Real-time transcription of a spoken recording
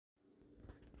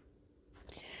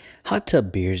Hot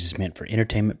Tub Beers is meant for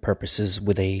entertainment purposes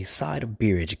with a side of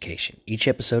beer education. Each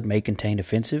episode may contain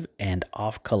offensive and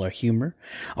off-color humor.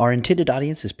 Our intended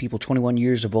audience is people 21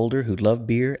 years of older who love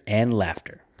beer and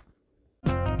laughter.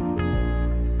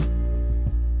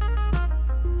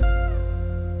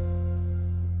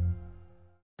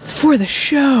 It's for the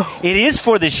show. It is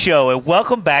for the show, and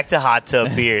welcome back to Hot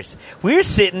Tub Beers. We're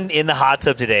sitting in the hot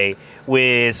tub today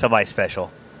with somebody special,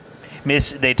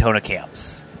 Miss Daytona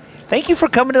Camps. Thank you for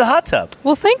coming to the hot tub.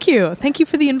 Well, thank you. Thank you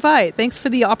for the invite. Thanks for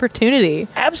the opportunity.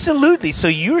 Absolutely. So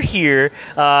you're here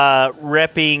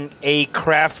repping a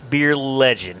craft beer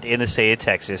legend in the state of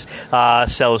Texas,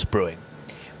 Celis Brewing.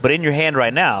 But in your hand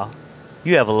right now,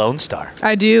 you have a Lone Star.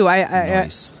 I do.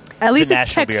 Nice. At least the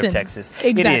it's national Texan. beer of Texas.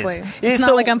 Exactly. It is. It's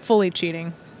not like I'm fully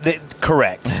cheating.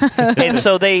 Correct. And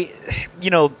so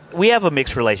we have a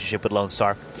mixed relationship with Lone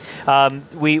Star.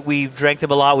 We've drank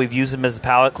them a lot. We've used them as a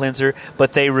palate cleanser,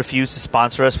 but they refuse to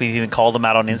sponsor us. We've even called them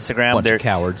out on Instagram. They're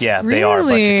cowards. Yeah, they are a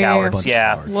bunch of cowards. Bunch of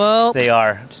yeah, cowards. Well, they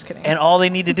are. Just kidding. And all they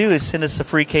need to do is send us a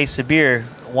free case of beer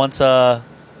once a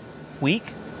week.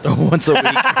 Once a week.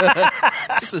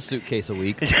 Just a suitcase a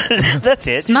week. That's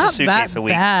it. It's Just a not suitcase that a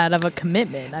week. bad of a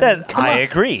commitment. I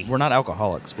agree. We're not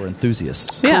alcoholics. We're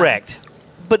enthusiasts. Yeah. Correct.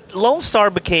 But Lone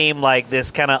Star became like this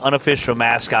kind of unofficial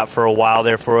mascot for a while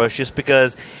there for us, just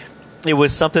because it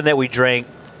was something that we drank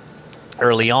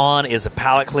early on. Is a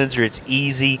palate cleanser. It's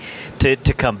easy to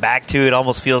come back to. It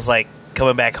almost feels like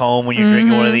coming back home when you're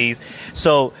drinking one of these.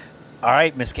 So, all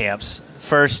right, Miss Camps.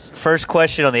 First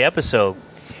question on the episode.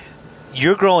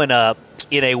 You're growing up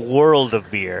in a world of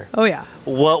beer. Oh, yeah.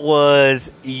 What was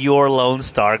your Lone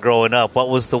Star growing up? What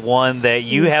was the one that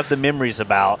you have the memories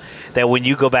about that when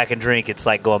you go back and drink, it's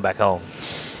like going back home?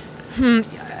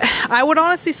 I would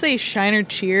honestly say Shiner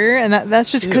Cheer, and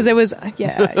that's just because it was,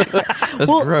 That's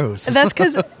gross. That's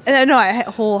because,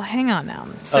 hang on now.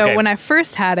 So Okay. when I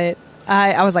first had it,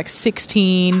 I was like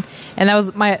 16, and that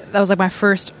was like my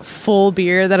first full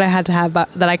beer that I had to have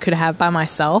that I could have by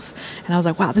myself, and I was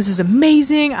like, wow, this is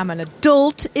amazing. I'm an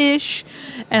adult-ish,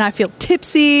 and I feel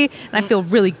tipsy, and I feel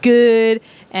really good,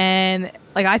 and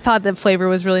like I thought the flavor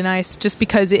was really nice just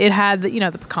because it had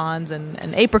the pecans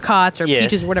and apricots or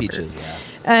peaches or whatever. Peaches, yeah.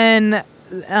 And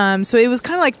so it was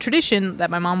kind of like tradition that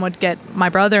my mom would get my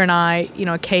brother and I, a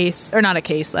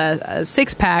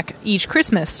 6-pack each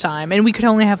Christmas time. And we could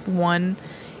only have one,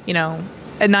 a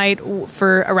night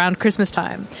for around Christmas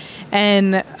time.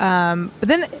 And but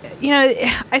then,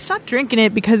 I stopped drinking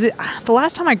it because the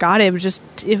last time I got it was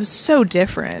so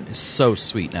different. It's so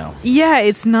sweet now. Yeah,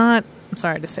 it's not. I'm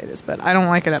sorry to say this, but I don't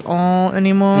like it at all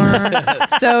anymore.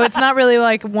 So it's not really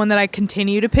like one that I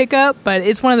continue to pick up, but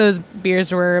it's one of those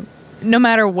beers where no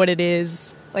matter what it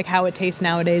is, like how it tastes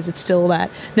nowadays, it's still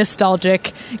that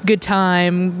nostalgic, good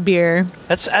time beer.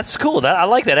 That's cool. I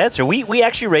like that answer. We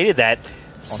actually rated that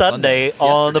Sunday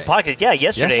on the podcast. Yeah,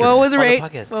 yesterday. What was the on rate?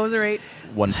 podcast.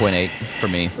 1.8 for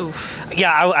me. Oof.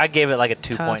 Yeah, I gave it like a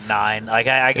 2.9. Like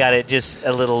I got it just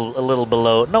a little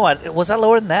below. No, was I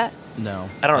lower than that? No.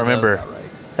 I don't remember. That was about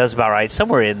right. That was about right.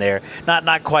 Somewhere in there.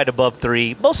 Not quite above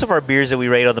 3. Most of our beers that we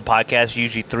rate on the podcast are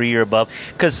usually 3 or above.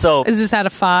 Is this out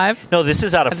of 5? No, this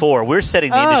is out of 4. We're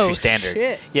setting the industry standard.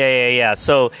 Shit. Yeah.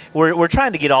 So we're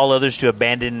trying to get all others to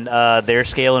abandon their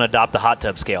scale and adopt the hot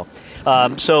tub scale.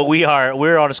 So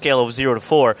we're on a scale of 0 to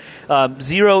 4.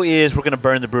 0 is we're going to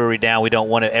burn the brewery down. We don't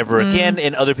want it ever again,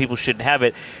 and other people shouldn't have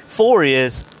it. 4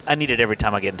 is I need it every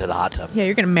time I get into the hot tub. Yeah,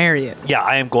 you're going to marry it. Yeah,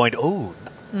 I am going to. Ooh,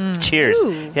 cheers.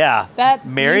 Ooh. Yeah, That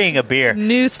marrying a beer.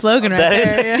 New slogan right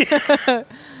there. Yeah.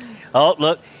 Oh,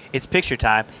 look, it's picture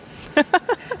time.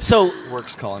 So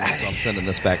Work's calling me, so I'm sending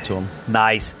this back to him.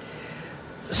 nice.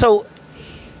 So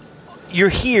you're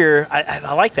here.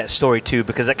 I like that story too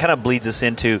because that kind of bleeds us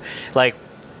into like.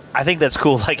 I think that's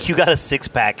cool. Like you got a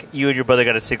 6-pack. You and your brother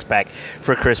got a 6-pack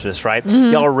for Christmas, right?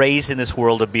 Y'all are raised in this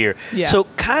world of beer. Yeah. So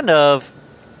kind of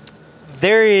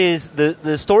there is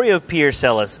the story of Pierre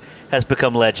Celis has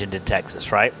become legend in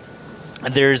Texas, right?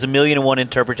 And there's 1,000,001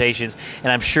 interpretations,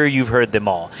 and I'm sure you've heard them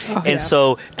all. Oh, yeah.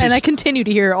 So, And I continue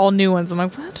to hear all new ones. I'm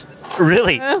like, what?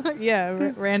 really,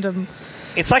 Yeah, random.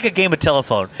 it's like a game of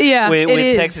telephone. Yeah, with it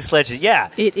is. Texas legend. Yeah,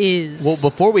 It is. Well,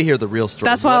 before we hear the real story,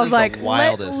 that's why what I is was the like,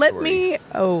 wildest let story? me.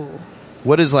 Oh,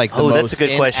 What is like the that's most a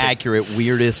good question. inaccurate,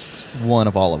 weirdest one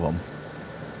of all of them?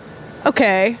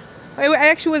 okay. I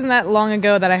actually wasn't that long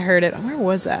ago that I heard it. Where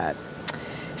was that?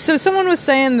 So someone was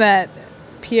saying that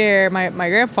Pierre, my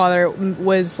grandfather,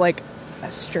 was like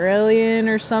Australian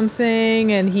or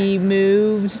something, and he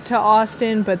moved to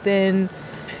Austin, but then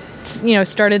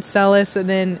started Celis, and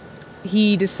then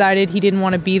he decided he didn't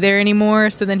want to be there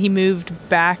anymore, so then he moved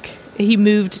back. He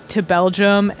moved to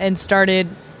Belgium and started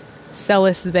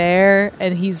Celis there,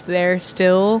 and he's there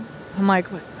still. I'm like,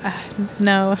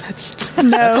 no, that's no.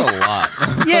 That's a lot.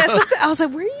 Yeah, I was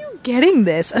like, where are you getting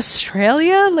this?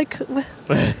 Australia? Like,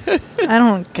 I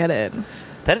don't get it.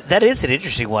 That is an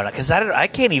interesting one because I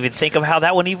can't even think of how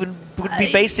that one even would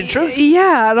be based in truth.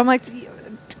 Yeah, and I'm like,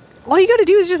 all you got to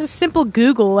do is just a simple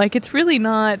Google. Like, it's really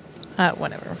not.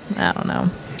 Whatever. I don't know.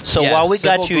 So Yeah, while we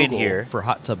got simple you in Google here, for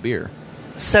hot tub beer,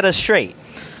 set us straight.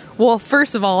 Well,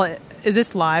 first of all, is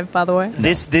this live? By the way,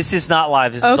 This is not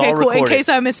live. This is okay, all cool. recorded. In case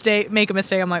I make a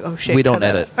mistake, I'm like, oh shit. we don't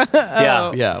cut that edit.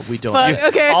 out. Yeah. Yeah, we don't. Fuck,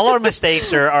 okay. All our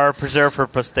mistakes are preserved for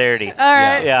posterity. All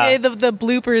right. Yeah. Yeah, the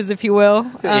bloopers, if you will.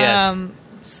 Yes.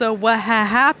 So what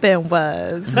happened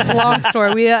was, long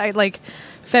story. We like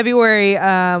February.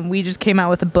 We just came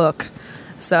out with a book.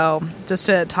 So just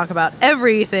to talk about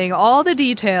everything, all the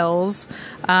details.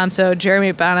 So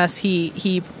Jeremy Banas,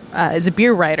 he is a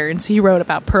beer writer, and so he wrote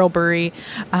about Pearl Brewery,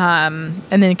 and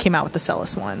then came out with the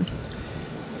Celis one.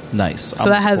 Nice. So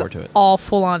that has all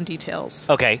full on details.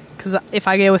 Okay. Because if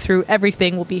I go through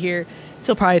everything, we'll be here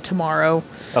till probably tomorrow.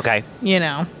 Okay. You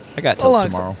know. I got till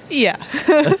tomorrow. Yeah.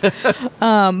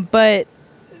 But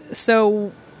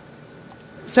so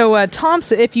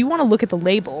Thompson, if you want to look at the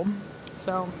label,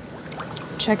 so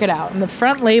check it out. In the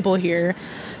front label here.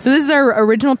 So this is our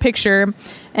original picture,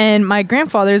 and my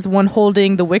grandfather's the one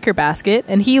holding the wicker basket,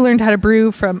 and he learned how to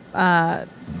brew from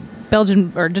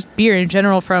Belgian, or just beer in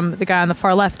general, from the guy on the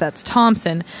far left. That's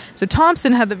Thompson. So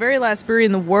Thompson had the very last brewery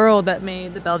in the world that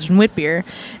made the Belgian wit beer,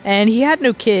 and he had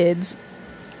no kids.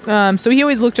 So he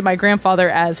always looked at my grandfather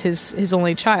as his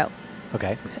only child.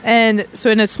 Okay. And so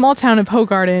in a small town of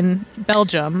Hoegaarden,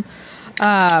 Belgium,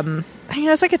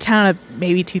 it's like a town of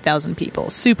maybe 2,000 people,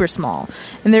 super small.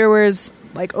 And there was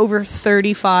like over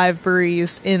 35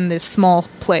 breweries in this small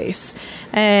place.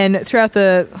 And throughout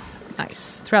the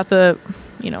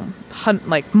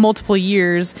multiple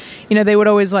years, they would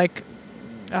always like,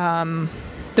 the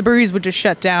breweries would just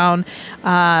shut down,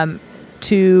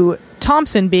 to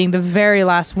Thompson being the very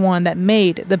last one that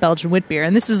made the Belgian wit beer.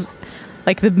 And this is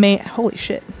like the main, holy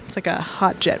shit, it's like a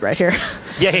hot jet right here.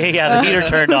 Yeah, the heater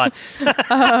turned on.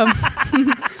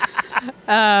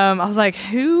 I was like,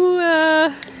 who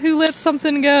let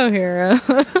something go here?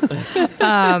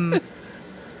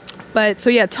 But so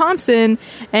yeah, Thompson,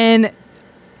 and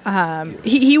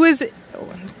he was,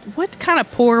 what kind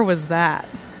of pour was that?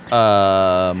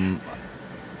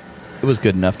 It was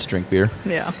good enough to drink beer.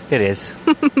 Yeah. It is.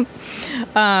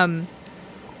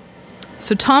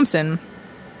 So Thompson,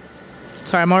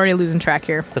 sorry, I'm already losing track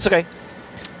here. That's okay.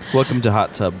 Welcome to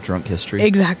hot tub drunk history.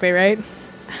 Exactly, right?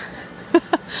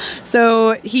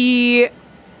 So he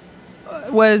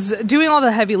was doing all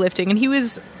the heavy lifting, and he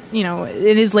was,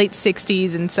 in his late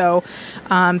 60s, and so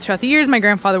throughout the years, my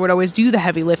grandfather would always do the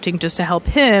heavy lifting just to help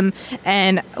him,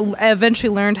 and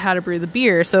eventually learned how to brew the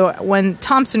beer. So when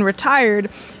Thompson retired,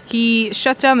 he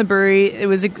shut down the brewery. It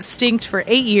was extinct for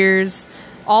 8 years,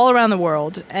 all around the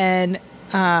world, and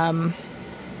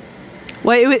it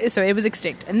was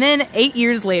extinct. And then 8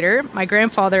 years later, my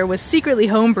grandfather was secretly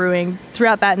home brewing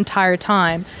throughout that entire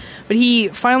time. But he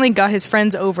finally got his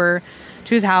friends over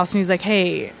to his house, and he's like,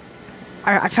 hey,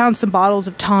 I found some bottles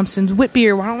of Thompson's wit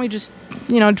beer. Why don't we just,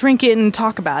 drink it and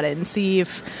talk about it and see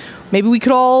if maybe we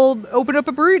could all open up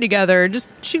a brewery together, just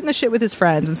shooting the shit with his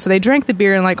friends. And so they drank the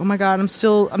beer, and like, oh my God, I'm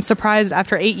surprised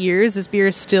after 8 years, this beer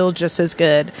is still just as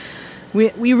good.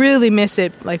 We really miss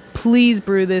it. Like, please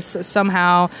brew this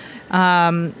somehow.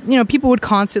 People would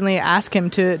constantly ask him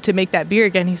to make that beer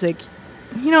again. He's like,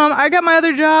 I got my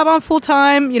other job on full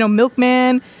time,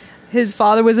 milkman. His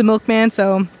father was a milkman,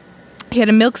 so he had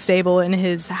a milk stable in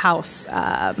his house,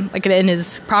 like in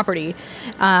his property.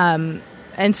 And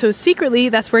so secretly,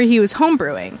 that's where he was home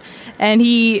brewing. And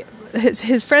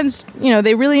his friends,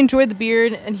 they really enjoyed the beer.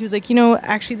 And he was like,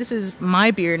 actually, this is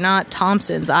my beer, not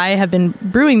Thompson's. I have been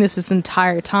brewing this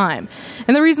entire time.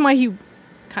 And the reason why he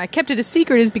kind of kept it a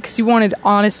secret is because he wanted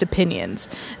honest opinions,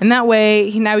 and that way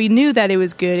he knew that it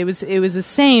was good. It was the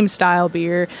same style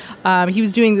beer. He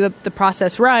was doing the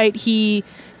process right. He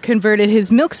converted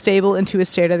his milk stable into a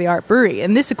state-of-the-art brewery,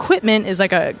 and this equipment is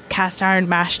like a cast iron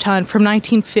mash tun from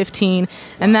 1915,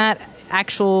 and that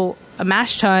actual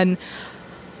mash tun,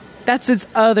 that's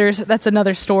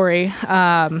another story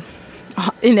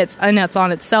in its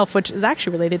on itself, which is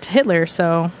actually related to Hitler.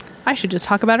 So I should just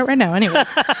talk about it right now anyway.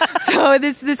 So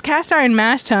this cast iron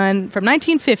mash tun from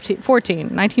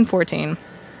 1914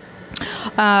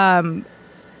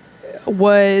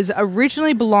 was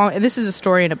originally this is a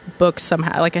story in a book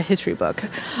somehow, like a history book,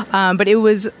 but it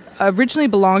was originally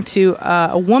belonged to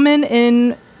a woman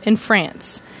in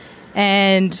France,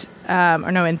 and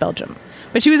in Belgium,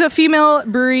 But she was a female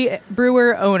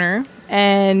brewer owner,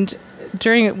 and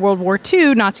during World War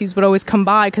II, Nazis would always come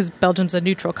by, because Belgium's a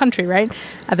neutral country, right,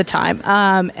 at the time,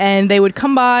 and they would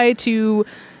come by to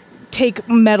take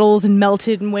metals and melt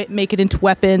it and make it into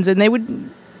weapons, and they would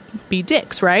be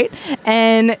dicks, right?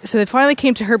 And so they finally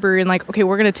came to her brewery and like, okay,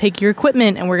 we're going to take your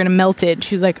equipment and we're going to melt it. And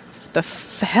she was like, the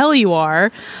hell you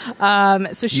are.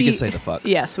 So she, you can say the fuck.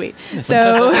 Yeah, sweet.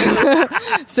 So,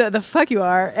 so the fuck you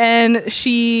are. And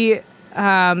she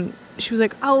was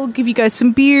like, I'll give you guys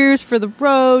some beers for the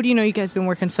road. You know, you guys have been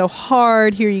working so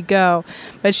hard. Here you go.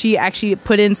 But she actually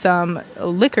put in some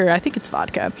liquor. I think it's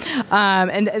vodka.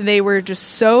 And they were just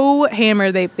so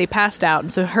hammered, they passed out.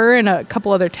 And so her and a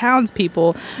couple other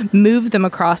townspeople moved them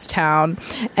across town.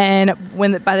 And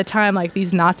by the time like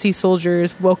these Nazi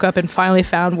soldiers woke up and finally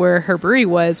found where her brewery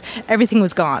was, everything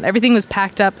was gone. Everything was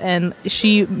packed up, and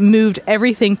she moved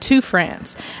everything to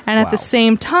France. And at the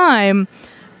same time,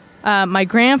 my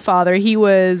grandfather, he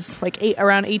was like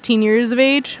around 18 years of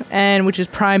age, and which is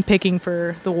prime picking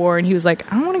for the war. And he was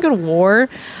like, I don't want to go to war.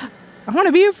 I want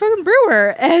to be a fucking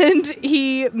brewer. And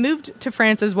he moved to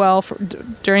France as well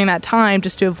during that time,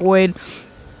 just to avoid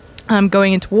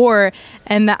going into war.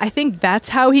 And I think that's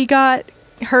how he got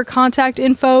her contact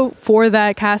info for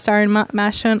that cast iron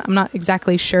mash tun. I'm not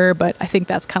exactly sure, but I think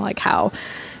that's kind of like how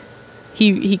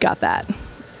he got that.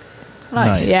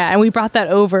 Nice. Yeah, and we brought that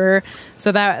over,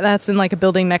 so that's in like a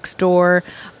building next door.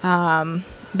 But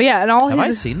yeah, and all have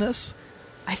I seen this?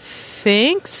 I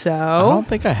think so. I don't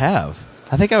think I have.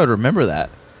 I think I would remember that.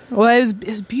 Well, it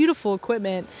was beautiful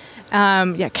equipment.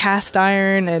 Yeah, cast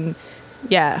iron, and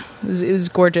yeah, it was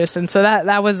gorgeous. And so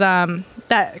that was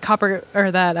that copper, or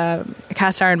that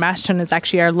cast iron mash tun is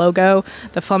actually our logo,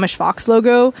 the Flemish Fox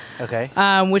logo. Okay.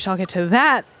 Which I'll get to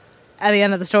that at the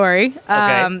end of the story.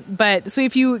 Okay. But so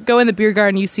if you go in the beer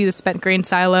garden, you see the spent grain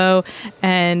silo,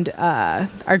 and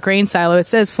our grain silo, it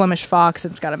says Flemish Fox.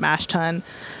 It's got a mash tun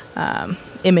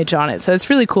image on it. So it's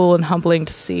really cool and humbling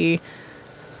to see,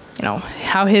 you know,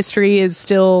 how history is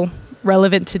still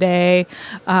relevant today.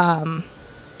 But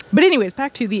anyways,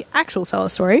 back to the actual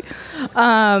Celis story.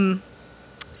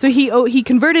 So he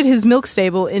converted his milk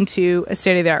stable into a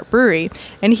state-of-the-art brewery,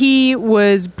 and he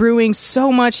was brewing so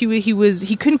much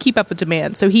he couldn't keep up with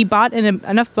demand. So he bought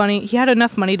enough money. He had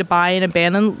enough money to buy an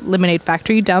abandoned lemonade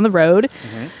factory down the road,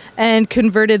 and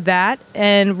converted that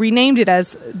and renamed it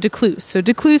as Decluse. So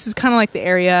Decluse is kind of like the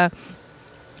area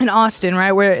in Austin,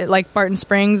 right, where like Barton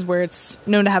Springs, where it's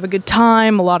known to have a good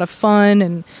time, a lot of fun,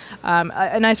 and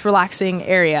a nice relaxing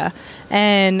area.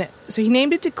 And so he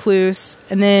named it Decluse,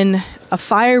 and then a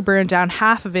fire burned down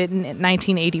half of it in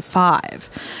 1985.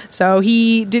 So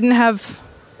he didn't have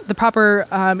the proper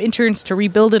insurance to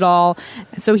rebuild it all,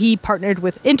 so he partnered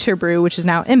with Interbrew, which is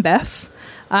now InBev.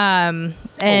 And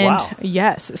wow.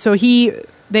 yes, so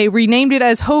they renamed it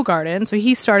as Hoegaarden. So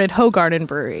he started Hoegaarden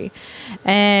Brewery,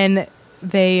 and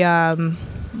they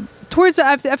towards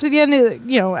after the end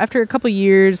of, after a couple of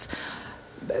years,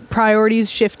 priorities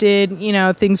shifted.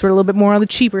 Things were a little bit more on the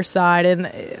cheaper side, and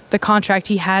the contract,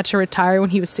 he had to retire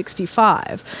when he was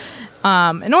 65.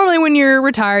 And normally when you're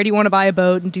retired, you want to buy a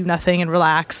boat and do nothing and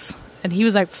relax. And he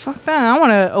was like, fuck that, I want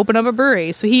to open up a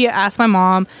brewery. So he asked my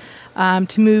mom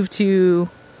to move to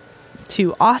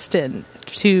Austin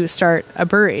to start a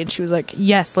brewery, and she was like,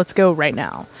 yes, let's go right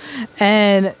now.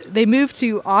 And they moved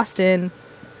to Austin.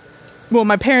 Well,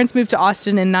 my parents moved to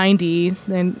Austin in 90,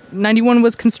 then 91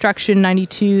 was construction,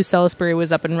 92 Celis Brewery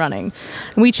was up and running.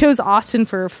 And we chose Austin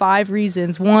for 5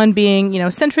 reasons. One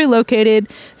being, centrally located,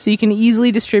 so you can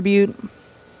easily distribute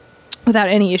without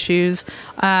any issues.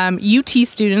 UT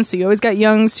students, so you always got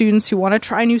young students who want to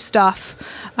try new stuff.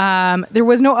 There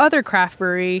was no other craft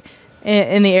brewery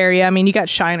in the area. I mean, you got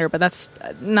Shiner, but that's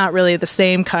not really the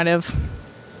same kind of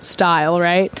style,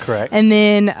 right? Correct. And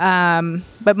then,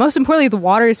 but most importantly, the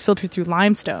water is filtered through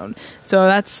limestone, so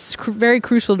that's very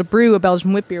crucial to brew a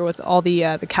Belgian wheat beer with all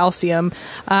the calcium.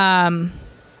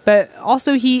 But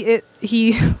also, he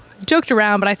joked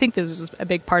around, but I think this was a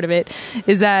big part of it,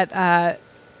 is that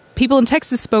people in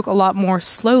Texas spoke a lot more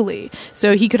slowly,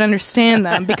 so he could understand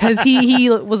them, because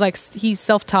he was like, he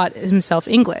self-taught himself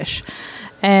English.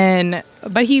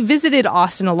 But he visited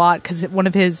Austin a lot because one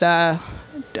of his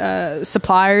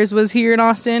suppliers was here in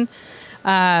Austin.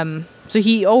 So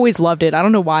he always loved it. I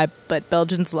don't know why, but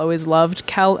Belgians always loved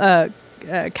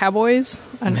cowboys.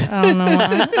 I don't know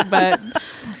why, but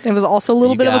it was also a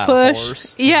little bit of a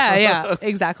push. Yeah,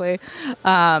 exactly.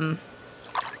 So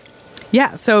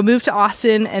moved to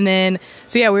Austin, and then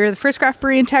we were the first craft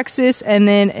brewery in Texas,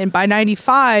 and by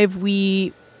 95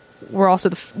 we were also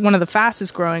one of the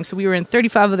fastest growing. So we were in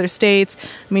 35 other states.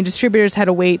 I mean, distributors had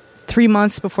to wait 3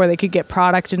 months before they could get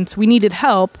product, and so we needed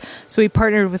help. So we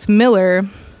partnered with Miller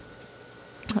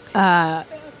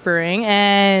Brewing,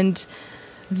 and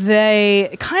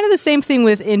they kind of the same thing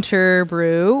with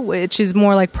Interbrew, which is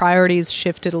more like priorities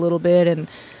shifted a little bit and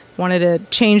wanted to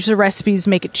change the recipes,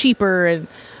 make it cheaper. And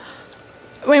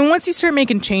I mean, once you start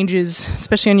making changes,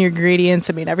 especially on your ingredients,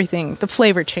 I mean, everything, the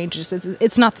flavor changes.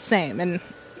 It's not the same. And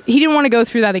he didn't want to go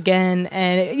through that again.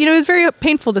 And, you know, it was very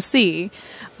painful to see.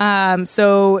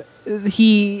 So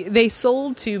they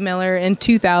sold to Miller in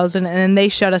 2000, and then they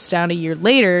shut us down a year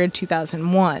later in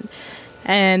 2001.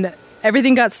 And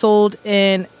everything got sold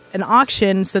in an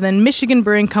auction. So then Michigan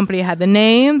Brewing Company had the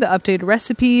name, the updated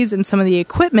recipes, and some of the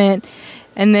equipment.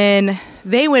 And then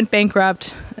they went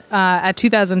bankrupt at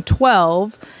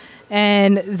 2012.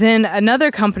 And then another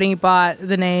company bought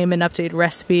the name and updated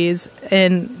recipes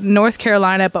in North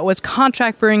Carolina, but was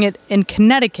contract brewing it in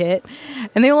Connecticut.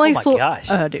 And they only sold... gosh.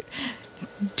 Oh, dude.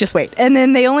 Just wait. And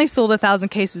then they only sold 1,000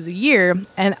 cases a year.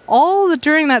 And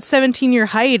during that 17-year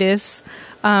hiatus...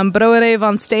 Brouwerij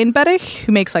van Steenberg,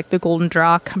 who makes like the Golden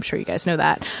Draak, I'm sure you guys know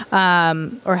that,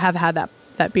 or have had that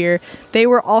beer. They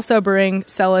were also brewing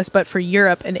Celis, but for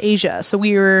Europe and Asia. So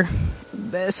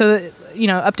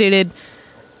updated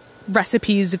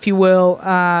recipes, if you will,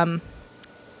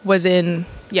 was in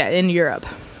Europe.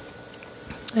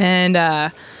 And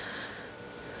oh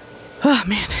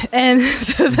man, and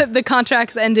so the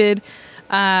contracts ended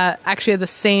actually the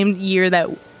same year that.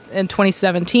 In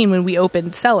 2017 when we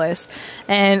opened Celis.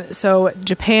 And so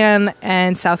Japan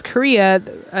and South Korea,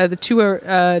 the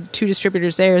two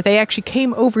distributors there, they actually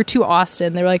came over to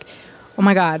Austin. They were like, oh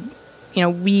my God, you know,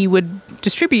 we would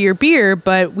distribute your beer,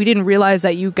 but we didn't realize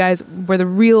that you guys were the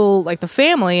real, like the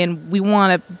family, and we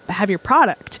want to have your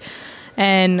product.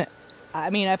 And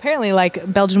I mean, apparently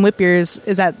like Belgian wit beers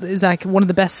is like one of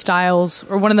the best styles,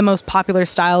 or one of the most popular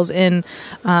styles in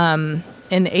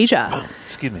Asia.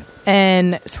 Excuse me.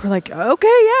 And so we're like,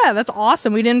 okay, yeah, that's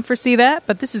awesome. We didn't foresee that,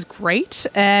 but this is great.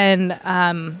 And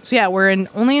so yeah, we're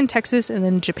only in Texas, and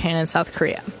then Japan and South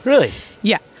Korea. Really?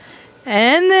 Yeah.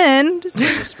 And then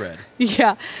spread.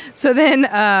 Yeah. So then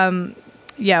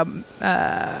we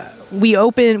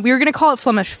were going to call it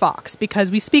Flemish Fox because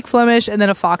we speak Flemish, and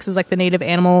then a fox is like the native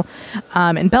animal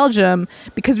in Belgium,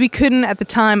 because we couldn't at the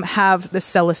time have the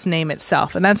Celis name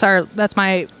itself. And that's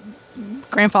my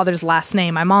grandfather's last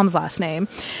name, my mom's last name.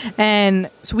 And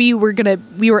so we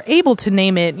were able to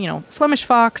name it, you know, Flemish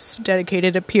Fox,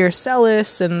 dedicated to Pierre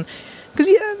Celis, and because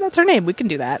that's our name, we can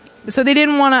do that. So they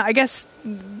didn't want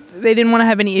to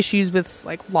have any issues with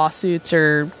like lawsuits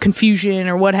or confusion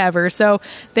or whatever. So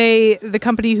the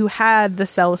company who had the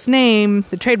Celis name,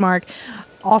 the trademark,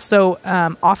 also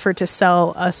offered to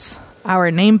sell us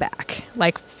our name back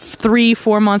like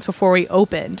 3-4 months before we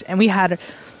opened. And we had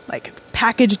like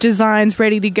package designs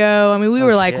ready to go. I mean, we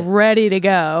were like ready to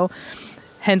go.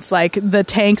 Hence, like the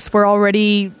tanks were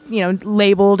already, you know,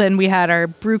 labeled, and we had our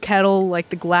brew kettle, like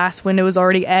the glass window was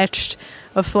already etched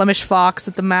of Flemish Fox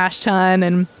with the mash tun.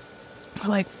 And we're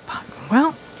like,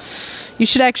 well, you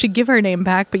should actually give our name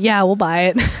back, but yeah, we'll buy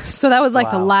it. So that was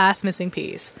like the last missing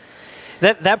piece.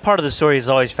 That part of the story has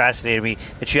always fascinated me,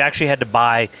 that you actually had to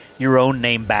buy your own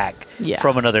name back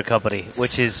from another company,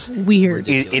 which is weird.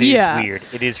 It is weird.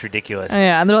 It is ridiculous.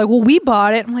 Yeah, and they're like, well, we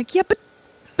bought it. I'm like, yeah, but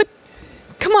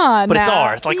come on, but now. it's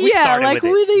ours. Like we started like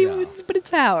with it. But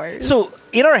it's ours. So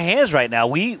in our hands right now,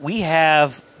 we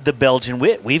have the Belgian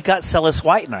wit. We've got Celis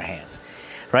White in our hands,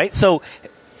 right? So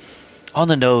on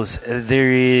the nose,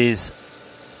 there is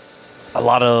a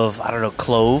lot of, I don't know,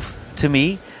 clove to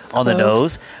me. On the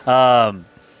nose,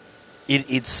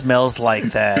 it smells like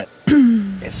that.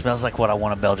 It smells like what I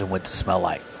want a Belgian wit to smell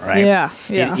like, right? Yeah.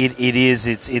 It is.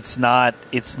 It's not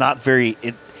very.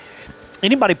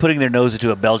 Anybody putting their nose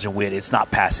into a Belgian wit, it's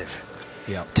not passive.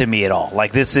 Yeah. To me at all.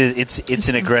 Like this is, it's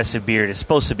an aggressive beer. It's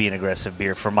supposed to be an aggressive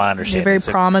beer, from my understanding. Very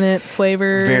prominent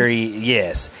flavors.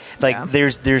 Yes. Like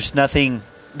there's nothing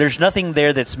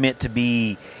there that's meant to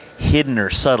be hidden or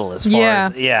subtle as far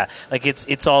as like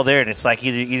it's all there, and it's like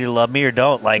either love me or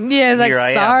don't. Like it's like,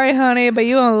 sorry honey, but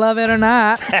you gonna love it or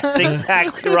not. That's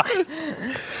exactly right.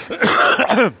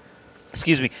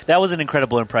 Excuse me, that was an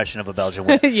incredible impression of a Belgian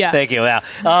wit. Yeah, thank you. Yeah.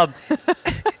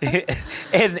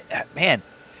 And man,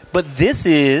 but this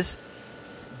is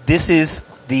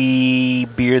the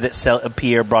beer that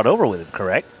Pierre brought over with him,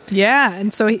 correct? Yeah,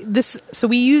 and so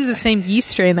we use the same yeast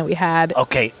strain that we had.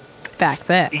 Okay. Back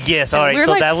then. Yes, all right.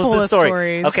 So that was the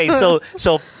story. Okay, so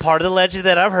part of the legend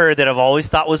that I've heard that I've always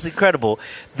thought was incredible,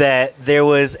 that there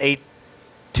was a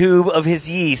tube of his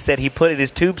yeast that he put in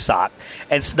his tube sock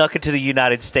and snuck it to the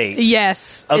United States.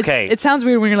 Yes. Okay. It sounds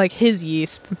weird when you're like his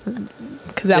yeast,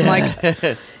 because I'm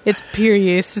like, it's pure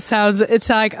yeast. It's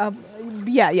like,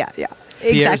 yeah,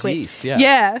 exactly. Yeast, yeah.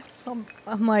 Yeah.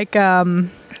 I'm like,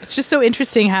 it's just so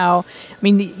interesting how, I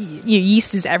mean,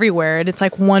 yeast is everywhere, and it's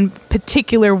like one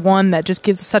particular one that just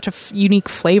gives such a unique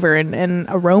flavor and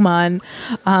aroma.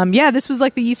 And this was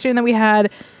like the yeast strain that we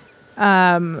had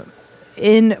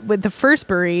in with the first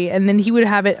brewery, and then he would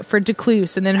have it for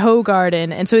Decluse and then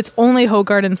Hoegaarden, and so it's only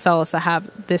Hoegaarden and Celis that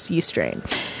have this yeast strain.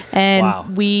 And wow.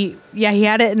 he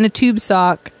had it in a tube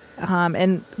stock,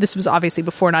 and this was obviously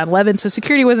before 9/11, so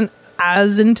security wasn't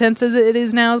as intense as it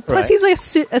is now. Plus, he's like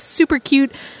a super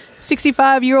cute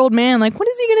 65-year-old man. Like, what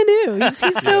is he gonna do?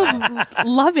 He's so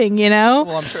loving, you know.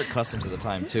 Well, I'm sure accustomed to the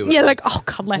time too. Yeah, like, oh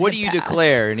God, what do you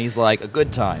declare? And he's like, a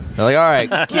good time. They're like, all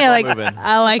right, keep on moving.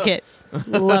 I like it.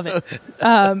 Love it.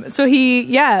 So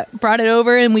he brought it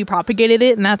over, and we propagated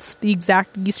it, and that's the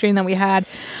exact yeast strain that we had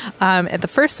at the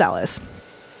first Celis.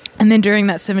 And then during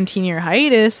that 17-year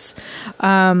hiatus,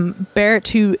 Barrett,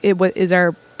 who is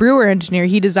our brewer engineer,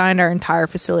 he designed our entire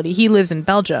facility. He lives in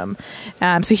Belgium,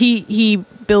 so he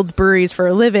builds breweries for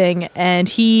a living, and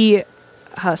he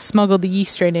smuggled the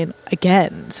yeast strain in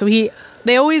again. So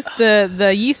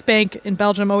the yeast bank in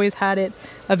Belgium always had it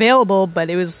available, but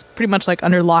it was pretty much like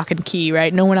under lock and key,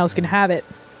 right? No one else can have it.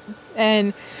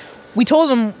 And we told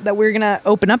them that we were gonna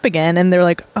open up again, and they're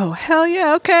like, "Oh hell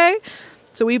yeah, okay."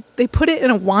 So they put it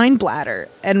in a wine bladder,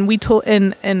 and we told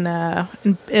and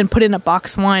put it in a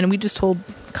box wine, and we just told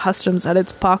customs that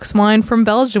it's box wine from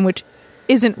Belgium, which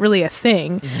isn't really a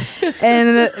thing.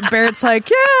 And Barrett's like,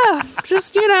 yeah,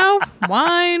 just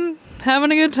wine,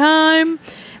 having a good time.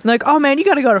 And like, oh man, you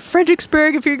got to go to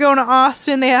Fredericksburg if you're going to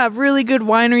Austin. They have really good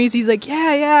wineries. He's like,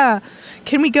 yeah.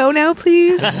 Can we go now,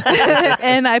 please?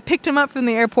 And I picked him up from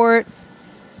the airport.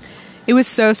 It was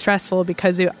so stressful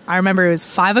because I remember it was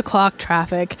 5 o'clock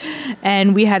traffic,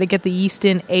 and we had to get the yeast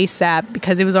in ASAP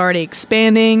because it was already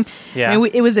expanding. Yeah. I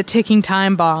mean, it was a ticking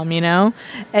time bomb, And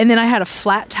then I had a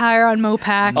flat tire on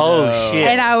Mopac. Oh, shit.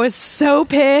 And I was so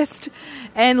pissed.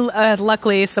 And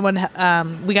luckily, someone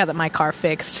we got my car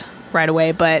fixed right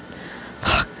away. But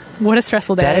what a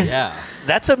stressful day!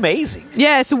 That's amazing.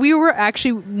 Yeah, so we were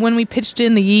actually, when we pitched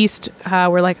in the yeast,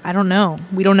 we're like, I don't know.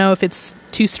 We don't know if it's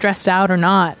too stressed out or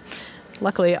not.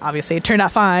 Luckily, obviously, it turned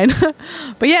out fine.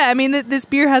 But yeah, I mean, this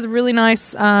beer has really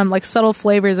nice, like, subtle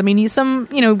flavors. I mean, some,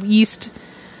 yeast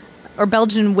or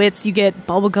Belgian wits, you get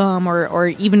bubblegum or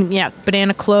even,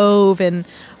 banana clove. And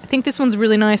I think this one's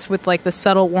really nice with, like, the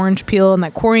subtle orange peel, and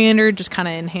that coriander just kind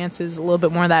of enhances a little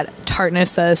bit more of that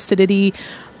tartness, acidity.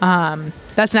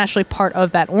 That's naturally part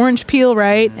of that orange peel,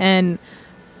 right? And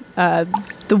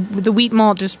the wheat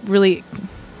malt just really,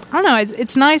 I don't know.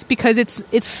 It's nice because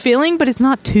it's filling, but it's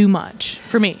not too much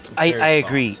for me. I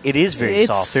agree. It is very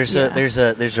soft. There's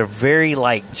a very,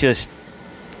 like, just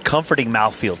comforting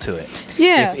mouthfeel to it.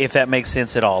 Yeah. If that makes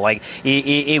sense at all. Like,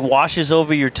 it washes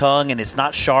over your tongue, and it's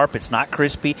not sharp, it's not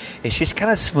crispy. It's just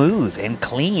kind of smooth and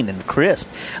clean and crisp.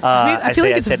 I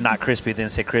said not crispy, then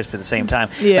said crisp at the same time.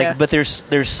 Yeah. Like, but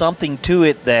there's something to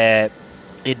it that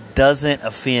it doesn't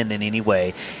offend in any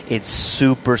way. It's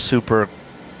super, super,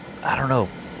 I don't know,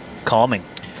 calming.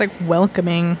 It's like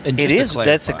welcoming. And it is.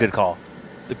 Clarify, That's a good call.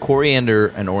 The coriander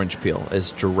and orange peel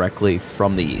is directly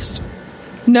from the yeast.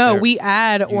 No, we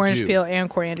add orange peel and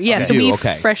coriander. Yeah, so we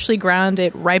freshly ground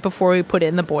it right before we put it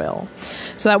in the boil.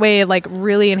 So that way it, like,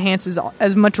 really enhances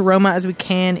as much aroma as we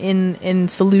can in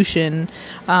solution.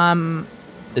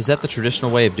 Is that the traditional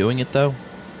way of doing it, though?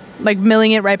 Like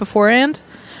milling it right beforehand?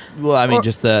 Well, I mean,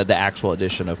 just the actual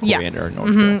addition of coriander and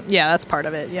orange peel. Yeah, that's part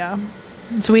of it, yeah.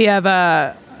 So we have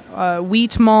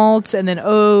wheat malt and then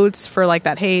oats for, like,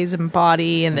 that haze and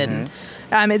body. And then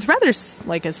it's rather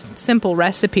like a simple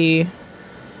recipe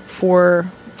for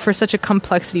such a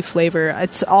complexity flavor.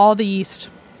 It's all the yeast.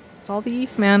 It's all the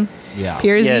yeast, man. Yeah.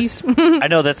 Pure yeast. I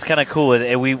know, that's kind of cool.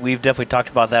 And we've definitely talked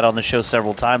about that on the show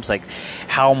several times, like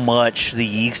how much the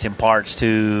yeast imparts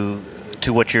to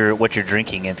what you're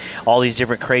drinking, and all these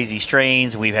different crazy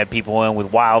strains. We've had people in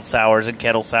with wild sours and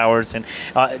kettle sours, and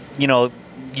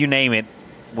you name it,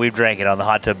 we've drank it on the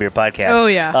Hot Tub Beer Podcast. Oh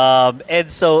yeah. And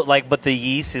so, like, but the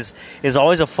yeast is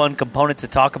always a fun component to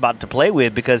talk about, to play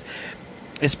with, because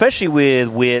especially with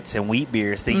wits and wheat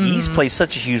beers, the yeast plays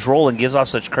such a huge role and gives off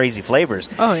such crazy flavors.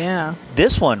 Oh yeah.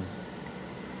 This one,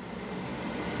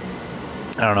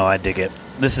 I don't know, I dig it.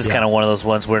 This is kind of one of those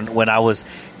ones when I was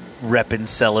repping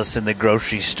Celis in the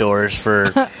grocery stores for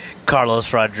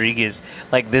Carlos Rodriguez,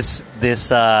 like this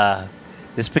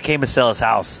became a Celis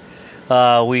house.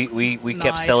 We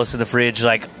kept Celis in the fridge,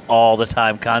 like, all the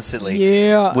time, constantly.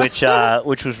 Yeah. which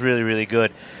was really, really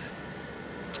good.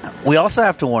 We also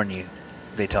have to warn you,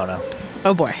 Daytona.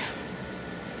 Oh boy.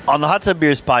 On the Hot Tub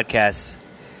Beers podcast,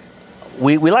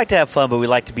 we like to have fun, but we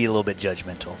like to be a little bit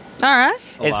judgmental. All right.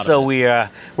 And so we're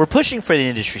pushing for the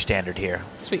industry standard here.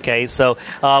 Sweet. Okay, so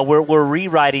we're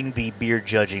rewriting the beer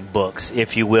judging books,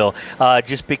 if you will,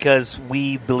 just because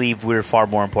we believe we're far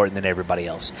more important than everybody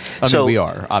else. We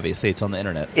are. Obviously, it's on the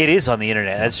internet. It is on the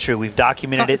internet. That's true. We've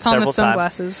documented it It's on several the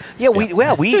sunglasses. times. Yeah,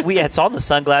 we it's on the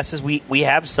sunglasses. We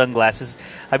have sunglasses.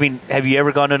 I mean, have you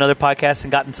ever gone to another podcast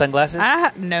and gotten sunglasses?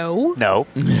 No. No.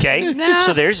 Okay. No.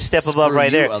 So there's a step above Screw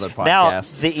right you, there. other Now,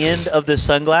 podcasts. the end of the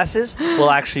sunglasses will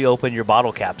actually open your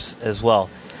bottle caps as well.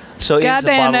 So it's a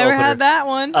Goddamn, bottle never opener. had that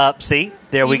one. See?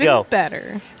 There we Even go.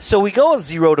 better. So we go a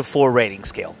 0 to 4 rating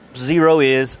scale. 0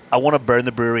 is, I want to burn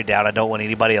the brewery down. I don't want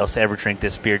anybody else to ever drink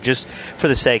this beer just for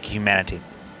the sake of humanity.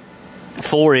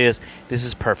 4 is, this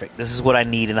is perfect. This is what I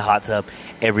need in the hot tub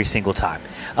every single time.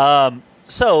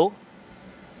 So,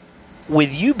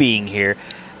 with you being here,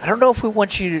 I don't know if we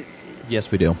want you to... Yes,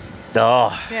 we do.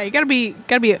 Oh, Yeah, you gotta be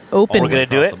open. we're going to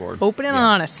do Across it? the board. Open and Yeah.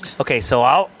 honest. Okay, so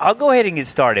I'll go ahead and get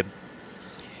started.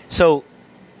 So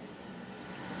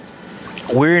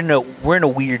we're in a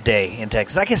weird day in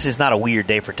Texas. I guess it's not a weird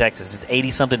day for Texas. It's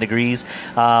 80-something degrees,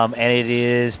 and it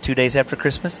is 2 days after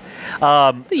Christmas.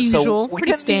 The usual, so we're pretty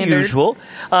getting standard. The usual,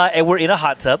 and we're in a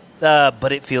hot tub,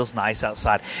 but it feels nice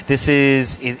outside.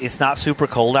 It's not super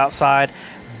cold outside.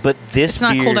 But this It's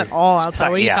not beer, cold at all outside. it's not-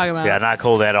 What are you yeah, talking about? Yeah, not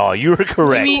cold at all. You were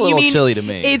correct. You a little chilly to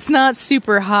me. It's not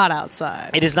super hot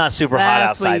outside. It is not super hot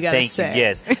That's what outside. you gotta Thank say. you.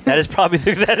 Yes, that is probably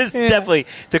definitely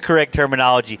the correct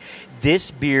terminology.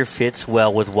 This beer fits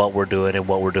well with what we're doing and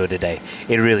what we're doing today.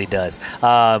 It really does.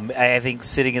 I think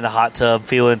sitting in the hot tub,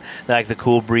 feeling like the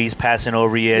cool breeze passing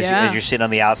over you as you're sitting on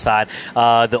the outside,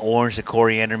 the orange, the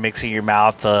coriander mixing in your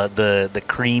mouth, the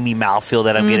creamy mouthfeel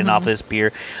that I'm getting off this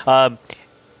beer.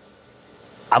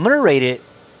 I'm going to rate it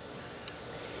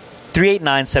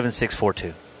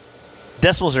 3897642.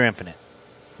 Decimals are infinite,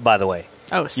 by the way.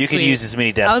 Oh, You can sweet. use as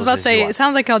many decimals I was about to as say, you it want.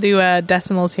 sounds like I'll do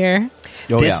decimals here.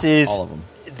 Oh, This is all of them.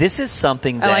 This is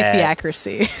something that I like the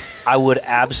accuracy. I would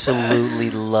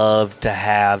absolutely love to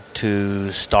have to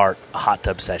start a hot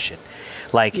tub session.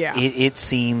 Like, Yeah. it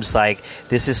seems like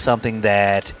this is something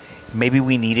that maybe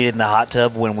we needed in the hot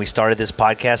tub when we started this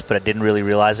podcast, but I didn't really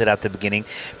realize it at the beginning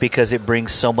because it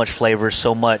brings so much flavor,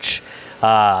 so much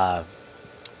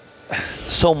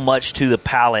to the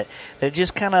palate that it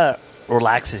just kind of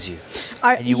relaxes you.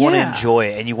 And you want to enjoy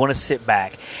it, and you want to sit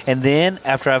back. And then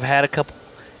after I've had a couple,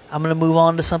 I'm going to move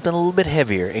on to something a little bit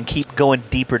heavier and keep going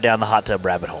deeper down the hot tub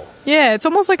rabbit hole. Yeah, it's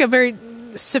almost like a very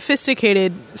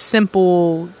sophisticated,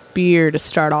 simple beer to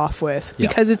start off with Yeah.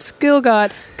 because it's still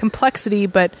got complexity,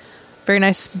 but very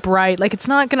nice, bright. Like, it's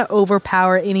not going to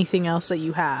overpower anything else that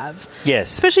you have.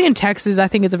 Yes. Especially in Texas, I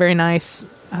think it's a very nice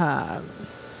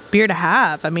beer to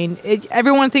have. I mean,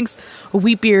 everyone thinks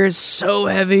wheat beer is so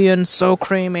heavy and so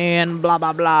creamy and blah,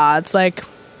 blah, blah. It's like,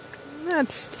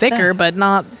 it's thicker, but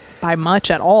not by much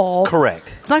at all.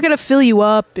 Correct. It's not going to fill you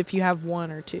up if you have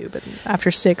 1 or 2, but after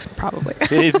 6, probably.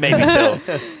 Maybe so.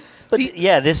 But See-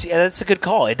 that's a good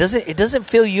call. It doesn't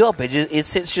fill you up. It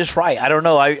sits just right. I don't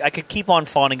know. I could keep on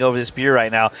fawning over this beer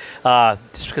right now,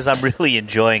 just because I'm really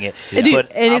enjoying it. Dude,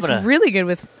 But and I'm it's gonna- really good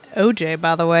with OJ,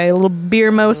 by the way. A little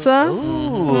beer mosa.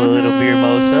 Ooh, a little beer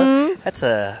mosa.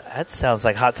 That sounds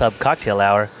like hot tub cocktail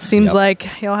hour. Seems Yep.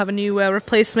 like y'all have a new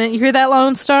replacement. You hear that,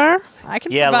 Lone Star? I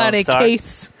can Yeah, provide Lone a Star.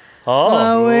 case.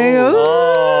 Oh,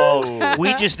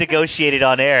 we just negotiated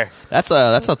on air. That's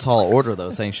a tall order,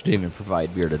 though, saying she didn't even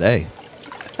provide beer today.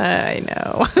 I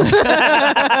know.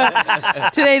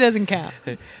 Today doesn't count.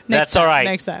 That's all right.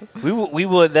 Next time. We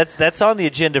would. That's on the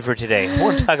agenda for today. We're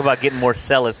going to talk about getting more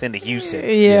Celis into Houston.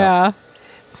 Yeah.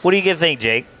 What do you think,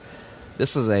 Jake?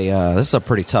 This is a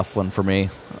pretty tough one for me.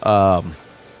 So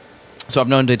I've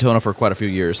known Daytona for quite a few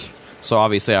years. So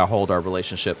obviously I hold our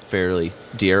relationship fairly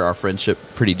dear, our friendship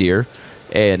pretty dear,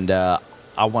 and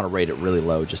I want to rate it really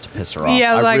low just to piss her off.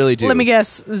 Yeah, I like, really do. let me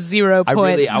guess,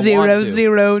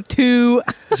 0.002.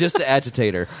 Just to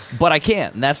agitate her, but I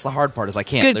can't, and that's the hard part. Is I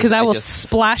can't. Good, because I will just-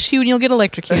 splash you and you'll get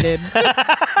electrocuted.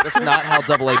 That's not how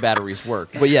AA batteries work.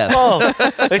 But yes, Oh,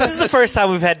 this is the first time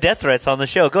we've had death threats on the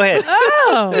show. Go ahead.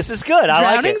 Oh, This is good. I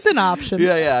like it. drowning's an option.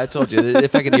 yeah. I told you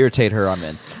if I can irritate her, I'm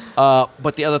in.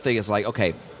 But the other thing is like,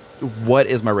 okay, what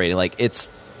is my rating? Like,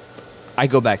 I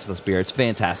go back to this beer. It's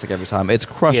fantastic every time. It's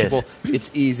crushable. Yes.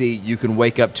 It's easy. You can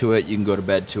wake up to it. You can go to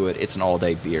bed to it. It's an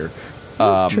all-day beer.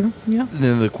 True. Yeah.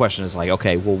 Then the question is like,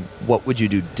 okay, well, what would you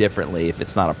do differently if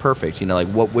it's not a perfect? You know, like,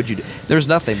 what would you do? There's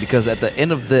nothing, because at the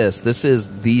end of this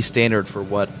is the standard for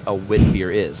what a wit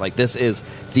beer is. Like, this is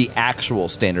the actual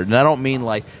standard. And I don't mean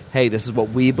like, hey, this is what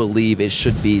we believe it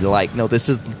should be like. No, this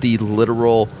is the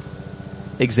literal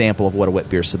example of what a wit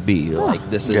beer should be. Like,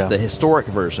 this is the historic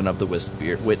version of the wit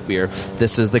beer.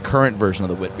 This is the current version of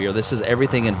the wit beer. This is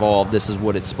everything involved. This is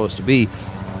what it's supposed to be.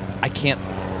 I can't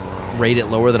rate it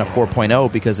lower than a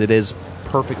 4.0 because it is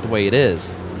perfect the way it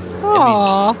is.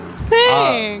 Aw,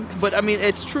 thanks. But I mean,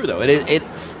 it's true though. It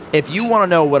if you want to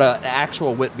know what an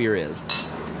actual wit beer is,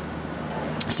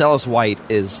 Celis White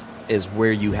is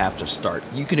where you have to start.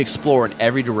 You can explore in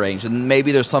every range, and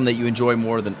maybe there's some that you enjoy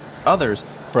more than others.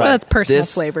 Well, that's personal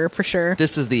flavor for sure.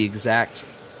 This is the exact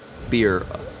beer,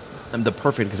 the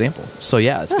perfect example. So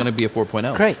yeah, it's going to be a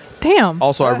 4.0. Great. Damn.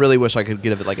 Also, I really wish I could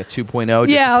give it like a 2.0.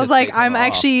 Yeah, I was like, I'm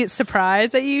actually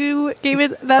surprised that you gave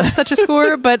it that such a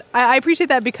score, but I appreciate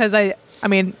that because I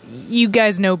mean, you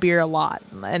guys know beer a lot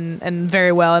and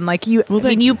very well, and like you,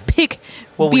 you pick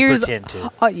beers. We pretend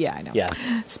to. Oh yeah, I know. Yeah,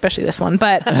 especially this one,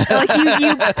 but like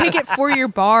you pick it for your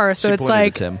bar, so it's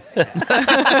like. Tim.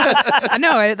 I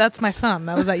know that's my thumb.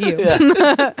 That was at you. Yeah.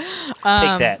 Take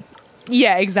that.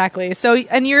 Yeah, exactly. So,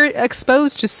 and you're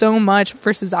exposed to so much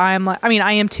versus I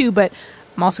am too, but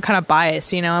I'm also kind of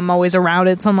biased. You know, I'm always around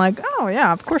it, so I'm like, oh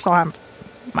yeah, of course I'll have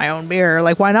my own beer.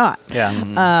 Like, why not? Yeah.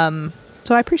 Mm-hmm.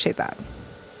 So I appreciate that.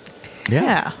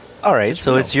 Yeah. All right,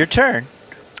 so it's your turn.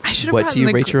 I should have. What do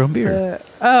you rate your own beer?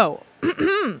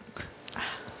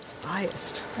 It's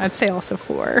biased. I'd say also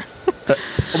 4.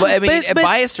 Well, I mean, but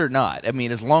biased or not, I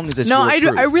mean, as long as it's no,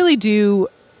 your truth. I really do.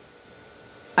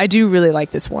 I do really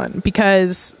like this one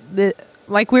because,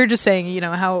 like we were just saying, you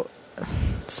know how,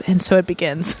 and so it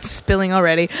begins spilling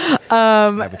already. I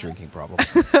have a drinking problem,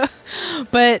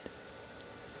 but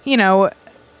you know,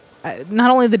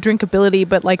 not only the drinkability,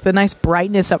 but like the nice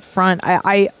brightness up front.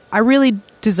 I really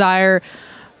desire,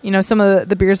 you know, some of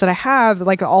the beers that I have,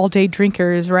 like all day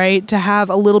drinkers, right, to have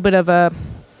a little bit of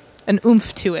an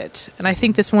oomph to it, and I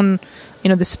think this one, you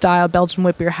know, this style Belgian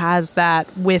wit beer has that,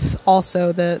 with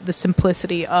also the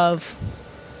simplicity of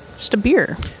just a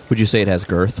beer. Would you say it has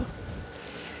girth?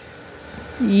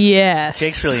 Yes.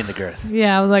 Jake's really into girth.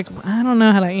 Yeah, I was like, I don't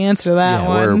know how to answer that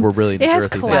one. We're really into it has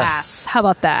girthy class. things. How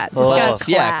about that? It's Oh. got class.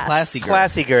 Yeah, classy girth.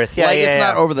 Classy girth. Yeah, like yeah, it's yeah.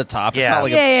 not over the top. It's Yeah. not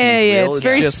like Yeah, a cheese yeah. wheel. It's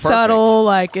very just subtle.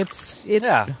 Like it's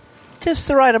Yeah. Just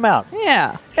the right amount.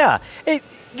 yeah. Yeah.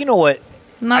 You know what?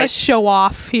 Not a show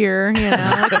off here, you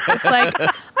know. It's like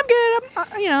I'm good.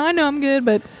 I know I'm good,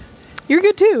 but you're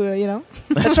good too, you know.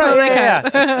 That's right. Yeah.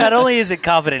 Not only is it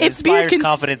confident, it If beer inspires can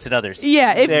confidence in others.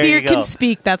 Yeah, if There beer you go. can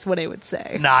speak, that's what it would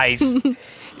say. Nice.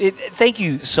 Thank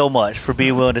you so much for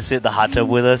being willing to sit in the hot tub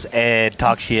with us and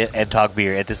talk shit and talk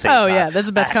beer at the same time. Oh, yeah, that's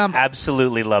the best combo. I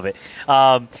absolutely love it.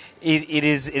 It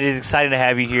is exciting to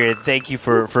have you here, and thank you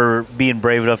for being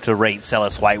brave enough to rate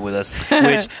Celis White with us.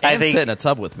 Which I and think sit in a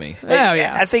tub with me. Oh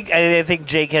yeah. I think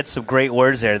Jake had some great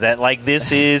words there. That like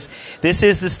this is the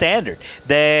standard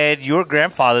that your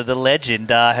grandfather, the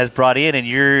legend, has brought in, and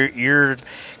you're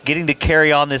getting to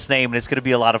carry on this name, and it's going to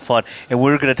be a lot of fun. And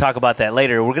we're going to talk about that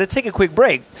later. We're going to take a quick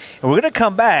break, and we're going to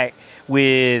come back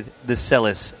with the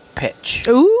Celis pitch.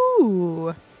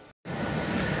 Ooh.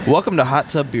 Welcome to Hot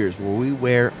Tub Beers, where we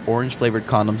wear orange-flavored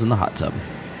condoms in the hot tub.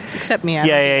 Except me.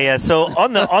 Yeah. So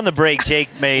on the break, Jake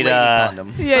made Lady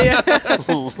condom. Yeah.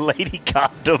 lady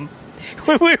condom.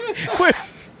 We're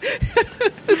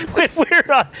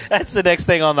that's the next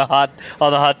thing on the hot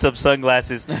tub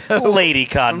sunglasses. Lady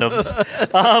condoms.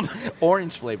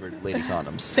 Orange-flavored lady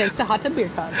condoms. Thanks to Hot Tub Beer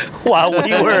Con. While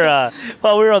we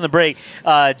were on the break,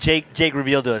 Jake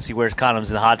revealed to us he wears condoms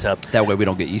in the hot tub. That way we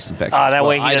don't get yeast infections. That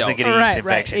way he I doesn't don't. get a yeast Right,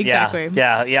 infection. exactly.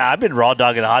 Yeah. I've been raw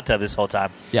dogging the hot tub this whole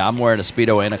time. Yeah, I'm wearing a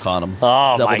Speedo and a condom.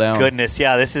 Oh Double my down. goodness.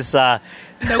 Yeah, this is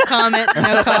No comment.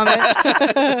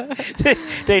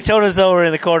 Daytona's over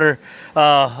in the corner.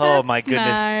 Oh my That's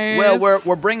goodness. nice. Well,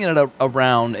 we're bringing it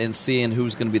around and seeing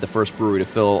who's going to be the first brewery to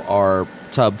fill our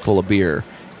tub full of beer.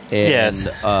 And, Yes.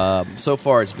 So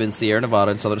far, it's been Sierra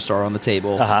Nevada and Southern Star on the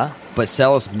table. Uh-huh. But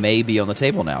Celis may be on the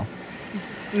table now.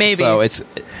 Maybe. So it's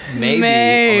maybe on the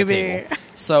Maybe. table.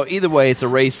 So either way, it's a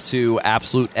race to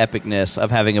absolute epicness of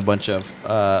having a bunch of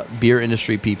beer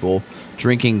industry people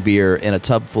drinking beer in a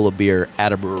tub full of beer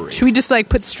at a brewery. Should we just like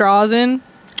put straws in?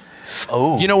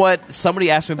 Oh. You know what?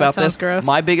 Somebody asked me about That sounds this. gross.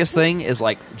 My biggest thing is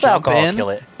like jump alcohol in, kill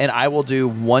it. and I will do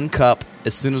 1 cup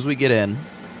as soon as we get in.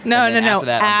 No. And then after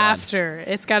that, I'm done. After.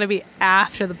 It's got to be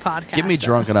after the podcast. Get me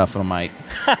drunk enough, and I might.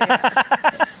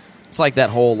 It's like that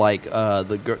whole like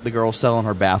the girl selling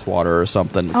her bathwater or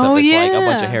something. Except Oh, it's like a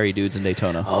bunch yeah. of hairy dudes in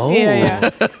Daytona. Oh. Yeah.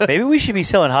 Maybe we should be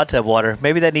selling hot tub water.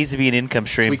 Maybe that needs to be an income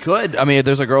stream. We could. I mean, if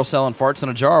there's a girl selling farts in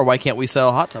a jar, why can't we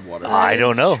sell hot tub water? I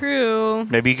don't know. True.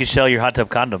 Maybe you could sell your hot tub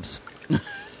condoms.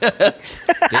 Damn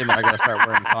it, I gotta start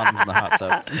wearing condoms in the hot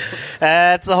tub.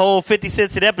 That's a whole 50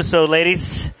 cents an episode,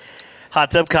 ladies. Hot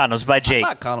Tub Condoms by Jake.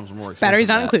 I thought condoms were more expensive. Batteries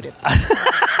not than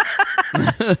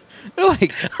included. They're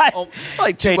like,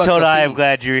 like $2 Daytona, a I am piece.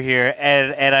 glad you're here,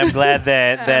 and I'm glad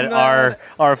that glad.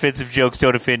 our offensive jokes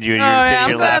don't offend you, and Oh, you're sitting yeah, I'm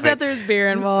here glad laughing. that there's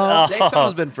beer involved.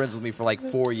 Daytona's been friends with me for like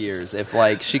 4 years. If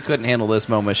like she couldn't handle this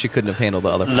moment, she couldn't have handled the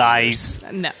other 4 Nice.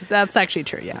 No, that's actually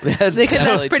true, yeah. That's Because that's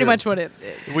totally pretty true. much what it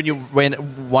is. When you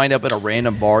wind up at a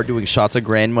random bar doing shots of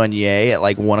Grand Marnier at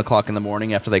like 1 o'clock in the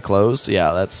morning after they closed,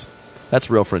 yeah, that's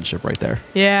real friendship right there.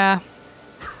 Yeah.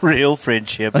 Real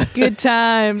friendship. Good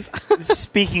times.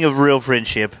 Speaking of real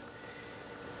friendship,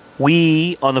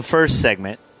 we, on the first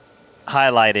segment,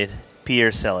 highlighted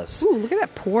Pierre Celis Ooh, look at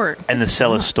that port. and the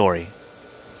Celis story.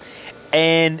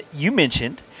 And you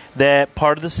mentioned that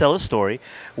part of the Celis story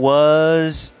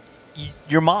was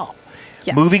your mom.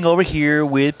 Yes. Moving over here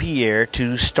with Pierre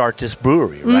to start this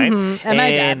brewery, right? Mhm. And my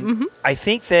dad. Mhm. I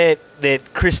think that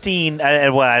Christine,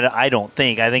 I don't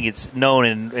think, I think it's known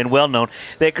and well known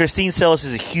that Christine Celis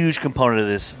is a huge component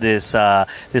of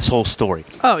this whole story.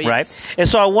 Oh, yes. Right? And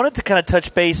so I wanted to kind of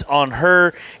touch base on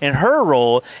her and her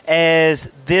role as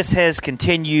this has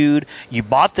continued. You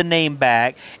bought the name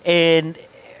back, and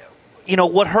you know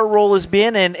what her role has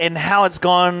been and how it's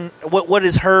gone. What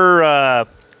is her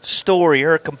story,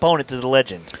 her component to the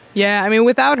legend? Yeah, I mean,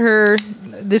 without her,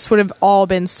 this would have all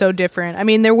been so different. I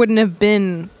mean, there wouldn't have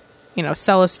been,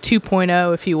 Celis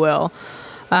 2.0, if you will.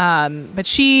 But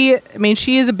she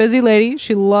is a busy lady.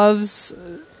 She loves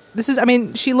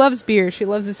she loves beer. She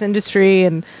loves this industry,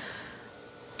 and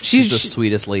She's the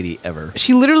sweetest lady ever.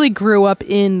 she literally grew up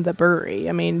in the brewery.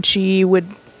 I mean,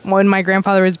 when my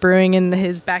grandfather was brewing in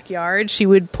his backyard, she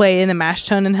would play in the mash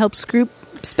tun and help scoop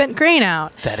spent grain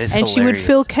out. That is and hilarious. she would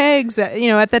fill kegs.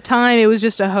 At that time, it was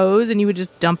just a hose, and you would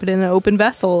just dump it in an open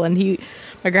vessel. And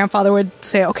my grandfather would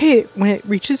say, "Okay, when it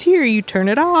reaches here, you turn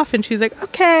it off." And she's like,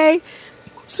 "Okay."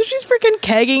 So she's freaking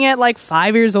kegging at like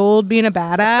 5 years old, being a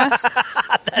badass.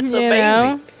 That's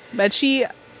amazing. But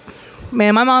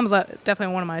my mom's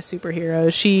definitely one of my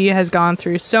superheroes. She has gone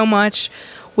through so much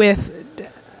with,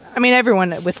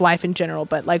 everyone with life in general,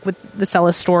 but like with the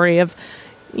Celis story of,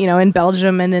 in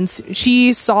Belgium, and then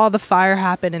she saw the fire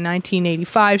happen in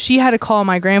 1985. She had to call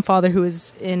my grandfather, who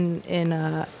was in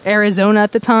Arizona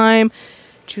at the time.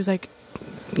 She was like,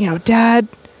 "Dad,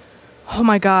 oh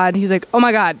my God." He's like, "Oh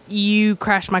my God, you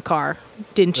crashed my car,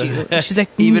 didn't you?" She's like,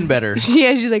 Even better.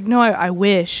 Yeah, she's like, "No, I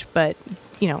wish, but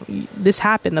this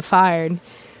happened, the fire."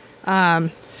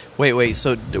 Wait.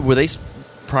 So were they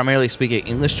primarily speaking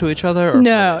English to each other? Or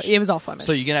No, Flemish? it was all Flemish.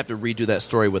 So you're gonna have to redo that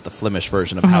story with the Flemish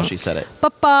version of how she said it.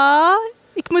 Papa,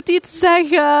 ik moet iets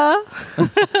zeggen.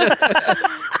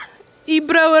 Die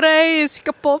brouwerij is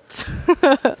kapot.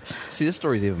 See, this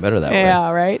story's even better that way.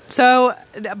 Yeah, right. So,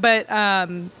 but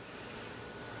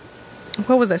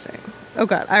what was I saying? Oh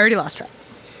God, I already lost track.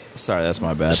 Sorry, that's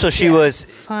my bad. So she was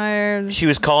Fired. she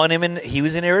was calling him, and he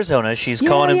was in Arizona. She's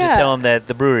calling him to tell him that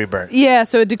the brewery burned. Yeah,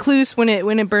 so at Decluse, when it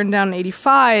burned down in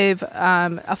 '85,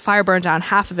 a fire burned down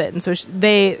half of it, and so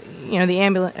the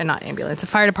ambulance, the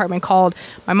fire department called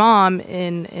my mom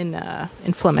in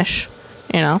Flemish,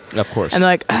 Of course. and they're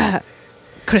like,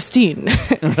 Christine.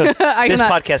 This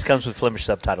podcast comes with Flemish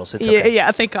subtitles. It's okay.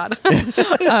 Yeah, thank God.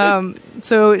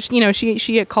 So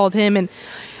she had called him, and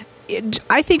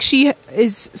I think she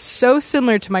is so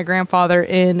similar to my grandfather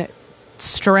in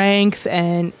strength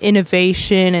and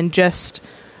innovation and just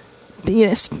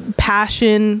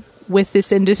passion with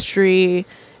this industry,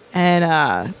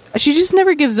 and she just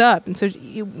never gives up. And so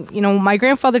my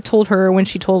grandfather told her, when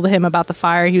she told him about the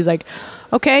fire, he was like,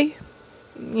 "Okay,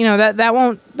 that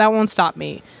won't stop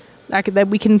me. That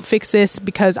we can fix this,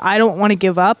 because I don't want to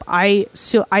give up. I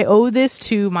owe this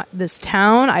to this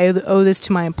town. I owe this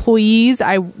to my employees.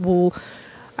 I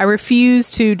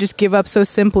refuse to just give up so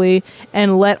simply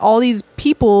and let all these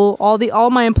people, all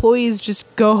my employees, just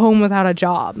go home without a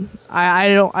job. I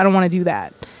don't want to do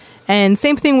that." And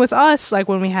same thing with us. Like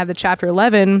when we had the Chapter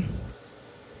 11.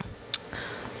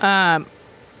 I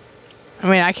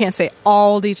can't say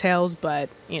all details, but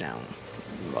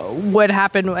what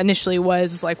happened initially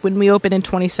was, like, when we opened in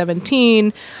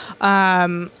 2017,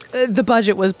 the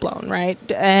budget was blown, right?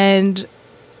 And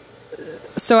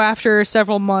so after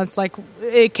several months, like,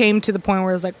 it came to the point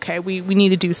where it was like, okay, we need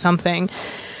to do something.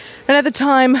 And at the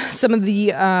time, some of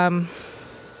the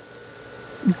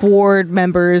board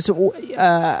members,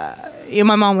 my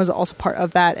mom was also part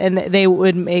of that, and they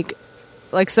would make,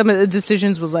 like, some of the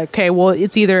decisions was like, okay, well,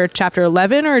 it's either Chapter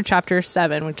 11 or Chapter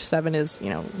 7, which 7 is,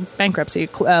 bankruptcy,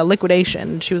 liquidation.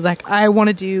 And she was like, I want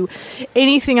to do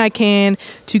anything I can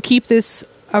to keep this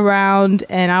around,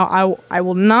 and I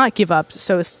will not give up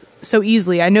so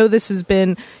easily. I know this has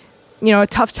been a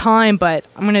tough time, but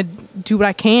I'm going to do what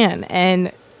I can.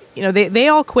 And, they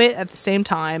all quit at the same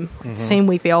time, the same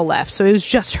week they all left. So it was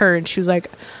just her, and she was like,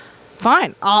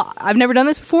 fine, I've never done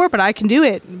this before, but I can do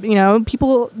it.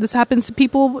 This happens to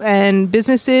people and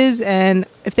businesses, and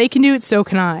if they can do it, so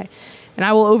can I. And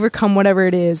I will overcome whatever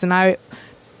it is. And I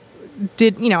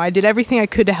did everything I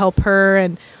could to help her.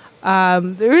 And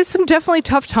there is some definitely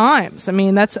tough times. I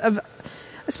mean, that's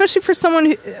especially for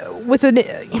someone with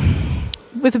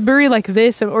a brewery like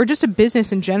this, or just a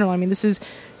business in general. I mean, this is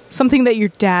something that your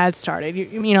dad started,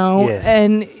 Yes.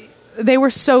 and they were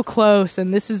so close,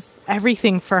 and this is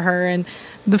everything for her, and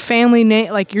the family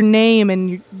name, like your name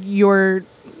and your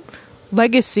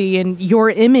legacy and your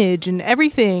image and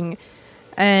everything.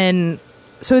 And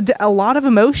so a lot of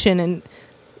emotion,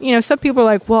 and some people are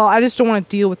like, well, I just don't want to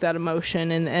deal with that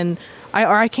emotion, and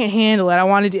I can't handle it. I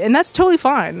want to do, and that's totally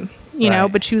fine,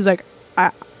 Right. but she was like,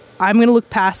 I'm going to look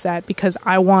past that, because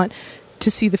I want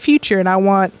to see the future, and I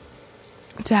want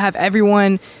to have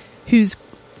everyone who's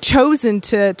chosen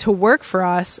to work for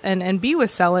us and be with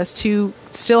Celis to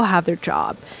still have their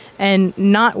job and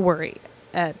not worry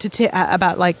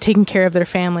about like taking care of their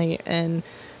family and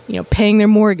paying their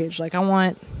mortgage. Like I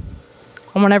want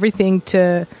everything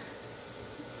to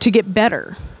get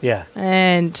better. Yeah.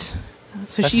 And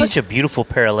so that's such a beautiful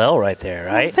parallel right there,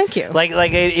 right? Oh, thank you. Like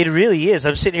it really is.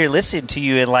 I'm sitting here listening to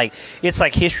you, and like it's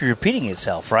like history repeating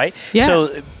itself, right? Yeah.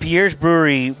 So Pierre's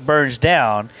brewery burns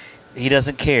down. He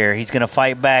doesn't care. He's going to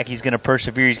fight back. He's going to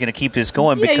persevere. He's going to keep this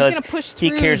going Yeah, he's because gonna push he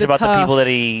through cares the about the tough. people that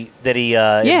he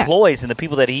employs and the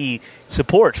people that he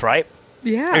supports, right?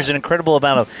 Yeah. There's an incredible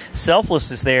amount of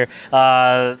selflessness there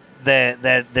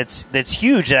that's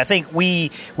huge, and I think we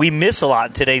miss a lot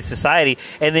in today's society.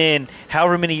 And then,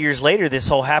 however many years later, this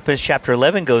whole happens. Chapter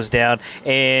 11 goes down,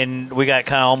 and we got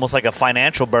kind of almost like a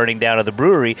financial burning down of the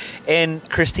brewery. And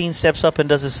Christine steps up and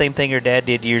does the same thing her dad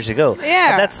did years ago.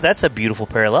 Yeah, that's a beautiful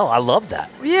parallel. I love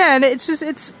that. Yeah, and it's just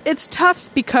it's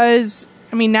tough because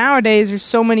I mean nowadays there's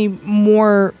so many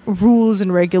more rules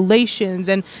and regulations,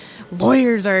 and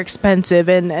lawyers are expensive,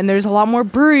 and there's a lot more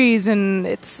breweries, and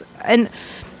and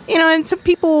some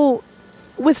people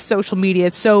with social media,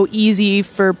 it's so easy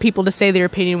for people to say their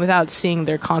opinion without seeing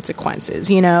their consequences,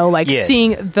 Yes.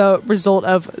 seeing the result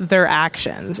of their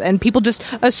actions. And people just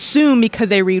assume because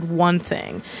they read one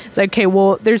thing. It's like, okay,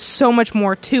 well, there's so much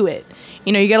more to it.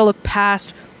 You got to look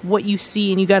past what you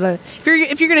see, and you got to,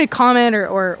 if you're going to comment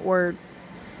or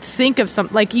think of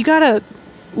something, like, you got to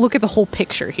look at the whole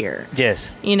picture here.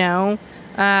 Yes. I'll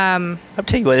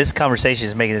tell you what, this conversation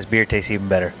is making this beer taste even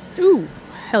better. Ooh,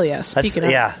 hell yeah. Speaking of.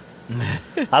 Yeah.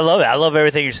 I love it. I love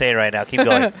everything you're saying right now. Keep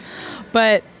going.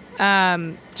 But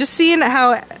just seeing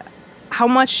how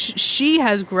much she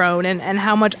has grown and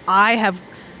how much I have,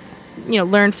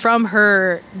 learned from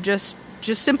her, just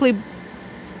simply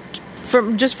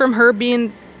from her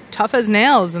being tough as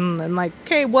nails and like,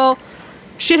 okay, well,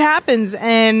 shit happens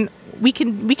and we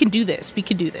can do this. We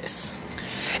can do this.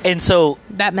 And so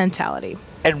that mentality.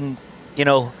 And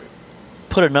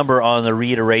put a number on the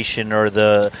reiteration or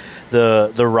the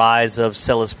rise of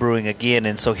Celis Brewing again.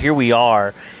 And so here we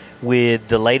are with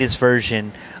the latest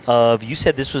version of, you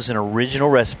said this was an original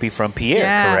recipe from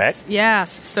Pierre, correct?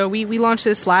 Yes. So we launched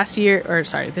this this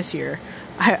year.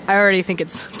 I already think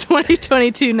it's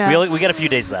 2022 now. We got a few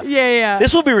days left. Yeah.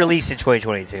 This will be released in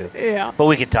 2022. Yeah. But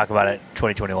we can talk about it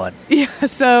 2021. Yeah.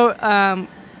 So,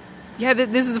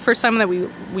 this is the first time that we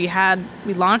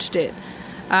launched it.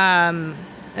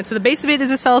 And so the base of it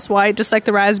is a Celis White, just like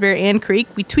the Raspberry and Creek.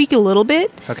 We tweak a little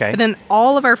bit. Okay. But then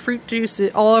all of our fruit beers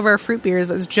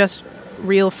is just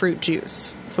real fruit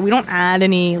juice. So we don't add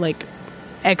any like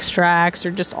extracts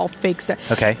or just all fake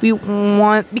stuff. Okay. We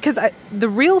want, because the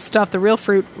real stuff, the real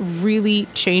fruit really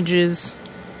changes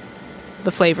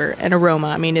the flavor and aroma.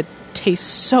 I mean, it tastes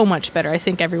so much better. I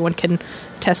think everyone can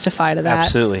testify to that.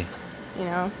 Absolutely.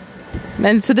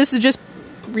 And so this is just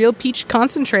real peach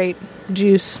concentrate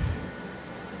juice.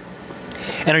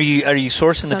 And are you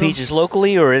sourcing the peaches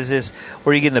locally, or is this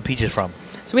where are you getting the peaches from?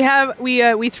 So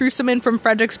we threw some in from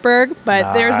Fredericksburg,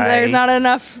 but there's not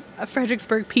enough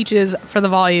Fredericksburg peaches for the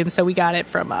volume, so we got it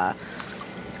from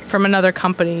another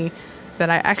company that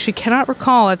I actually cannot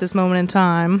recall at this moment in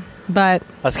time. But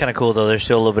that's kind of cool, though. There's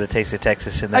still a little bit of Taste of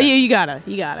Texas in there. Oh yeah, you gotta.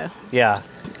 Yeah.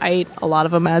 I ate a lot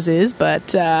of them as is, but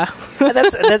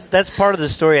that's part of the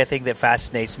story I think that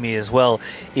fascinates me as well,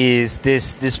 is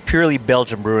this purely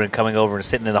Belgian brewing coming over and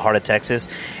sitting in the heart of Texas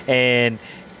and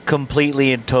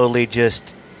completely and totally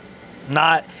just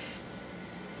not,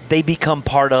 they become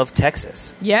part of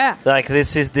Texas. Yeah. Like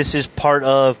this is part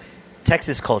of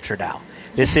Texas culture now.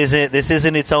 This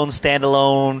isn't its own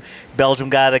standalone Belgium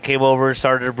guy that came over and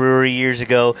started a brewery years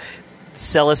ago.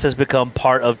 Celis has become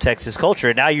part of Texas culture,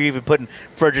 and now you're even putting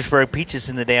Fredericksburg peaches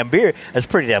in the damn beer. That's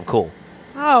pretty damn cool.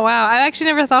 Oh wow! I actually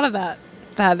never thought of that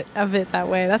of it that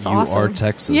way. That's awesome. You are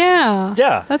Texas.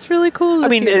 Yeah. That's really cool. I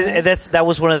mean, that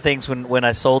was one of the things when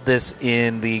I sold this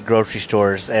in the grocery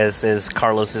stores as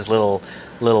Carlos's little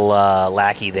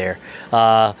lackey there,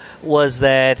 was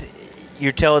that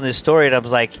you're telling this story, and I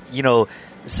was like,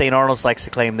 St. Arnold's likes to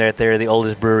claim that they're the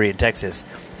oldest brewery in Texas.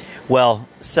 Well,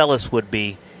 Celis would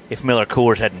be if Miller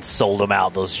Coors hadn't sold them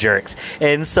out, those jerks.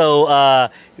 And so,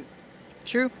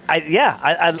 true.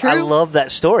 I love that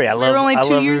story. We were only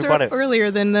 2 years earlier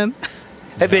than them.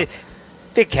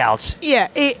 It counts. Yeah,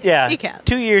 it counts.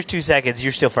 2 years, 2 seconds.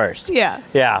 You're still first.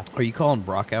 Yeah. Are you calling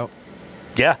Brock out?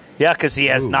 Yeah, because he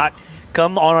has not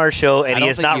come on our show and he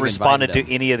has not responded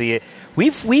to any of the.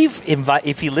 We've invited.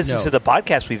 If he listens to the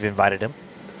podcast, we've invited him.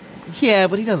 Yeah,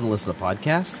 but he doesn't listen to the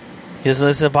podcast. He doesn't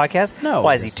listen to the podcast? No.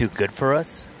 Why, is he too good for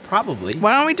us? Probably.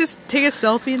 Why don't we just take a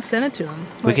selfie and send it to him?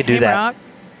 We could do that. Brock,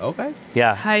 Okay.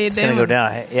 Yeah. how you it's doing? It's going to go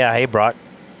down. Yeah, hey, Brock.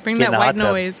 Bring Get in that the white hot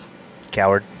tub. noise.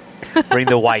 Coward. Bring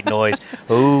the white noise.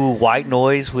 Ooh, white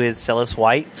noise with Celis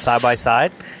White side by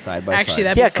side. Side by Actually,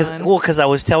 side. that'd be fun. Because I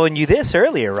was telling you this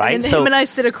earlier, right? And him and I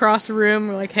sit across the room.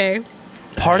 We're like, hey.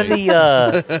 Part of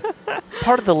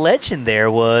the legend there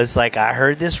was, like, I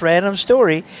heard this random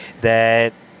story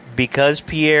that because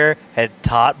Pierre had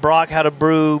taught Brock how to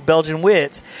brew Belgian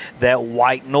wits, that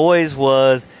white noise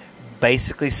was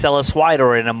basically Celis White,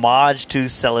 or an homage to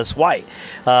Celis White.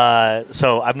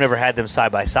 So I've never had them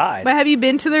side by side. But have you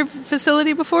been to their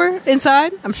facility before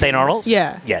inside? St. Arnold's?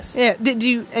 Yeah. Yes. Yeah. Did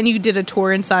you did a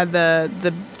tour inside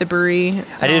the brewery?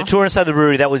 I did a tour inside the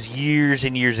brewery. That was years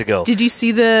and years ago. Did you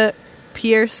see the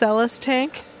Pierre Celis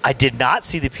tank? I did not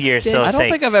see the Pierre Celis tank. I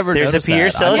don't think I've ever There's noticed a Pierre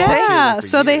that. Celis tank? Yeah,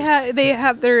 so they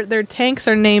have their tanks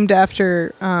are named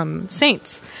after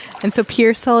saints, and so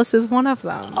Pierre Celis is one of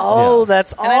them. Oh,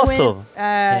 that's And I awesome.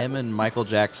 went, Him and Michael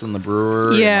Jackson, the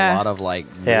brewer, Yeah. and a lot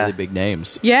of really big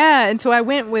names. yeah, and so I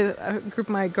went with a group of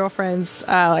my girlfriends,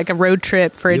 like a road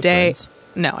trip for You a have I friends?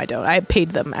 No, I don't. I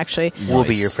paid them actually. We'll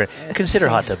be your friend. Consider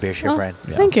Hot Tub Beers your Oh, friend.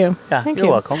 Thank you. Yeah, Thank you're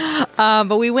you. welcome.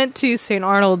 But we went to St.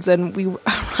 Arnold's and we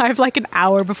arrived like an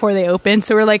hour before they opened,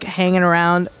 so we're like hanging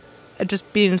around,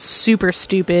 just being super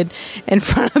stupid in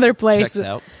front of their place. Checks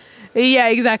out. Yeah,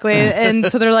 exactly. And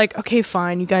so they're like, okay,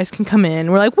 fine, you guys can come in.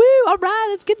 We're like, woo, all right,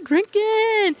 let's get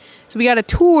drinking. So we got a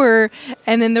tour,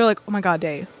 and then they're like, oh my God,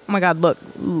 Dave, oh my God,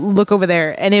 look over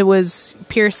there. And it was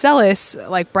Pierre Celis,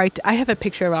 like bright. I have a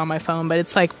picture of it on my phone, but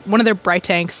it's like one of their bright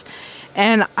tanks.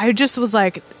 And I just was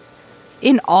like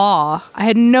in awe. I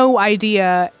had no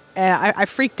idea. And I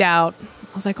freaked out.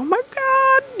 I was like, oh my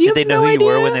God. Did they know who you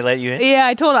were when they let you in? Yeah,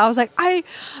 I told her. I was like,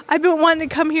 I've been wanting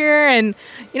to come here, and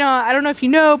I don't know if you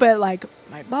know, but like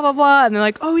blah blah blah. And they're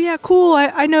like, oh yeah, cool.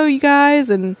 I know you guys.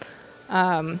 And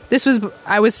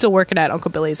I was still working at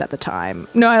Uncle Billy's at the time.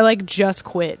 No, I like just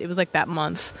quit. It was like that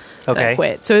month that I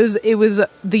quit. So it was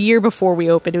the year before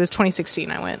we opened. It was 2016.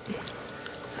 I went.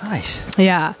 Nice.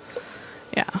 Yeah.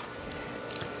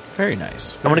 Very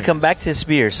nice. I'm going to come back to this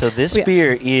beer. So this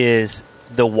beer is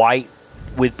the white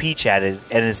with peach added,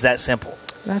 and it's that simple.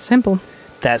 That's simple.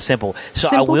 That simple. So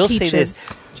Simple I will peaches. say this.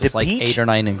 Just The like peach, 8 or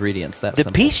 9 ingredients. That's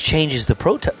the peach changes the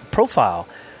profile.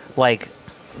 Like,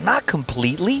 not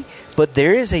completely, but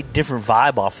there is a different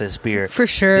vibe off this beer. For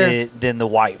sure. Than the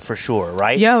white, for sure,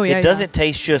 right? It doesn't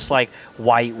taste just like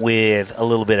white with a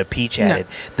little bit of peach added.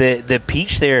 The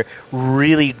peach there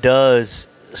really does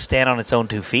stand on its own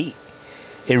 2 feet.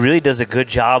 It really does a good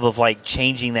job of like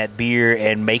changing that beer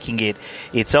and making it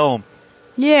its own.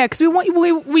 Yeah, because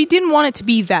we didn't want it to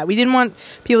be that. We didn't want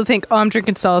people to think, oh, I'm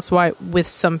drinking Celis White with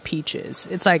some peaches.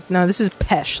 It's like, no, this is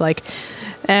pesh. Like,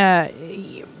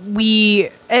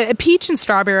 peach and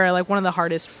strawberry are like one of the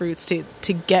hardest fruits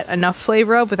to get enough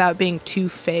flavor of without being too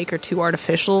fake or too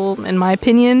artificial, in my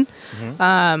opinion.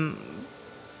 Mm-hmm.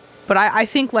 But I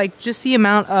think like just the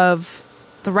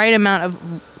right amount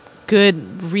of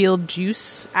good real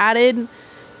juice added,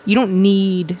 you don't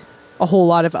need a whole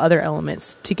lot of other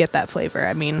elements to get that flavor.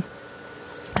 I mean,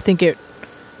 I think it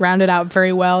rounded out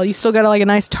very well. You still got like a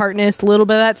nice tartness, a little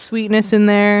bit of that sweetness in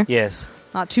there. Yes.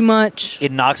 Not too much.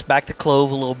 It knocks back the clove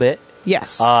a little bit.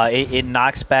 Yes. It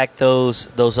knocks back those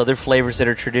other flavors that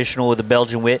are traditional with the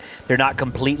Belgian wit. They're not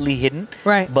completely hidden,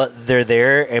 right? But they're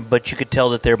there, but you could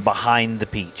tell that they're behind the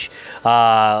peach,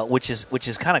 which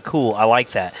is kind of cool. I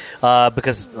like that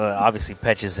because obviously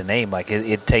peach is the name. Like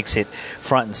it takes it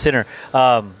front and center.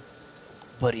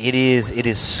 but it is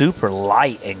super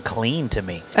light and clean to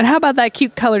me. And how about that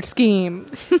cute color scheme?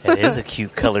 It is a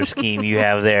cute color scheme you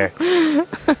have there.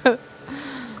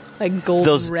 Like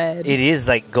golden red. It is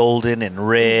like golden and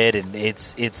red, and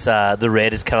it's the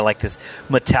red is kind of like this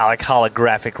metallic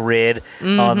holographic red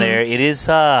on there. It is it's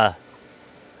an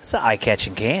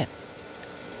eye-catching can.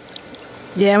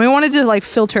 Yeah, and we wanted to like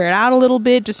filter it out a little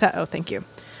bit. Thank you.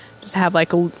 Just have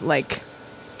like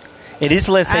It is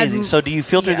less hazy. So do you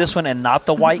filter this one and not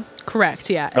the white? Correct.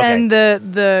 Yeah, Okay. and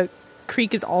the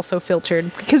creek is also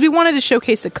filtered because we wanted to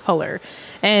showcase the color.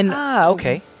 And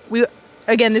Okay.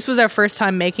 Again, this was our first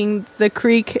time making the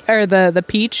creek or the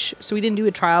peach, so we didn't do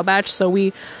a trial batch. So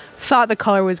we thought the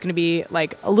color was going to be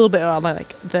like a little bit on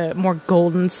like the more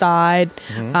golden side.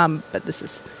 But this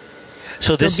is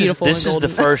This is golden.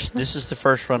 the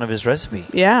first run of his recipe.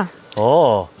 yeah.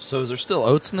 Oh, So is there still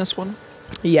oats in this one?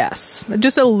 Yes,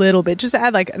 just a little bit, just to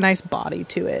add like a nice body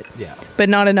to it. Yeah. But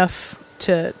not enough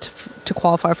to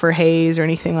qualify for haze or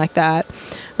anything like that.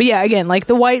 But yeah, again, like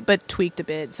the white, but tweaked a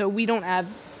bit. So we don't add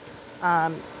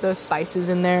those spices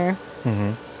in there.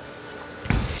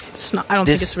 It's not. I don't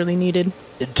think it's really needed.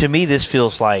 to me, this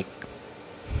feels like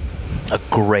a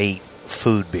great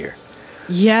food beer.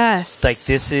 Yes. Like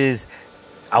this is,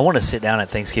 I want to sit down at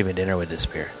Thanksgiving dinner with this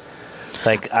beer.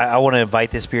 Like I want to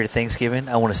invite this beer to Thanksgiving.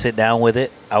 I want to sit down with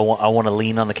it. I want to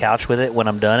lean on the couch with it when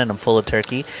I'm done and I'm full of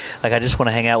turkey. Like I just want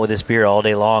to hang out with this beer all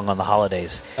day long on the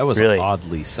holidays. That was really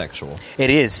oddly sexual.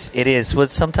 It is. But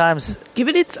sometimes, Give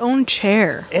it its own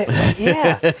chair.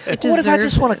 yeah. What if I deserves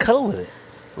just want to cuddle with it?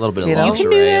 A little bit of You know? You can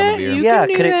do lingerie on that. the beer. You Yeah. can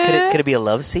do Could that. it be a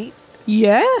love seat?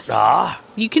 Yes. Ah.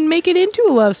 You can make it into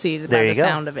a love seat There by you the go.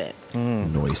 sound of it.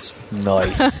 Nice.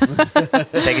 Nice.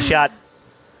 Take a shot.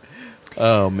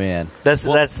 Oh man. That's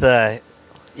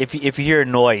if you hear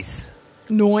noise.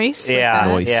 Noise. like Yeah.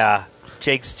 that. Noise. Yeah.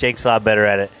 Jake's a lot better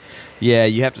at it. Yeah,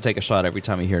 you have to take a shot every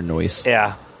time you hear noise.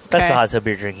 Yeah. That's Okay. the hot tub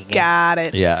beer drinking game. Got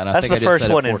it. Yeah, and I That's think I the just first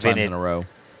said it one 4 times invented. in a row.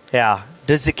 Yeah.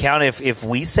 Does it count if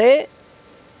we say it?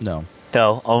 No,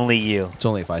 No, only you. it's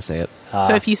only if I say it.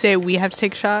 So if you say we have to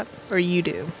take a shot, or you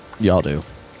do. Y'all do.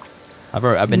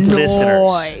 I've been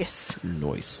Listeners. Noise.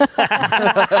 noise.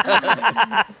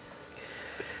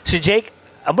 So Jake,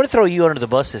 I'm going to throw you under the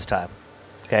bus this time.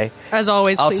 Okay. As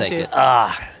always, I'll please take do. it.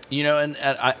 Ah. You know, and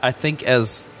I think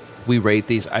as we rate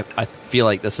these, I feel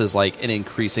like this is like an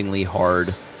increasingly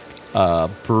hard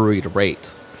brewery to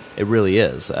rate. It really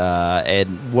is.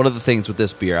 And one of the things with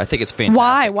this beer, I think it's fantastic.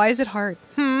 Why? Why is it hard?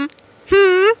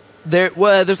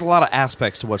 There's a lot of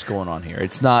aspects to what's going on here.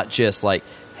 It's not just like,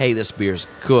 hey, this beer's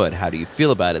good. How do you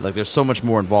feel about it? Like, there's so much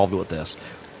more involved with this.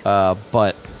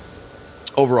 But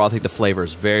overall, I think the flavor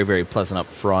is very, very pleasant up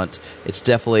front. It's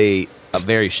definitely a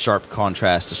very sharp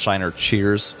contrast to Shiner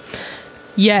Cheers.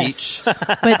 Yes, Peach.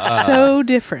 but so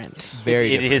different.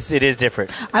 Very It different. is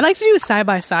different. I'd like to do a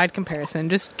side-by-side comparison.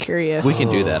 Just curious. We can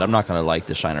do that. I'm not going to like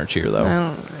the Shiner Cheer, though. I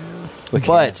don't know.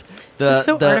 But Just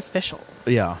so artificial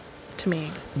yeah. to me.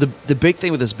 The big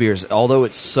thing with this beer is, although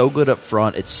it's so good up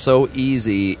front, it's so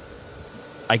easy,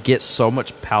 I get so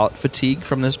much palate fatigue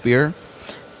from this beer.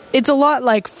 It's a lot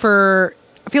like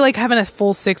I feel like having a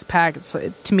full 6-pack,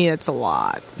 to me, it's a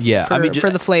lot. Yeah, For, I mean,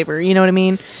 for the flavor, you know what I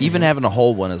mean? Even having a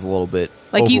whole one is a little bit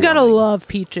Like, you gotta overwhelming. love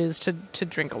peaches to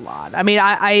drink a lot. I mean,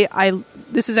 I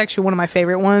this is actually one of my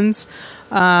favorite ones.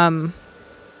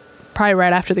 Probably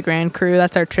right after the Grand Cru.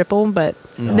 That's our triple, but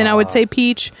then I would say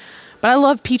peach. But I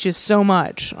love peaches so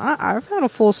much. I've had a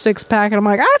full 6-pack, and I'm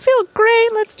like, I feel great.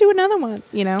 Let's do another one.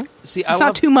 You know, See, it's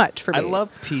not too much for me. I love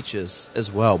peaches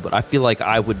as well, but I feel like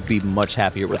I would be much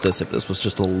happier with this if this was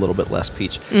just a little bit less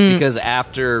peach. Because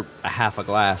after a half a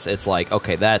glass, it's like,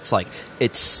 okay, that's like,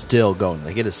 it's still going.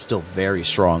 Like, it is still very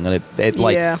strong. And it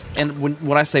like, Yeah. and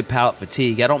when I say palate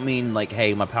fatigue, I don't mean like,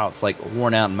 hey, my palate's like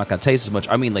worn out and I'm not going to taste as much.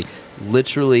 I mean, like,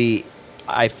 literally,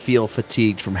 I feel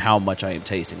fatigued from how much I am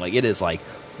tasting. Like, it is like,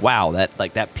 wow,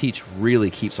 that peach really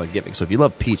keeps on giving. So if you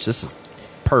love peach, this is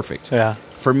perfect. Yeah.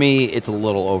 For me, it's a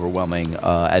little overwhelming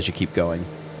as you keep going.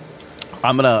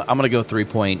 I'm gonna go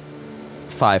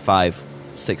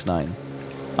 3.5569.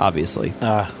 Obviously.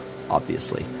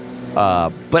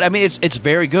 But I mean, it's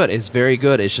very good. It's very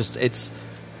good. It's just the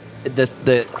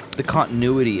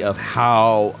continuity of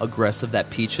how aggressive that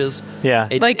peach is. Yeah.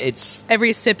 Like, it's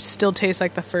every sip still tastes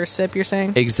like the first sip, you're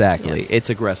saying? exactly. It's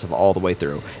aggressive all the way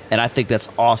through, and I think that's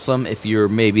awesome if you're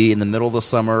maybe in the middle of the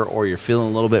summer or you're feeling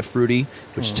a little bit fruity.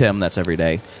 Which Tim, that's every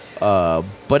day.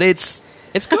 But it's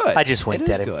good. I just winked It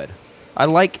is at him. good. I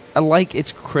like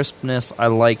its crispness. I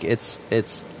like its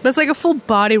But it's like a full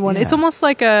body one. Yeah. It's almost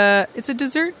like it's a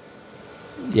dessert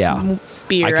yeah.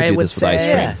 beer. I could do would this with say. ice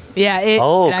cream. Yeah. It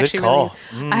Oh, actually good call.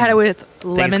 Really, I had it with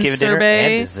lemon Thanksgiving dinner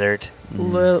and sorbet.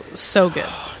 dessert. So good.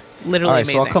 Literally All right,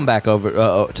 amazing. so I'll come back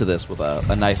over to this with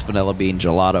a nice vanilla bean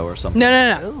gelato or something.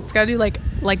 No. It's got to do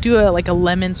like a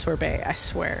lemon sorbet. I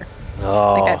swear.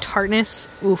 Oh, Like that tartness.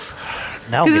 Oof.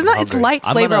 now Because I'm it's hungry. light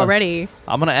I'm flavor gonna- already.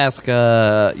 I'm gonna ask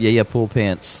Yaya Pool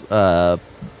Pants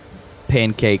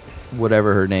pancake,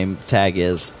 whatever her name tag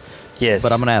is. Yes,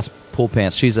 But I'm gonna ask Pool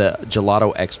Pants. She's a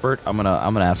gelato expert. I'm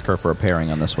gonna ask her for a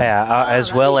pairing on this one. Yeah,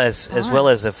 as well as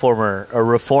a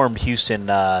reformed Houston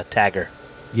tagger.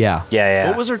 Yeah. Yeah.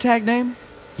 What was her tag name?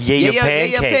 Yeah,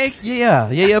 pancakes.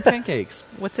 Yeah, pancakes.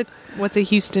 What's a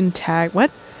Houston tag? What?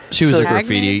 She was So- a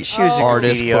graffiti She was a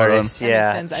artist. graffiti quote artist. That makes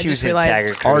Yeah, sense. I she just was in realized-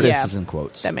 tagger. crew. Artist Yeah. is in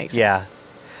quotes. That makes sense. Yeah,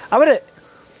 I'm gonna.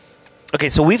 Okay,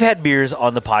 so we've had beers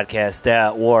on the podcast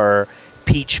that were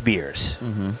peach beers.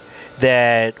 Mm-hmm.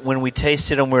 That when we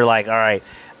tasted them, we were like, all right,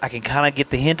 I can kind of get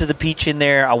the hint of the peach in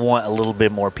there. I want a little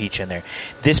bit more peach in there.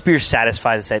 This beer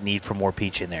satisfies that need for more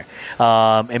peach in there,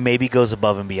 and maybe goes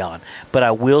above and beyond. But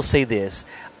I will say this: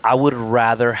 I would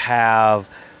rather have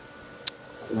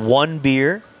one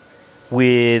beer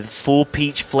with full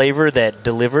peach flavor that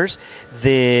delivers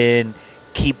than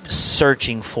keep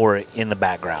searching for it in the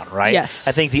background, right? Yes.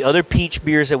 I think the other peach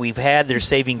beers that we've had, they're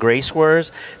saving grace were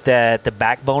that the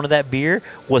backbone of that beer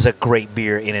was a great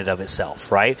beer in and of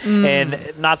itself, right?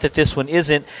 And not that this one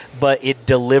isn't, but it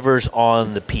delivers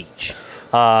on the peach.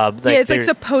 It's like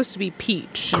supposed to be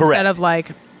peach Correct. instead of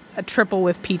like a triple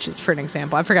with peaches, for an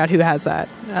example. I forgot who has that.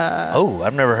 Oh,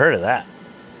 I've never heard of that.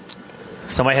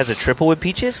 Somebody has a triple with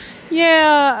peaches?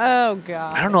 Yeah. Oh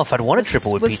God. I don't know if I'd want a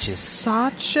triple with Was peaches.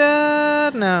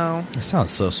 Sacha? No, That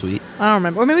sounds so sweet. I don't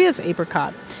remember. Or maybe it's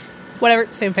apricot.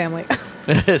 Whatever. Same family.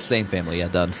 Same family, yeah,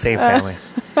 done. Same family.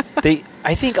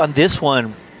 I think on this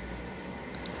one,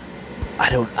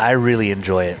 I really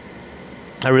enjoy it.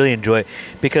 I really enjoy it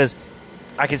because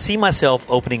I can see myself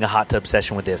opening a hot tub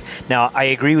session with this. Now, I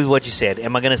agree with what you said.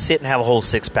 Am I going to sit and have a whole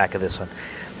 6-pack of this one?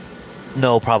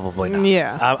 No, probably not.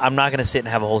 Yeah. I'm not going to sit and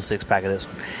have a whole 6-pack of this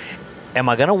one. Am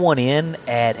I going to want in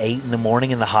at 8 in the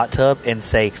morning in the hot tub and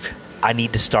say, I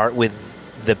need to start with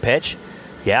the pitch?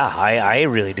 Yeah, I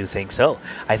really do think so.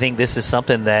 I think this is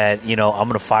something that, I'm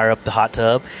going to fire up the hot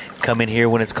tub, come in here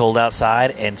when it's cold outside,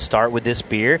 and start with this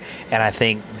beer, and I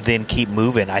think then keep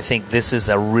moving. I think this is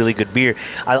a really good beer.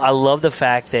 I love the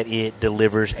fact that it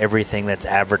delivers everything that's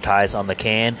advertised on the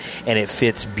can, and it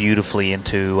fits beautifully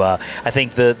into, I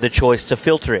think, the choice to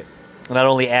filter it. Not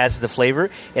only adds to the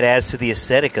flavor, it adds to the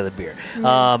aesthetic of the beer.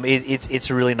 It's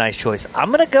a really nice choice.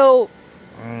 I'm going to go...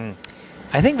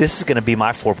 I think this is going to be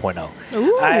my 4.0.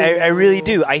 I really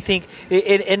do. I think,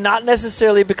 and not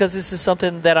necessarily because this is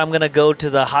something that I'm going to go to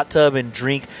the hot tub and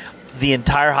drink the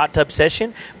entire hot tub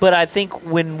session, but I think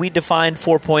when we define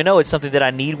 4.0, it's something that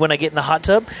I need when I get in the hot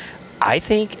tub. I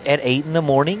think at 8 in the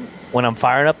morning, when I'm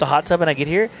firing up the hot tub and I get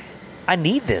here, I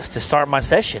need this to start my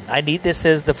session. I need this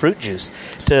as the fruit juice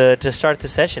to start the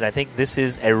session. I think this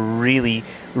is a really,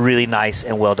 really nice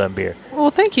and well done beer.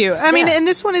 Well, thank you. I mean, and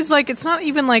this one is like, it's not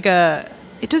even like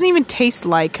it doesn't even taste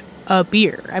like a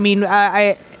beer. I mean,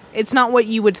 it's not what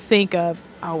you would think of,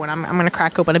 when I'm going to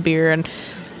crack open a beer. And,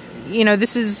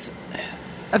 this is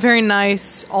a very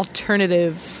nice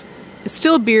alternative. It's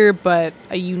still a beer, but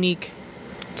a unique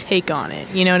take on it.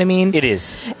 You know what I mean? It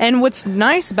is. And what's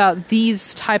nice about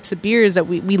these types of beers that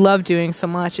we love doing so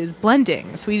much is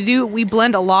blending. So we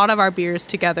blend a lot of our beers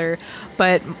together,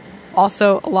 but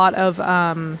also a lot of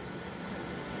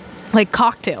like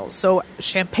cocktails. So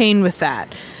champagne with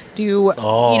that. You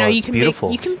it's can beautiful.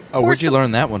 Make, you can Oh, where'd you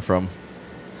learn that one from?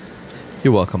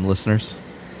 You're welcome, listeners.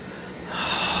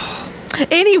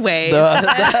 Anyway,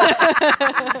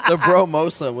 The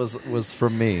Bromosa was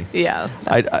from me. yeah.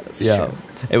 Yeah. True.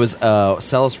 It was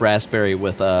Celis raspberry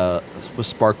with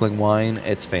sparkling wine.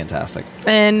 It's fantastic.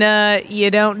 And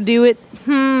you don't do it.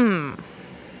 I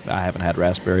haven't had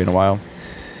raspberry in a while.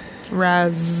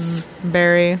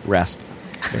 Raspberry.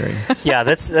 Raspberry. Yeah,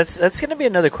 that's going to be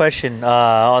another question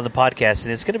on the podcast,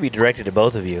 and it's going to be directed to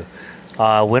both of you.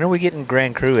 When are we getting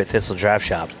Grand Cru at Thistle Draft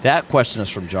Shop? That question is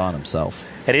from John himself.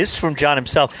 It is from John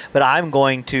himself, but I'm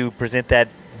going to present that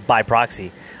by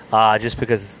proxy, just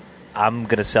because I'm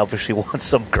going to selfishly want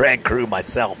some Grand Cru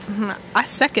myself. I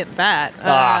second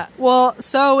that. Well,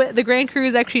 so the Grand Cru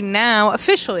is actually now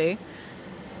officially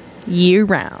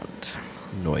year-round.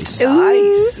 Nice.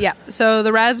 Nice. Yeah. So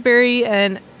the raspberry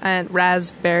and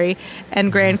raspberry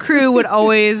and Grand Cru would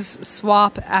always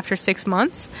swap after 6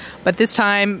 months, but this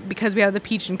time, because we have the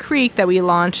Peach and Creek that we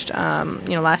launched,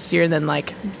 last year, and then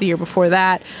like the year before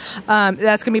that,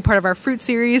 that's going to be part of our fruit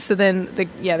series. So then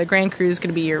the Grand Cru is going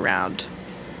to be year round.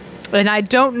 And I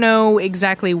don't know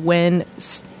exactly when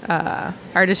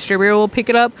our distributor will pick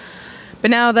it up. But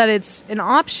now that it's an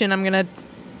option, I'm going to...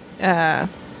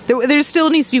 there still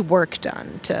needs to be work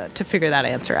done to figure that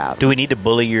answer out. Do we need to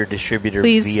bully your distributor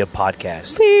via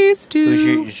podcast? Please do. Who's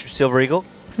your Silver Eagle?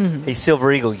 Mm-hmm. Hey,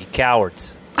 Silver Eagle, you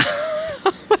cowards.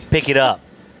 Pick it up.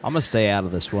 I'm going to stay out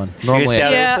of this one. You're gonna Normally, stay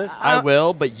out of this one? I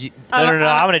will, but you... No.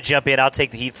 I'm going to jump in. I'll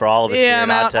take the heat for all of us here. I'm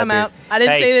out. I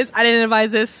didn't say this. I didn't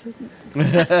advise this.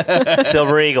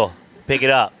 Silver Eagle, pick it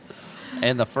up.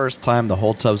 And the first time, the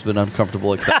whole tub's been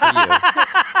uncomfortable except for you.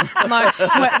 I'm like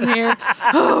sweating here.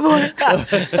 Oh, boy.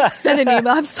 Send an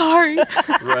email. I'm sorry.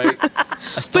 Right.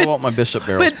 I still want my Bishop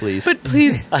barrels, please. But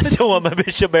please. I still want my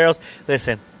Bishop barrels.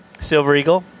 Listen, Silver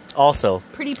Eagle, also,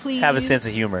 pretty please. have a sense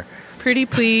of humor. Pretty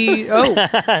please. Oh. Wait,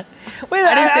 I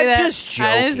didn't say that. Just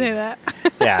joking. I didn't say that.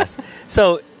 Yes.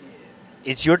 So,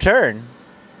 it's your turn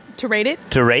To rate it?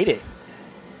 to rate it.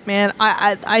 Man,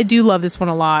 I do love this one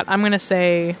a lot. I'm going to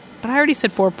say... But I already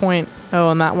said 4.0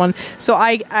 on that one. So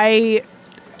I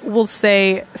will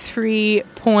say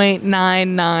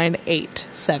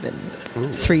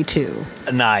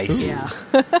 3.99873.2. Nice. Yeah.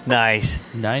 Nice.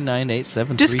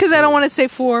 99873. Just because I don't want to say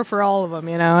 4 for all of them,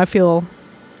 I feel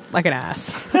like an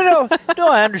ass. No,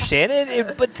 I understand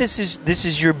it. But this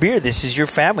is your beer. This is your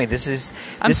family. I'm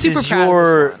super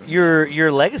proud of this one.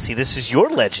 your legacy. This is your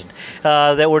legend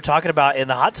that we're talking about in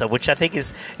the hot tub, which I think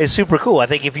is super cool. I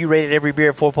think if you rated every beer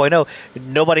at 4.0,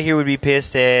 nobody here would be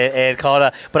pissed and call it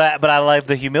out. But I like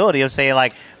the humility of saying,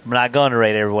 like, I'm not going to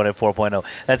rate everyone at 4.0.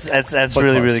 That's really,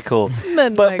 close. really cool.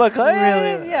 But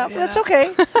Really, yeah, that's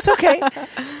okay. It's okay.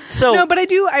 So No, but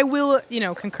I will,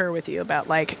 concur with you about,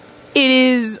 like, it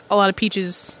is a lot of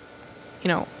peaches,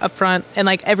 up front. And,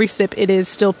 like, every sip, it is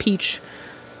still peach.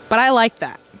 But I like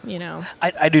that,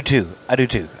 I do too.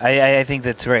 I think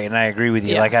that's great, and I agree with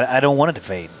you. Yeah. Like, I don't want it to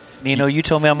fade. You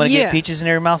told me I'm going to get peaches in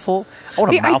every mouthful. I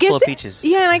want a mouthful of peaches.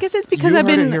 Yeah, and I guess it's because you I've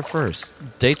heard been... it here first.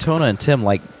 Daytona and Tim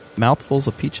like mouthfuls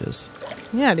of peaches.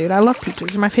 Yeah, dude, I love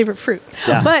peaches. They're my favorite fruit.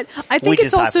 Yeah. But I think We it's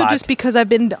just also high-fived. just because I've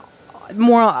been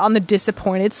more on the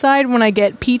disappointed side when I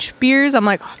get peach beers. I'm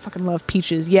like, oh, I fucking love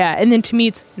peaches. Yeah. And then to me,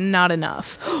 it's not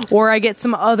enough. Or I get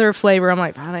some other flavor. I'm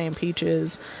like, that ain't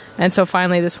peaches. And so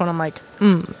finally, this one, I'm like,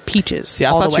 peaches. See,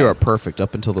 I all thought the you way. were perfect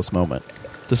up until this moment.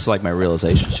 This is like my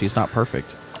realization. She's not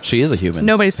perfect. She is a human.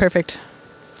 Nobody's perfect.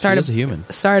 She is a human.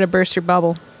 Sorry to burst your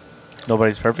bubble.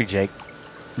 Nobody's perfect, Jake.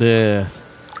 Yeah.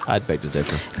 I'd beg to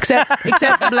differ. Except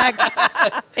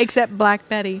Black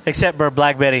Betty. Except for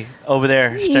Black Betty over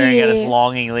there staring at us Yeah.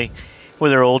 longingly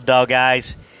with her old dog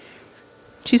eyes.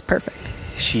 She's perfect.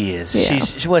 She is. Yeah.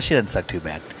 She doesn't suck too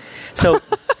bad. So,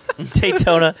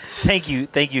 Daytona, thank you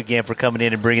again for coming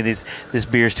in and bringing these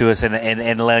beers to us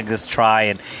and letting us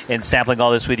try and sampling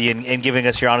all this with you and giving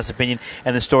us your honest opinion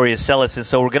and the story of Celis. And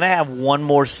so we're going to have one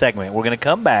more segment. We're going to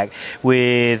come back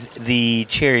with the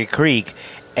Cherry Creek,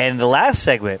 and the last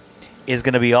segment is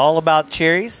going to be all about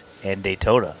cherries and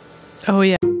Daytona. Oh,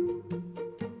 yeah.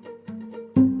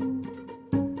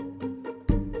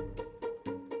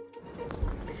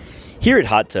 Here at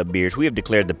Hot Tub Beers, we have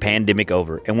declared the pandemic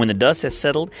over, and when the dust has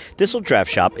settled, Thistle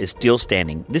Draft Shop is still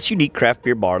standing. This unique craft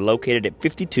beer bar located at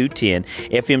 5210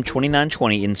 FM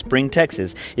 2920 in Spring,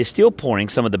 Texas, is still pouring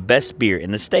some of the best beer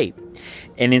in the state.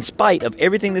 And in spite of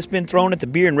everything that's been thrown at the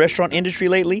beer and restaurant industry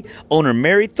lately, owner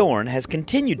Mary Thorne has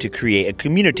continued to create a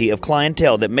community of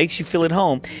clientele that makes you feel at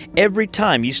home every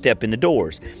time you step in the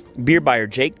doors. Beer buyer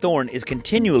Jake Thorne is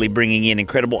continually bringing in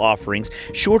incredible offerings,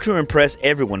 sure to impress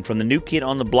everyone from the new kid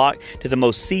on the block to the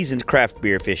most seasoned craft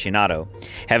beer aficionado.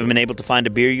 Haven't been able to find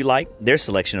a beer you like? Their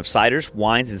selection of ciders,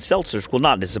 wines, and seltzers will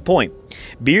not disappoint.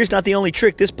 Beer's not the only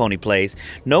trick this pony plays.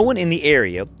 No one in the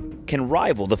area can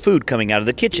rival the food coming out of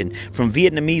the kitchen. From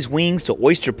Vietnamese wings to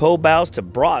oyster po baos to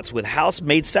brats with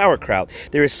house-made sauerkraut,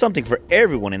 there is something for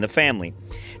everyone in the family.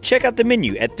 Check out the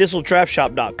menu at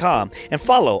thistledraftshop.com and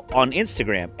follow on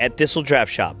Instagram at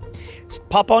thistledraftshop.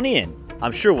 Pop on in.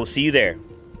 I'm sure we'll see you there.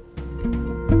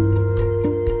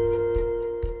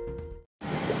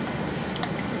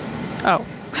 Oh.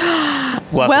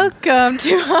 Welcome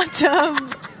to Hot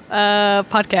Tub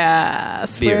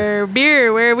Podcast.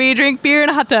 Where we drink beer in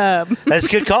a hot tub. That's a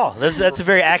good call. That's a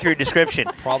very accurate description.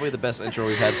 Probably the best intro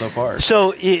we've had so far.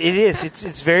 So it is.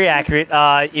 It's very accurate.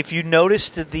 If you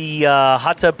noticed, the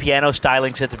hot tub piano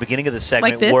stylings at the beginning of the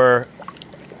segment Like this? were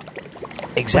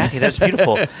exactly. That's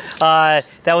beautiful. That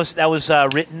was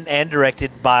written and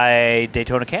directed by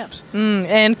Daytona Camps.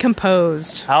 And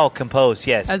composed Oh, composed.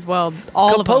 Yes, as well.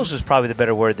 All composed of was probably the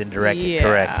better word than directed. them.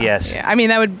 Correct. Yes. Yeah. I mean,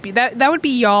 that would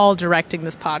be y'all directing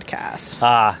this podcast.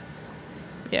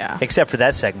 Yeah. Except for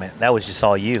that segment, that was just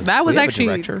all you. That was We have a actually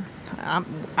director.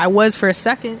 I was for a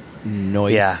second.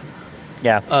 Noise. Yeah.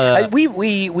 Yeah.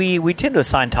 We tend to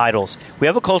assign titles. We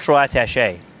have a cultural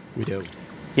attaché. We do.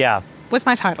 Yeah. What's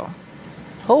my title?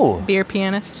 Oh. Beer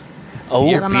pianist. Oh,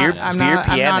 Yeah, beer I'm not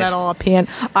pianist. at all a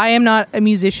I am not a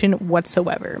musician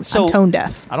whatsoever. So- I'm tone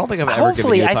deaf. I don't think I've ever given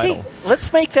Hopefully, you a I title. think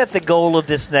let's make that the goal of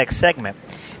this next segment.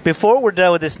 Before we're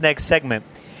done with this next segment,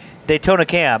 Daytona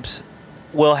Camps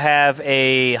will have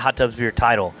a Hot Tubs Beer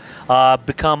title.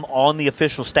 Become on the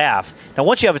official staff. Now,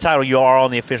 once you have a title, you are on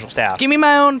the official staff. Give me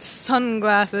my own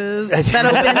sunglasses.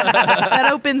 That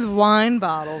opens wine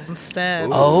bottles instead.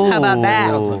 Oh. How about that?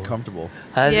 Sounds uncomfortable.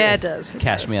 Yeah, it does.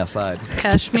 Cash me outside.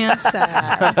 Cash me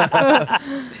outside.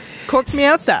 Cork me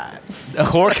outside.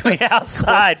 Cork me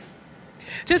outside.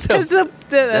 Just because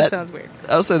that sounds weird.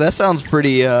 I would say that sounds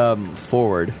pretty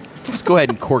forward. Just go ahead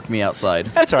and cork me outside.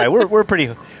 That's all right. We're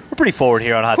pretty forward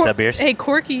here on Hot Tub Beers. Hey,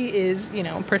 Corky is,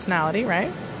 personality,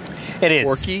 right? It is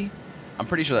Quirky? I'm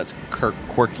pretty sure that's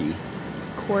quirky.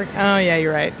 Oh, yeah,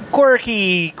 you're right.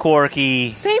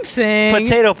 quirky. Same thing.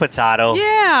 Potato.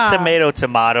 Yeah.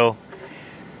 Tomato.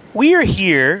 We are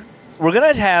here. We're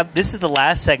gonna have. This is the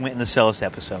last segment in the Celis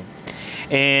episode,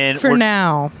 and For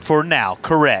now,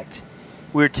 correct.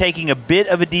 We're taking a bit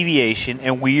of a deviation,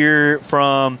 and we're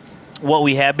from what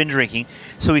we have been drinking.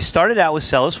 So we started out with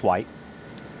Celis White.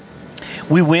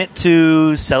 We went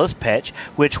to Celis Petch,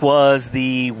 which was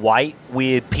the white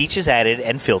with peaches added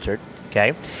and filtered.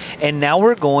 Okay, and now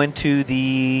we're going to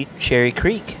the Cherry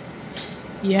Creek.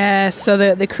 yeah. So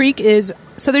the creek is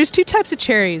there's two types of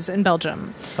cherries in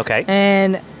Belgium, Okay,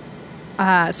 and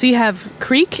so you have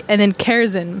creek and then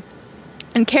Kersen,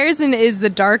 and Kersen is the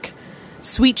dark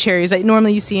sweet cherries that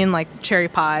normally you see in like cherry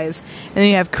pies, and then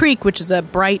you have creek, which is a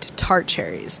bright tart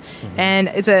cherries, and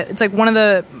it's like one of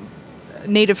the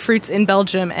native fruits in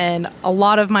Belgium, and a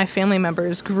lot of my family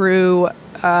members grew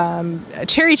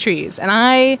cherry trees, and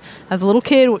I, as a little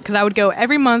kid, because I would go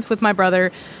every month with my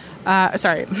brother,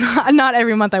 sorry, not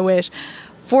every month, I wish,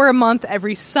 for a month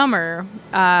every summer,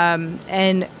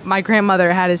 and my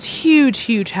grandmother had this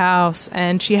huge house,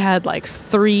 and she had like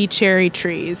 3 cherry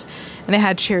trees, and they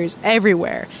had cherries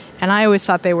everywhere, and I always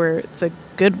thought they were the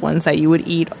good ones that you would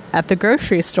eat at the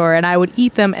grocery store, and I would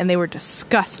eat them, and they were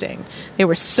disgusting. They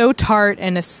were so tart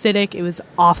and acidic, it was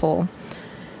awful.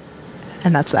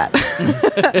 And that's that.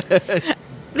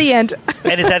 The end.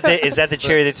 and is that the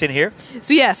cherry that's in here?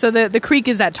 So yeah, so the creek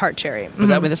is that tart cherry.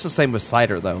 But I mean, that's the same with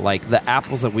cider, though. Like, the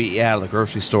apples that we eat out of the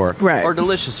grocery store Right. are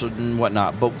delicious and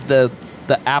whatnot, but the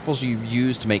apples you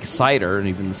use to make cider, and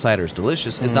even the cider is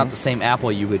delicious, is not the same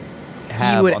apple you would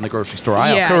have on the grocery store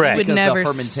aisle. Yeah, Correct. you would Because never the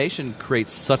fermentation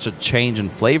creates such a change in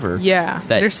flavor. Yeah,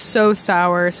 that they're so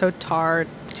sour, so tart.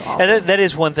 It's awful. And that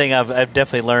is one thing I've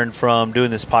definitely learned from doing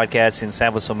this podcast and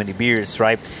sampling so many beers,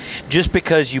 right? Just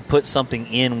because you put something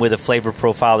in with a flavor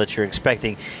profile that you're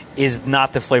expecting is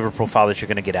not the flavor profile that you're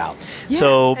going to get out. Yeah,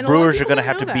 so and a lot of brewers are people going to don't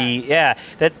have to know be,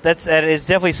 that is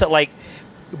definitely so, like,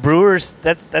 brewers,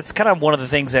 that's kind of one of the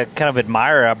things that kind of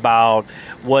admire about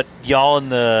what y'all on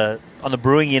the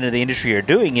brewing end of the industry are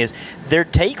doing is there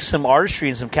takes some artistry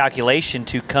and some calculation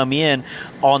to come in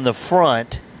on the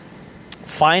front,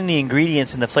 find the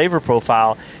ingredients and the flavor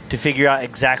profile to figure out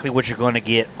exactly what you're going to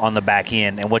get on the back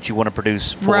end and what you want to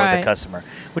produce for Right. the customer,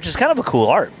 which is kind of a cool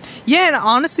art. Yeah, and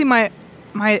honestly, my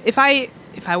if I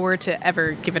were to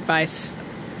ever give advice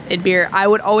in beer, I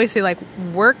would always say, like,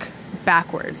 work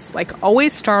backwards. Like,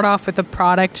 always start off with a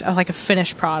product, like a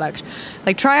finished product.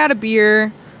 Like, try out a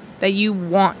beer that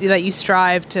you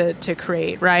strive to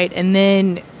create, right? And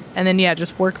then yeah,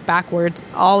 just work backwards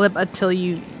all up until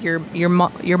your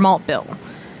malt bill,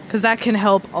 because that can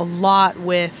help a lot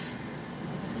with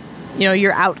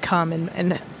your outcome,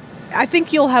 and I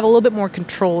think you'll have a little bit more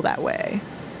control that way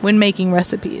when making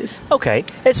recipes. Okay,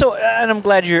 and I'm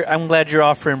glad you're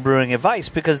offering brewing advice,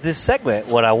 because this segment,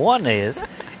 what I want is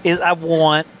I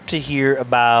want to hear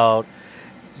about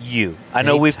you. I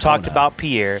know we've talked about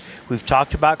Pierre, we've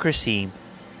talked about Christine.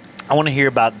 I want to hear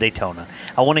about Daytona.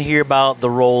 I want to hear about the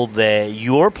role that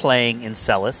you're playing in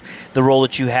Celis, the role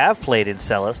that you have played in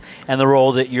Celis, and the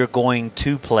role that you're going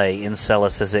to play in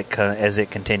Celis as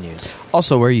it continues.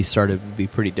 Also, where you started would be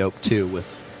pretty dope, too,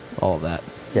 with all of that.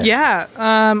 Yes.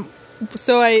 Yeah.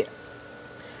 So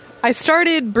I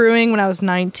started brewing when I was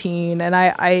 19, and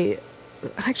I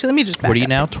actually, let me just back What are you up.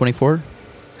 now, 24?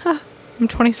 I'm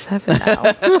 27 now.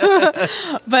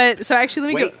 But so actually, let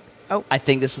me Wait. go. Oh, I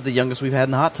think this is the youngest we've had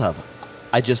in the hot tub.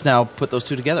 I just now put those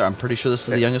two together. I'm pretty sure this is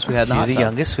the youngest we had in the You're hot the tub.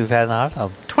 youngest we've had in the hot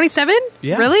tub. 27?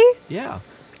 Yeah. Really? Yeah.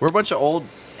 We're a bunch of old,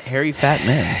 hairy, fat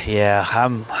men. Yeah,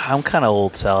 I'm kind of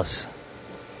old, Celis.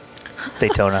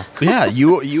 Daytona. Yeah,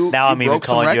 you. Now you I'm even broke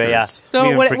some calling you. Yeah. records. I'm So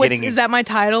even what forgetting is that my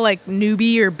title? Like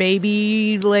newbie or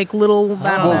baby? Like little? I don't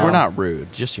Well, know. we're not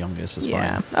rude. Just youngest is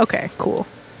Yeah. fine. Okay. Cool.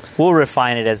 We'll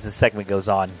refine it as the segment goes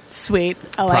on. Sweet.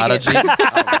 I like Prodigy. it. I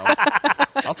don't know.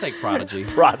 I'll take Prodigy.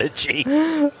 Prodigy.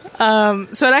 So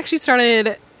it actually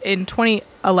started in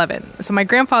 2011. So my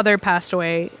grandfather passed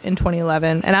away in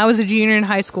 2011, and I was a junior in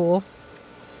high school.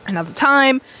 And at the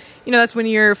time, that's when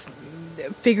you're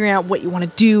figuring out what you want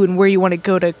to do and where you want to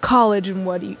go to college and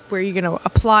where you're going to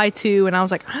apply to. And I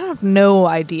was like, I have no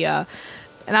idea.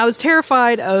 And I was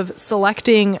terrified of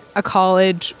selecting a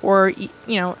college or,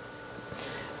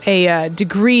 a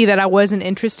degree that I wasn't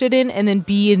interested in and then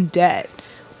be in debt,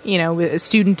 with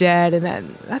student debt. And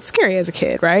that's scary as a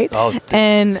kid, right? Oh,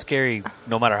 and scary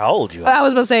no matter how old you are. I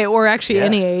was about to say, or actually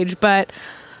any age. But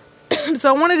so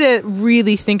I wanted to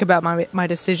really think about my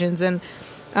decisions. And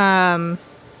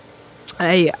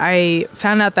I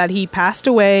found out that he passed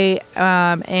away,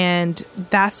 and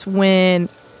that's when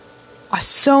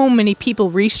so many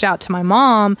people reached out to my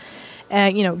mom,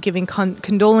 giving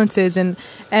condolences and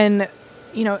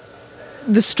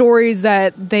the stories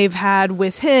that they've had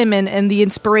with him and the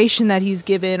inspiration that he's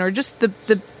given, or just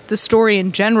the story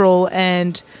in general.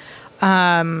 And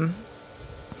I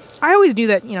always knew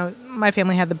that my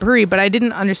family had the brewery, but I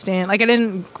didn't understand. Like I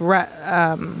didn't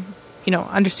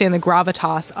understand the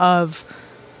gravitas of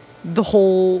the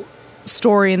whole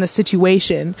story and the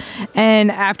situation.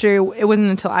 And it wasn't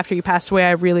until after he passed away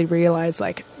I really realized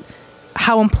like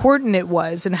how important it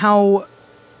was and how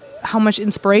much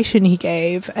inspiration he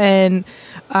gave. And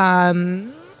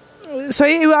so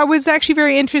I was actually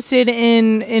very interested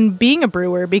in being a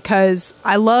brewer because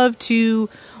I love to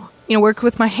work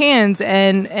with my hands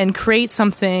and create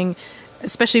something,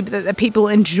 especially that people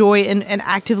enjoy and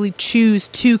actively choose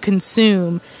to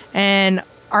consume and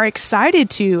are excited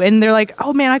to. And they're like,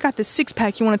 oh man, I got this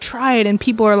 6-pack, you want to try it? And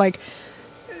people are like,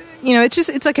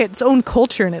 it's like its own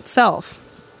culture in itself.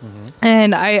 Mm-hmm.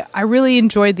 And I really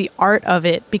enjoyed the art of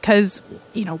it because,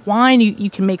 wine, you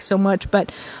can make so much,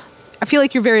 but I feel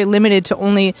like you're very limited to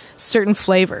only certain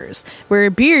flavors. Where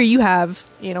beer, you have,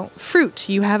 fruit,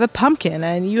 you have a pumpkin,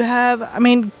 and you have, how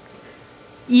many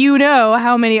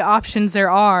options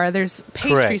there are. There's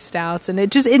pastry stouts, and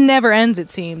it never ends, it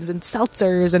seems, and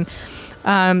seltzers, and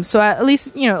so at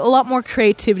least, a lot more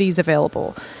creativity is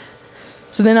available.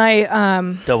 So then I...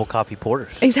 double coffee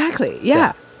porters. Exactly,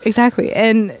 yeah. Exactly.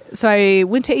 And so I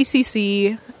went to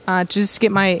ACC to just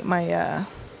get my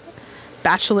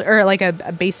bachelor, or like a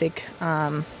basic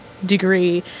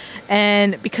degree.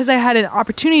 And because I had an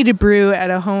opportunity to brew at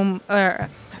a home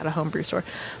brew store,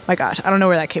 my gosh, I don't know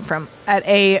where that came from, at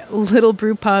a little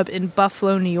brew pub in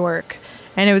Buffalo, New York.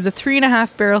 And it was a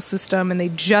 3.5 barrel system, and they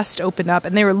just opened up,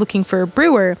 and they were looking for a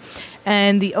brewer.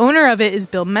 And the owner of it is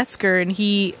Bill Metzger, and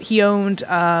he owned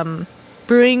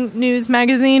Brewing News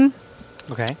magazine.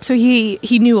 Okay. So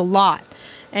he knew a lot,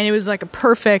 and it was like a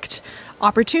perfect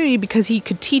opportunity because he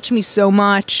could teach me so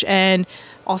much. And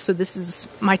also this is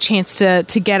my chance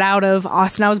to get out of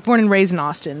Austin. I was born and raised in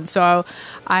Austin. So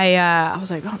I was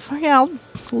like, oh, yeah, I'll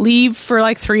leave for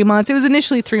like 3 months. It was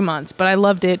initially 3 months, but I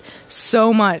loved it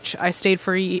so much. I stayed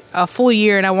for a full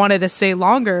year, and I wanted to stay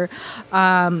longer.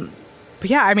 But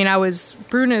yeah, I was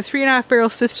brewing in a 3.5 barrel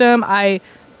system. I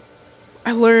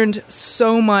learned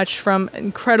so much from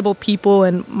incredible people,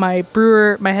 and my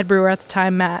head brewer at the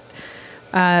time,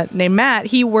 named Matt,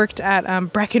 he worked at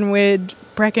Breckenridge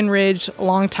a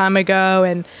long time ago,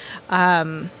 and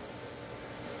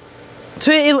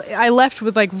so I left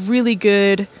with like really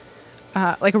good,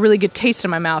 like a really good taste in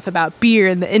my mouth about beer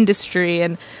and the industry.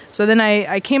 And so then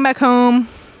I came back home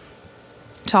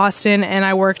to Austin, and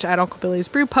I worked at Uncle Billy's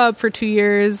Brew Pub for 2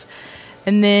 years,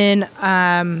 and then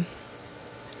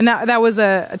and that was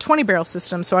a 20 barrel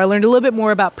system. So I learned a little bit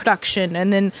more about production,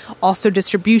 and then also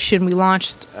distribution. We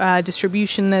launched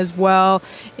distribution as well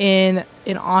in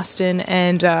Austin,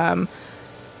 and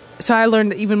so I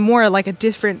learned even more, like a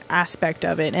different aspect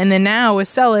of it. And then now with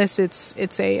Celis,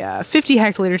 it's a 50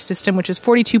 hectoliter system, which is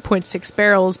 42.6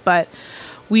 barrels, but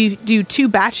we do 2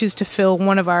 batches to fill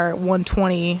one of our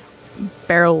 120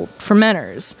 barrel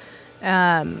fermenters.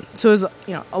 So it was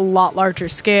a lot larger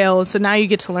scale, and so now you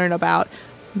get to learn about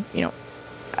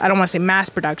I don't want to say mass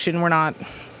production. We're not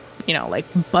like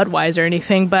Budweiser or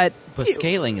anything, but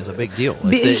scaling is a big deal.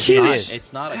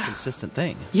 It's not a consistent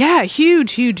thing. Yeah,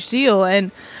 huge deal.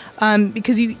 And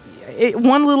because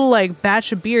one little like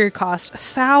batch of beer cost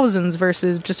thousands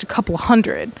versus just a couple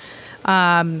hundred,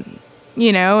 and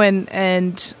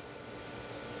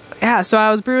yeah, so I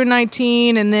was brewing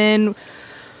 19, and then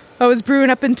I was brewing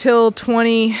up until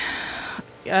 20,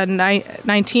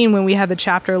 19 when we had the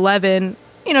Chapter 11,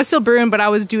 still brewing, but I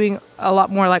was doing a lot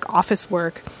more like office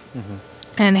work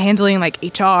and handling like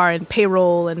HR and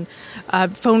payroll and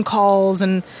phone calls.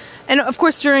 And of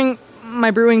course, during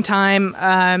my brewing time,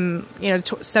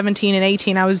 17 and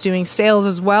 18, I was doing sales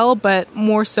as well, but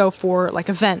more so for like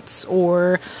events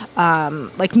or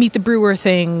like meet the brewer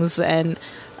things. And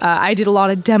I did a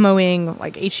lot of demoing,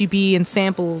 like HEB and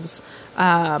samples.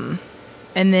 And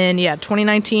then,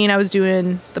 2019, I was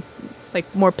doing the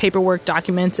like more paperwork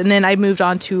documents. And then I moved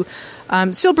on to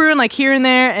still brewing like here and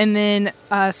there, and then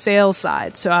sales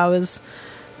side. So I was,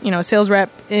 a sales rep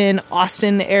in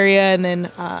Austin area, and then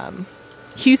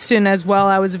Houston as well.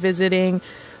 I was visiting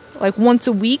like once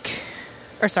a week,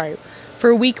 for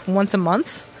a week, once a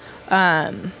month.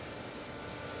 As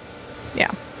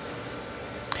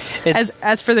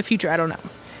for the future, I don't know.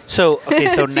 So okay,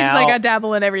 so it seems now like I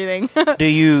dabble in everything. do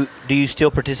you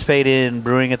still participate in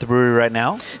brewing at the brewery right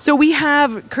now? So we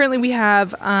have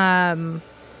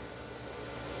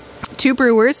 2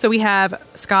 brewers. So we have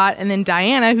Scott and then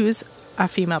Diana, who's a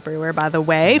female brewer, by the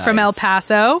way, from El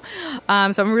Paso. So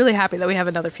I'm really happy that we have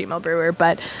another female brewer.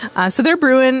 But so they're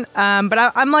brewing,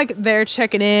 but I'm like there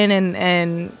checking in,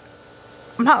 and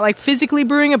I'm not like physically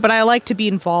brewing it, but I like to be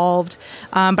involved.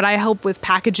 But I help with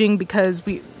packaging because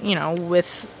we,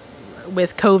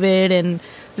 with COVID, and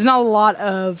there's not a lot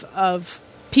of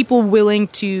people willing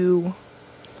to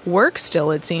work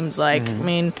still, it seems like. I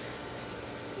mean,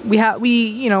 we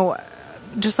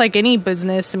just like any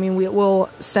business, I mean, we'll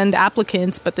send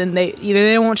applicants, but then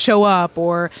they won't show up,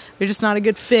 or they're just not a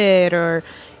good fit, or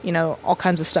all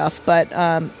kinds of stuff. But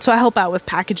so I help out with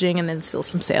packaging, and then still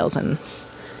some sales and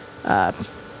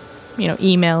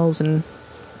emails and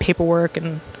paperwork,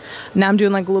 and now I'm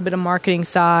doing like a little bit of marketing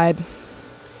side.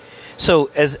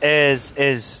 So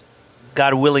as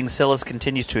God willing, Celis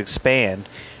continues to expand,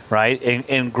 right,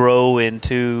 and grow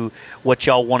into what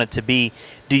y'all want it to be,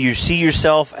 do you see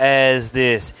yourself as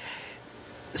this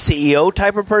CEO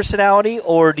type of personality,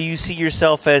 or do you see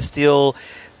yourself as still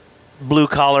blue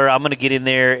collar? I'm going to get in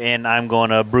there and I'm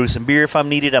going to brew some beer if I'm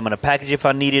needed. I'm going to package if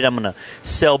I'm needed. I'm going to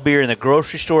sell beer in the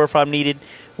grocery store if I'm needed.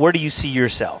 Where do you see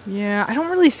yourself? Yeah, I don't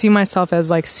really see myself as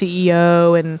like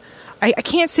CEO, and I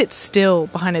can't sit still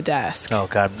behind a desk. Oh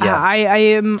God, yeah.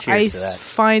 I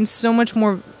find so much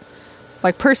more,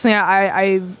 like personally,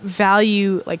 I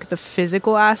value like the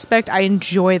physical aspect. I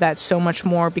enjoy that so much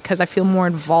more because I feel more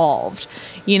involved,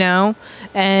 and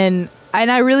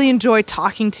I really enjoy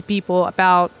talking to people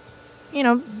about,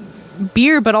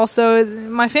 beer, but also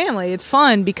my family. It's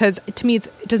fun because to me,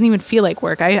 it doesn't even feel like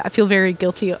work. I feel very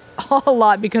guilty a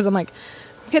lot because I'm like,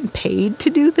 I'm getting paid to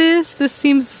do this. This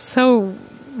seems so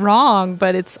wrong,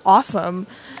 but it's awesome.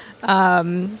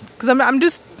 Because I'm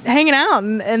just hanging out,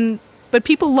 but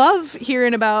people love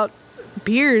hearing about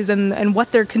beers and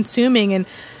what they're consuming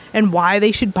and why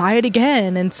they should buy it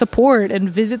again and support and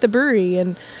visit the brewery.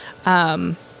 And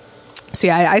so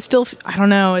yeah, I don't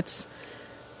know. It's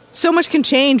so much can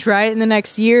change, right, in the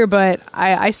next year, but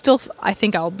I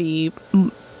think I'll be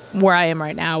where I am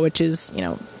right now, which is,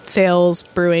 sales,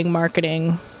 brewing,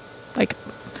 marketing, like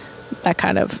that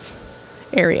kind of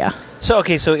area. So,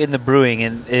 okay, so in the brewing,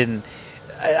 and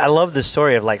I love the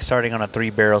story of like starting on a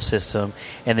 3-barrel system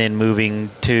and then moving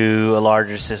to a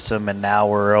larger system, and now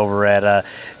we're over at a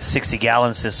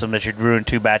 60-gallon system that you're brewing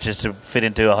 2 batches to fit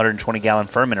into a 120-gallon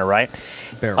fermenter, right?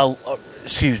 Barrel.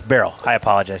 Barrel. I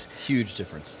apologize. Huge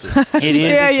difference. It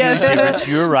is a huge difference.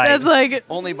 You're right. That's like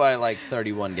Only by like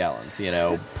 31 gallons,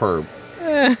 per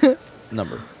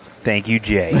number. Thank you,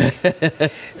 Jay.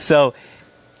 So,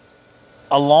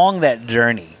 along that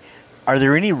journey, are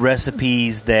there any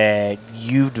recipes that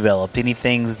you've developed, any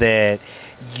things that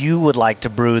you would like to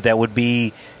brew that would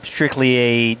be strictly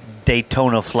a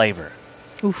Daytona flavor?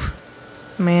 Oof.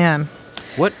 Man.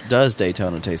 What does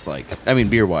Daytona taste like? I mean,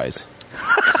 beer-wise.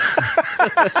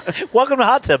 Welcome to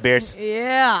Hot Tub Beers.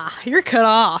 Yeah, you're cut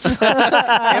off. Am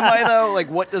I, though? Like,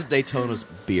 what does Daytona's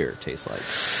beer taste like?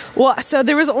 Well, so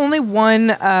there was only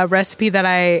one recipe that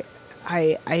I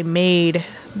made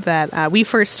that we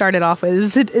first started off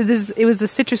with. It was the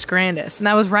Citrus Grandis, and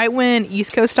that was right when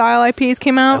East Coast style IPAs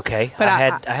came out. Okay, but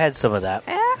I had some of that.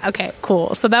 Okay,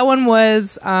 cool. So that one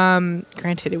was,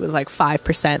 granted, it was like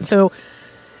 5%. So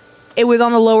it was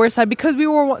on the lower side because we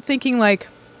were thinking like,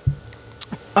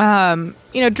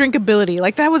 drinkability.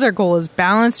 Like that was our goal: is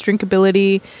balance,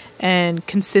 drinkability, and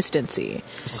consistency.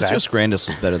 Citrus Grandis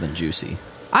was better than Juicy.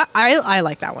 I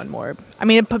like that one more. I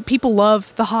mean, people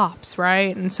love the hops,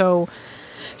 right? And so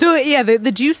yeah,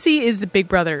 the Juicy is the big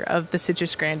brother of the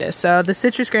Citrus Grandis. So the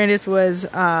Citrus Grandis was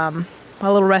a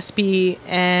little recipe,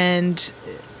 and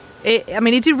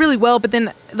it did really well, but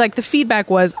then like the feedback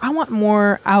was, I want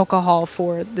more alcohol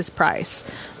for this price.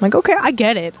 I'm like, okay, I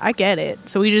get it.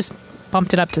 So we just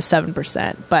bumped it up to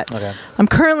 7%. But Okay. I'm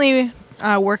currently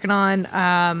working on,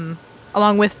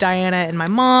 along with Diana and my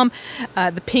mom,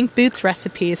 the Pink Boots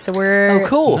recipe. So we're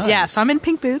cool. Yeah, Nice. so I'm in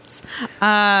Pink Boots,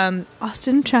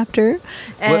 Austin chapter.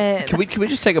 And Can we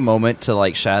just take a moment to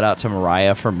like shout out to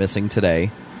Mariah for missing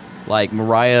today? Like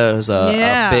Mariah is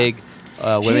a big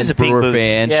women's a Pink brewer Boots.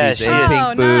 fan. Yeah, She's she in is. Pink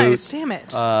Oh, Boots. nice. Damn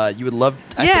it. You would love.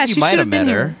 I yeah, think you she might should have met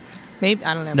been her. here. Maybe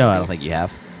I don't know. No, I don't think you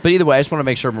have. But either way, I just want to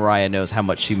make sure Mariah knows how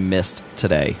much she missed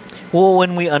today. Well,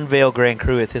 when we unveil Grand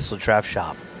Cru at Thistle Draft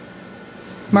Shop.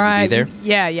 Mariah, there?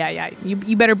 Yeah.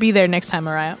 You better be there next time,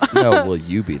 Mariah. No, will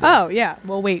you be there Oh yeah.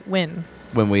 Well, wait. When?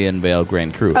 when we unveil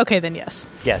Grand Cru? Okay, then yes.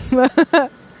 Yes.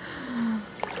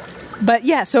 But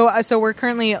yeah, so we're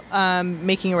currently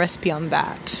making a recipe on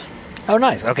that Oh,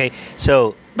 nice. Okay,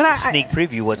 so But sneak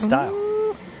preview. What style?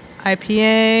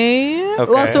 IPA.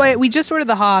 Okay. Well, so we just ordered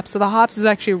the hops. So the hops is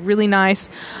actually really nice,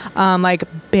 like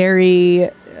berry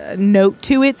note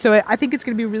to it. So I think it's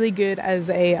going to be really good as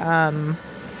a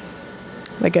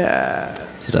like a.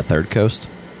 Is it a Third Coast?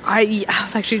 I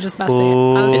was actually just about to say it. I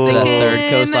was Ooh. It's a thinking Third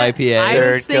Coast IPA. I was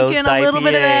Third thinking Coast a little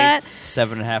bit of IPA. that.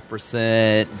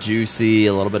 7.5%, juicy,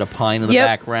 a little bit of pine in the Yep,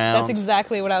 background. that's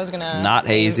exactly what I was gonna Not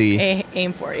hazy.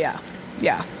 aim for. Yeah.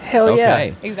 Hell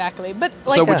Okay. Exactly. But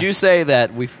like, So would you say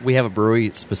that we have a brewery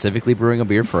specifically brewing a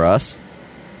beer for us?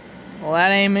 well, that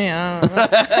ain't me. I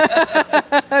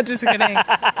don't know. Just kidding.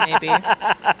 Maybe.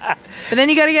 But then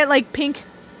you got to get like pink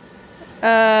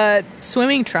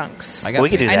swimming trunks. I got We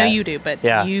could do I know that. you do, but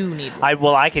Yeah. you need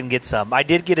one. I can get some. I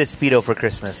did get a Speedo for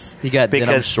Christmas. You got denim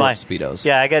because short my- Speedos.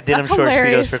 Yeah, I got denim That's short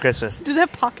hilarious. Speedos for Christmas. Does it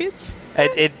have pockets? They're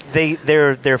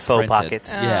faux Printed.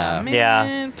 pockets. Yeah. Oh, man.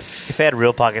 Yeah. If I had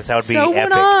real pockets, that would be Sew epic.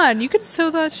 one on. You could sew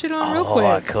that shit on real Oh,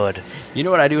 I quick. could. You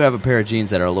know what? I do have a pair of jeans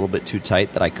that are a little bit too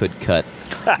tight that I could cut.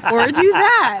 Or do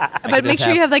that. But could make just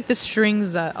sure you have- have like the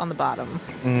strings on the bottom.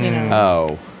 You know?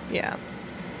 Oh, Yeah.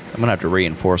 I'm gonna have to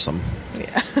reinforce them.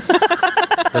 Yeah.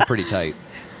 They're pretty tight.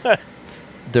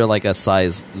 They're like a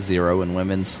size 0 in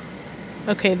women's.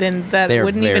 Okay, then that They're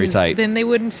wouldn't very even. tight. Then they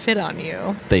wouldn't fit on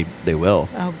you. They will.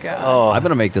 Oh god. Oh, I'm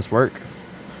gonna make this work.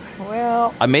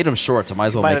 Well. I made them short, so I might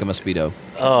as well Might make them a speedo.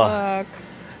 oh. Fuck.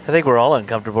 I think we're all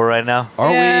uncomfortable right now.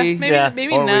 Are yeah, we? Maybe, Yeah.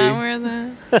 maybe Are not we? wear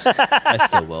that. I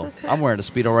still will. I'm wearing a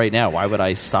speedo right now. Why would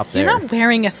I stop there? You're not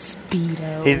wearing a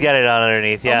Speedo. He's got it on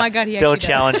underneath. Yeah. Oh my god, he Don't actually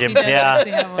challenge does. him. He does Yeah.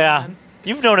 actually have one Yeah. on.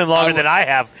 You've known him longer than I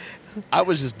have. I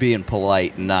was just being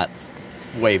polite and not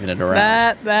waving it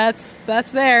around. That's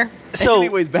there. So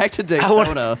anyways, back to I wanna-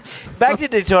 Daytona. back to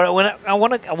Daytona. I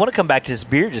want to come back to this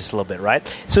beer just a little bit, right?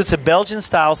 So it's a Belgian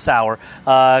style sour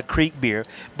Creek beer,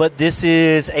 but this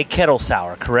is a kettle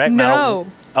sour, correct? No.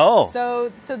 Oh.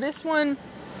 So this one,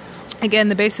 again,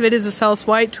 the base of it is a Celis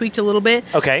White, tweaked a little bit.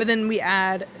 Okay. But then we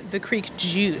add the Creek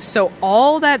juice. So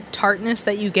all that tartness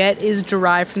that you get is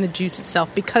derived from the juice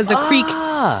itself because the Creek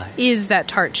is that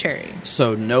tart cherry.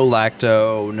 So no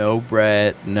lacto, no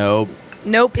Brett, no.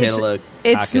 Nope. Pineapple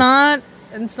It's caucus. not.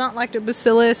 It's not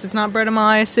lactobacillus. It's not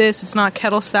Brettanomyces. It's not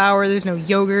kettle sour. There's no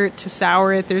yogurt to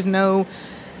sour it. There's no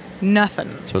nothing.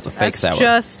 So it's a fake That's sour.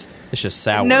 Just It's just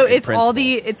sour. no. in It's all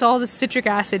principle. the citric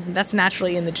acid that's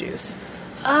naturally in the juice.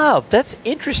 Oh, that's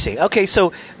interesting. Okay,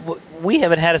 so we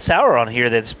haven't had a sour on here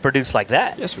that's produced like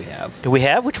that. Yes, we have. Do we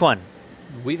have? Which one?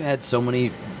 We've had so many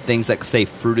things that say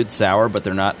fruited sour, but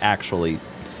they're not actually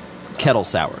kettle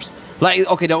sours. Like,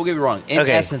 okay, don't get me wrong. In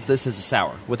Okay. essence, this is a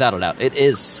sour, without a doubt. It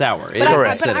is sour. It But is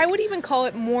Correct. but acidic. I would even call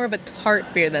it more of a tart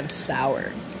beer than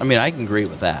sour. I mean, I can agree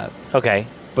with that. Okay.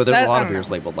 But there's That- a lot I of don't beers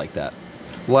know. labeled like that.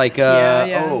 Like,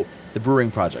 Yeah. the Brewing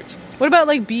Project. What about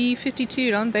like B52?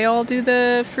 Don't they all do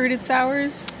the fruited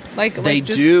sours? They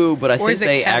just- do, but I or think is it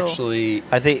they kettle? actually...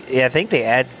 I think they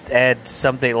add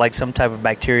something like some type of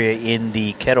bacteria in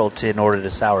the kettle in order to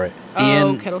sour it. Oh,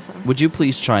 Ian, kettle sour. would you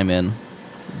please chime in?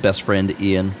 Best friend,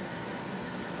 Ian.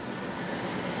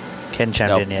 Ken chimed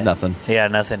Nope, in yet? nothing. Yeah,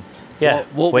 nothing. Yeah.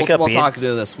 We'll Wake up, we'll Ian. talk to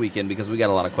this weekend because we got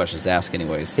a lot of questions to ask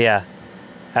anyways. Yeah,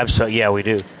 absolutely. Yeah, we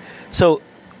do. So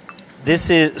this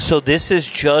is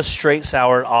just straight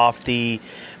soured off the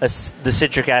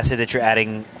citric acid that you're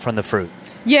adding from the fruit.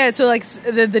 Yeah, so like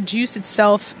the juice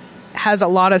itself has a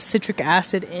lot of citric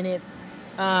acid in it.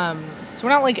 So we're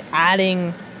not like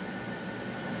adding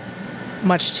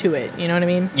much to it. You know what I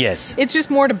mean? Yes. It's just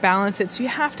more to balance it. So you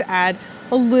have to add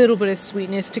a little bit of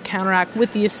sweetness to counteract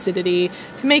with the acidity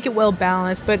to make it well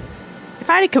balanced. But if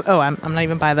I had to, I'm not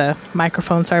even by the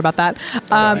microphone. Sorry about that.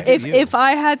 all right. You. If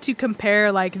I had to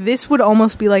compare, like this would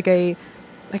almost be like a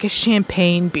like a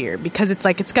champagne beer because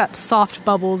it's got soft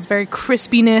bubbles, very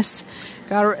crispiness.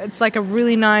 It's like a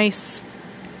really nice,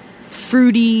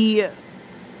 fruity,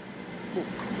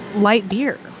 light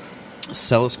beer.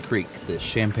 Celis Creek, the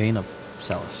champagne of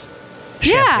Celis.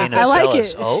 Champagne I of like Celis.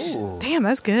 it. Oh. Damn,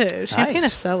 that's good. Champagne of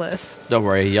Nice. Celis. Don't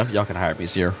worry, y'all can hire me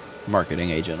as your marketing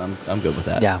agent. I'm good with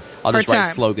that. Yeah. I'll just write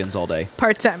Part-time. slogans all day.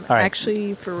 Part-time. All right.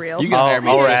 Actually, for real. You can hire me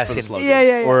we're just for the asking- slogans.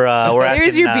 Yeah. We're asking.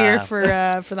 Here's your beer for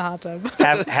the hot tub.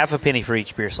 half a penny for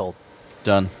each beer sold.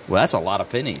 Done. Well, that's a lot of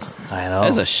pennies. I know.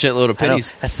 That's a shitload of I know.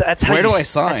 pennies. That's how Where you, do I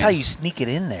sign? That's how you sneak it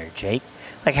in there, Jake.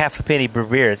 Like half a penny per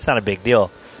beer. It's not a big deal.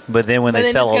 But then when But they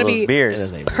then sell it's all gonna those be beers, It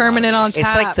is a Permanent lot on of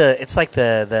tap. it's like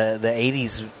the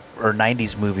 80s or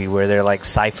 90s movie where they're like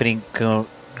siphoning.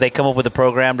 They come up with a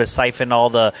program to siphon all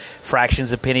the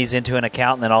fractions of pennies into an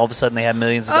account, and then all of a sudden they have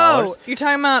millions of dollars. Oh, you're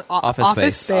talking about Office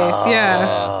Space.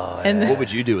 Yeah. And What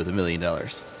would you do with $1 million?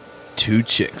 2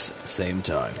 chicks at the same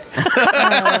time.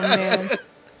 oh man.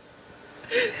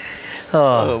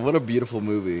 Oh, what a beautiful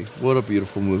movie! What a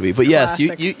beautiful movie! But yes,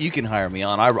 Classic. you can hire me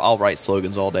on. I'll write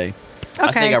slogans all day. I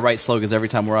Okay. think I write slogans every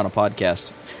time we're on a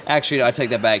podcast. Actually, I take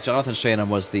that back. Jonathan Shannon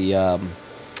was the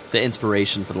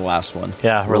inspiration for the last one.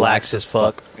 Yeah, relax as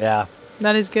fuck. Yeah,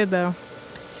 That is good though.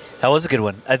 that was a good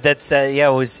one.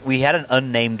 We had an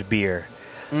unnamed beer.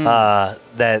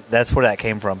 That's where that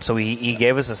came from. So he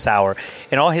gave us a sour,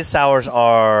 and all his sours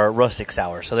are rustic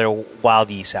sours, so they're wild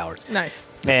yeast sours. Nice.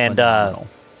 And Phenomenal.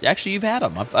 Actually, you've had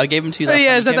them. I gave them to you last Oh yeah,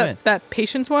 time is you that came in. that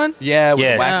patience one? Yeah, with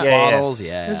Yes. the wax Yeah, yeah. bottles. It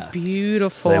Yeah, was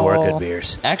beautiful. they were good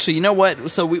beers. Actually, you know what?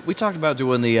 So we talked about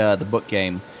doing the book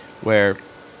game where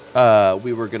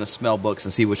we were going to smell books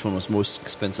and see which one was most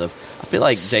expensive. I feel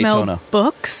like Smell Daytona.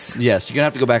 books. Yes, you're going to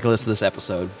have to go back and listen to this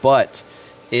episode, but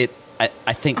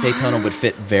I think Daytona would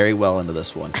fit very well into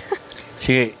this one.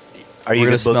 Are you We're a gonna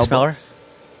good book smell smeller? books.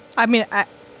 I mean,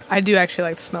 I do actually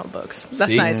like the smell of books.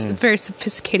 That's See? nice. Very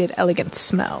sophisticated, elegant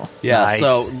smell. Yeah, Nice.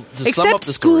 so to sum up Except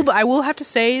the school, story, I will have to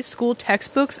say, school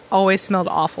textbooks always smelled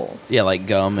awful. yeah, like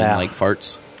gum and Yeah. like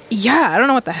farts. Yeah, I don't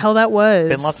know what the hell that was.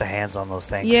 Been lots of hands on those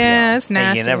things. Yeah, it's Hey,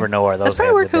 nasty. you never know where those That's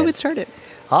probably where hands have been. COVID started.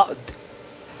 Oh,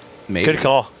 Maybe. good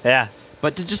call. Yeah.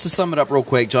 But just to sum it up real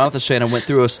quick, Jonathan Shannon went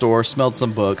through a store, smelled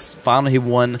some books. Finally, he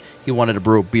wanted to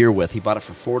brew a beer with. He bought it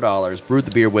for $4, brewed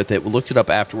the beer with it. We looked it up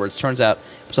afterwards. Turns out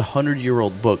it was a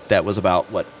 100-year-old book that was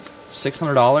about, what,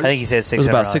 $600? I think he said It was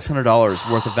about $600.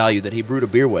 $600 worth of value that he brewed a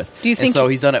beer with. Do you think And so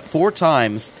he- he's done it 4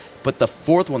 times, but the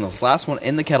fourth one, the last one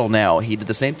in the kettle now, he did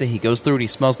the same thing. He goes through and he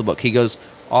smells the book. He goes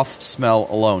off smell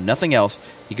alone, nothing else.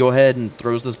 He go ahead and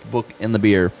throws this book in the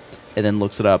beer and then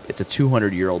looks it up. It's a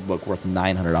 200-year-old book worth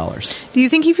 $900. Do you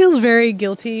think he feels very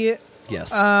guilty?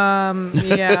 Yes.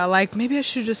 Yeah, like maybe I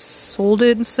should have just sold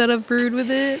it instead of brewed with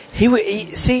it.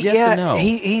 See, Yes yeah, and no.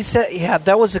 he said, yeah,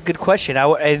 that was a good question.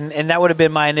 And that would have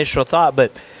been my initial thought,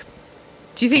 but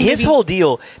Do you think his maybe, whole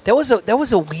deal, that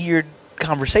was a weird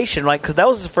conversation, like, because that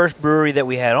was the first brewery that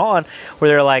we had on where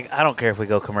they're like, I don't care if we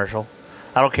go commercial.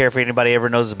 I don't care if anybody ever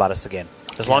knows about us again.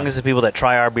 As long as the people that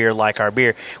try our beer like our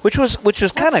beer, which was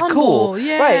kind of cool, humble,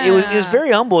 yeah. right? It was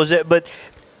very humble, but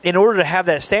in order to have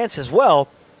that stance as well,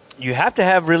 you have to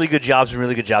have really good jobs and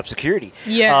really good job security.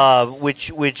 Yes.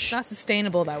 Which It's not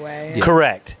sustainable that way.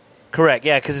 correct,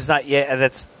 yeah, because it's not. Yeah,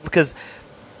 that's because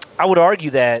I would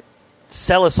argue that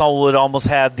Celis would almost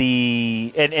have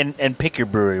the and pick your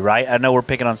brewery, right? I know we're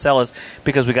picking on Celis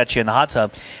because we got you in the hot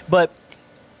tub, but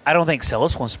I don't think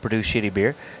Celis wants to produce shitty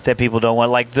beer that people don't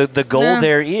want. Like the goal No.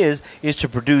 there is to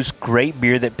produce great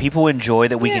beer that people enjoy,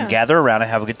 that we Yeah. can gather around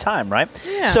and have a good time, right?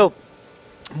 Yeah. So,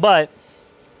 but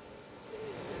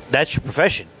that's your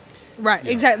profession. Right,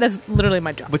 exactly. That's literally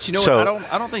my job. But you know So-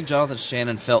 what? I don't think Jonathan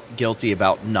Shannon felt guilty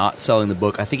about not selling the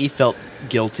book. I think he felt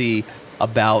guilty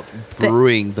about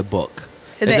brewing the book.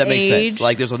 If the that makes age. sense.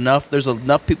 Like there's enough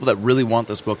people that really want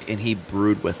this book, and he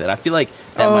brewed with it. I feel like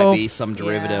that might be some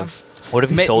derivative. What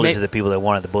if you May- sold may- it to the people that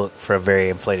wanted the book for a very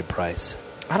inflated price?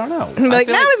 I don't know. I'm I like,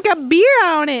 feel now it's got beer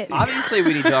on it. obviously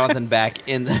we need Jonathan back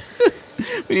in.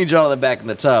 We need Jonathan back in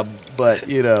the tub, but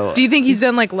you know. Do you think he's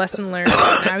done like lesson learned?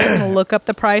 Now he's going to look up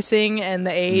the pricing and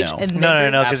the age. No. And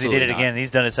No, because he did Absolutely it not. again. He's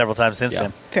done it several times since Yeah,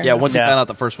 then. Fair yeah. enough. Once Yeah. he found out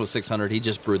the first was 600, he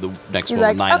just brewed the next He's one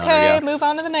like, with 900. okay, yeah. move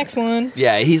on to the next one.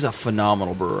 Yeah, he's a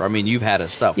phenomenal brewer. I mean, you've had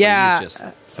his stuff. but Yeah. he's just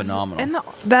phenomenal. And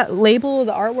that label,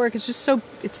 the artwork is just so,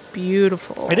 it's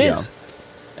beautiful. It is.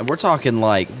 And we're talking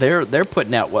like they're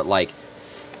putting out what, like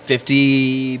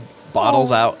 50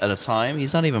 bottles out at a time.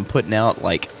 He's not even putting out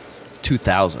like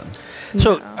 2,000.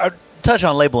 So, touch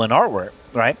on label and artwork,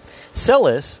 right?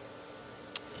 Celis,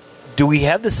 do we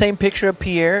have the same picture of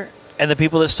Pierre and the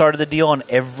people that started the deal on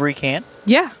every can?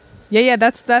 Yeah.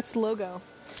 That's the logo.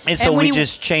 And so we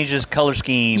just changed this color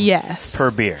scheme Yes.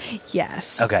 per beer.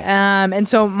 Yes. Okay. And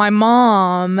so my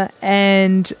mom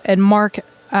and Mark,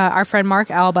 our friend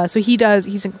Mark Alba, so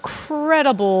he's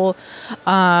incredible.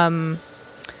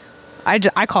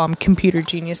 I call him computer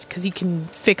genius because he can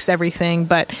fix everything,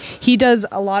 but he does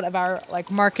a lot of our like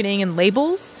marketing and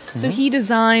labels. So he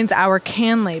designs our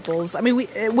can labels. I mean,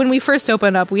 when we first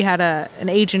opened up, we had an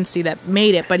agency that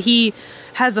made it, but he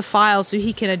has the files so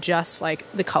he can adjust like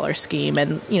the color scheme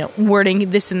and, you know, wording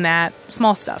this and that,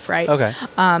 small stuff, right? Okay.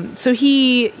 So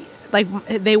he, like,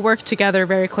 they work together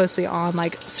very closely on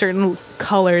like certain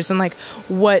colors and like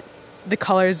what the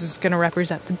colors is going to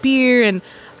represent the beer. And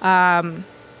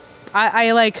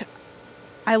I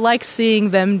like seeing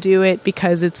them do it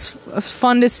because it's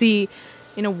fun to see,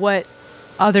 you know, what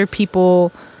other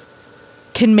people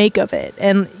can make of it.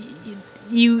 And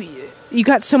you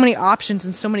got so many options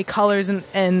and so many colors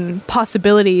and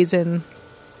possibilities, and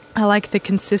I like the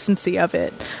consistency of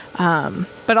it.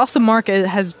 But also Mark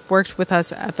has worked with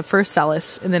us at the first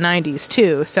Celis in the 90s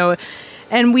too. So,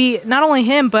 and we, not only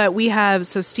him, but we have,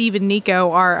 so Steve and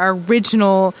Nico are our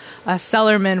original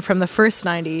cellarmen from the first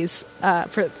 90s,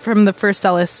 from the first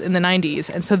Celis in the 90s.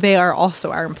 And so they are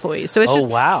also our employees. So it's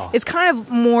wow. It's kind of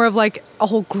more of like a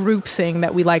whole group thing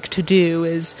that we like to do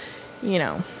is, you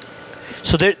know.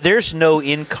 So there's no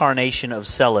incarnation of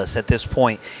Celis at this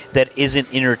point that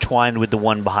isn't intertwined with the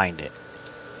one behind it.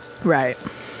 Right.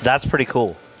 That's pretty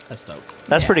cool. That's dope.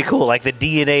 That's pretty cool. Like the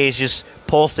DNA is just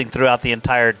pulsing throughout the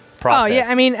entire process. Oh, yeah.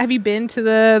 I mean, have you been to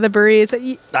the brewery?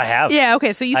 I have. Yeah,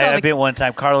 okay. So you saw I've been one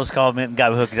time. Carlos called me and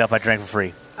got me hooked up. I drank for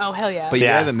free. Oh, hell yeah. But you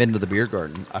Yeah. haven't been to the beer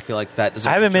garden. I feel like that doesn't.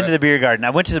 I haven't been to the beer garden.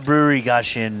 I went to the brewery, I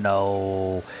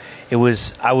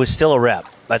was still a rep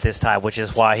at this time, which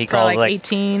is why he For called like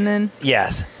 18 then?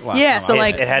 Yes. Yeah, so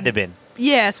Yes, like it had to have been.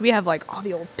 Yes, we have like all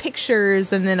the old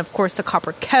pictures, and then of course the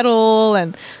copper kettle,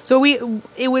 and so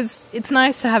it's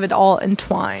nice to have it all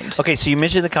entwined. Okay, so you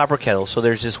mentioned the copper kettle. So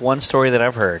there's this one story that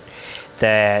I've heard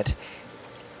that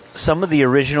some of the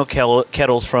original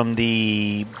kettles from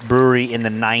the brewery in the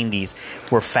 90s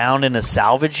were found in a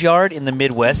salvage yard in the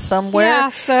Midwest somewhere. Yeah,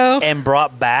 so and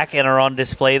brought back and are on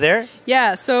display there.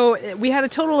 yeah, so we had a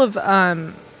total of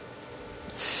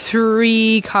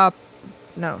 3 copper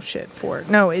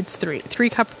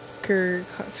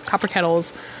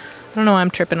kettles. I don't know why I'm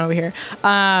tripping over here.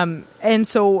 And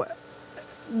so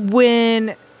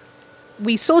when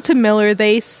we sold to Miller,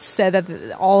 they said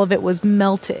that all of it was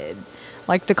melted.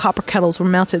 Like the copper kettles were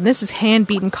melted. And this is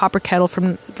hand-beaten copper kettle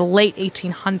from the late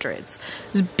 1800s.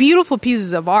 These beautiful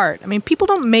pieces of art. I mean, people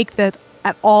don't make that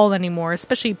at all anymore,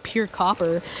 especially pure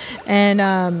copper.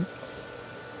 And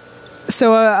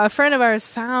so a friend of ours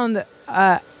found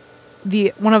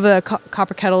one of the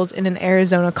copper kettles in an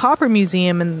Arizona copper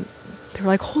museum, and they were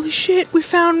like, "Holy shit, we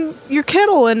found your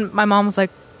kettle!" And my mom was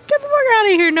like, "Get the fuck out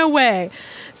of here! No way!"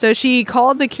 So she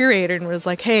called the curator and was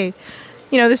like, "Hey,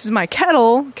 you know, this is my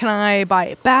kettle. Can I buy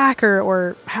it back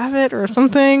or have it or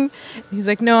something?" And he's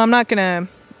like, "No, I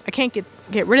can't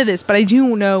get rid of this, but I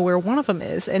do know where one of them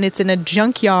is, and it's in a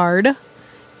junkyard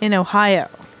in Ohio."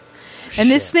 And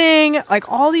this thing,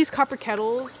 like all these copper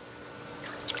kettles,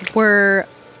 were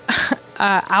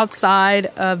outside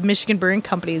of Michigan Brewing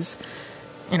Company's,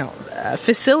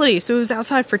 facility. So it was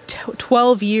outside for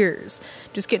 12 years,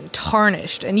 just getting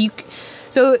tarnished. And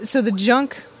so the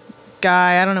junk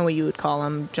guy, I don't know what you would call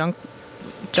him, junk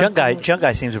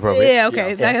guy seems appropriate. Yeah,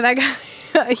 okay, Yeah. That guy.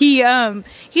 He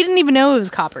didn't even know it was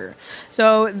copper.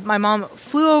 So my mom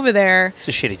flew over there. It's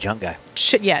a shitty junk guy.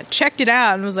 Checked it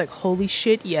out and was like, "Holy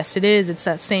shit, yes it is. It's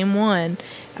that same one."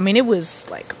 I mean, it was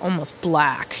like almost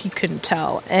black. You couldn't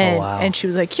tell. And wow. And she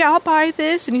was like, "Yeah, I'll buy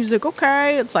this." And he was like,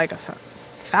 "Okay." It's like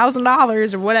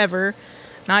 $1,000 or whatever.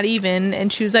 Not even.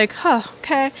 And she was like, "Huh,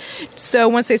 okay." So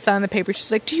once they signed the paper,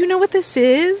 she's like, "Do you know what this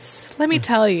is? Let me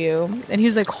tell you." And he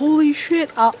was like, "Holy shit,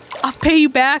 I'll pay you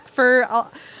back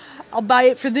I'll buy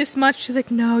it for this much." She's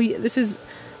like, "No, this is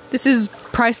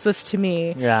priceless to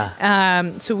me." Yeah.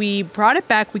 So we brought it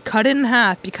back. We cut it in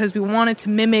half because we wanted to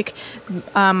mimic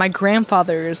my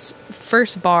grandfather's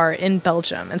first bar in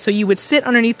Belgium. And so you would sit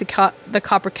underneath the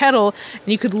copper kettle, and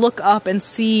you could look up and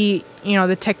see,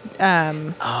 the tech.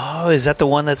 Oh, is that the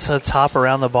one that's top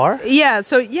around the bar? Yeah.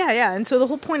 So yeah. And so the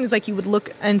whole point is like you would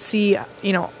look and see,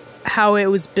 how it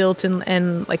was built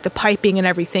and like the piping and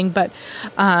everything. But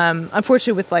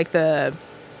unfortunately, with like the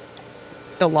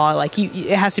law, like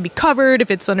it has to be covered if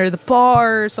it's under the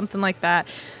bar or something like that.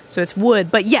 So it's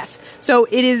wood. But yes, so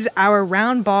it is our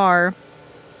round bar,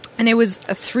 and it was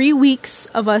 3 weeks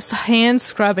of us hand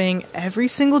scrubbing every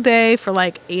single day for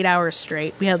like 8 hours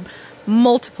straight. We had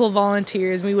multiple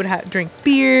volunteers. We would drink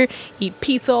beer, eat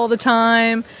pizza all the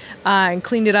time, and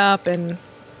cleaned it up, and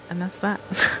that's that.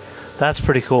 That's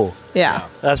pretty cool. Yeah.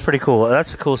 That's pretty cool.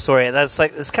 That's a cool story. That's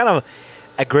like, it's kind of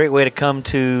a great way to come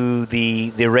to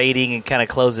the rating and kind of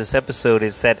close this episode.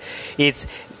 Is that it's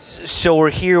so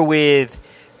we're here with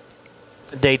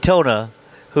Daytona,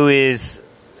 who is,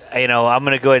 I'm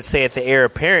going to go ahead and say it, the heir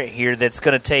apparent here that's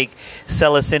going to take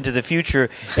Celis into the future.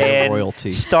 And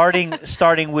royalty. starting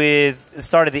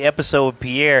the episode with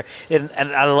Pierre, and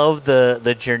I love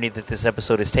the journey that this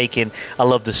episode has taken. I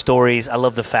love the stories. I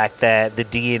love the fact that the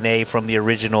DNA from the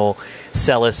original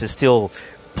Celis is still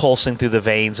pulsing through the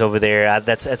veins over there.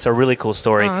 That's a really cool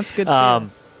story. Oh, that's good too.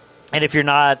 And if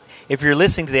you're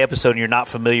listening to the episode and you're not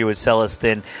familiar with Celis,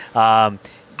 then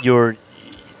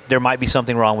there might be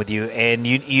something wrong with you, and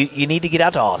you need to get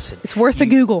out to Austin. It's worth a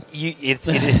Google.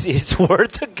 It's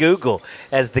worth a Google,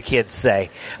 as the kids say.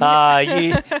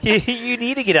 You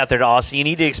need to get out there to Austin. You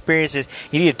need to experience this.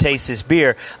 You need to taste this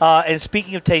beer. And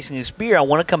speaking of tasting this beer, I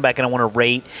want to come back and I want to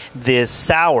rate this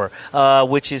sour,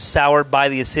 which is soured by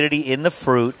the acidity in the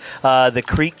fruit, the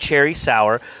Creek Cherry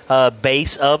Sour,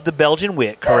 base of the Belgian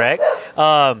wit, correct?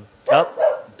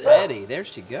 Betty, there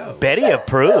she goes. Betty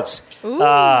approves. Ooh.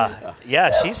 Yeah,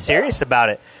 she's serious about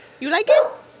it. You like it?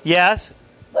 Yes.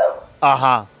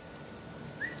 Uh-huh.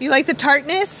 You like the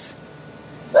tartness?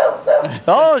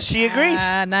 Oh, she agrees.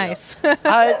 Nice.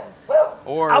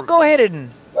 I'll go ahead and...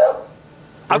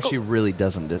 She really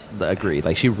doesn't agree.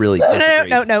 Like, she really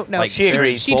disagrees. No. Like, She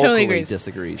agrees. She totally vocally agrees.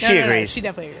 disagrees. She agrees. She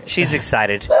definitely agrees. She's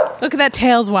excited. Look at that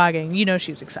tails wagging. You know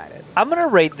she's excited. I'm going to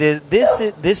rate this.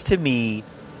 This to me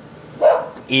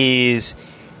is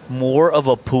more of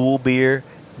a pool beer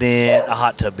than a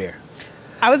hot tub beer.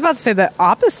 I was about to say the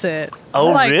opposite. Oh,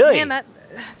 I'm like, really? Man,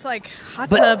 it's like hot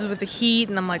tubs with the heat,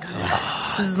 and I'm like,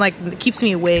 this is like, it keeps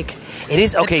me awake. It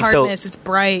is. Okay, the tartness, it's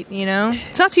bright,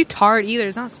 It's not too tart either.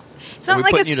 It's not Are we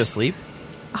like putting you to sleep?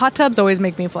 Hot tubs always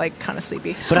make me feel like kind of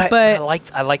sleepy. But I like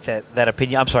that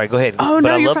opinion. I'm sorry, go ahead. Oh, but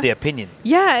no, I you're love fine. the opinion.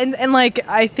 Yeah, and like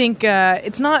I think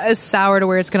it's not as sour to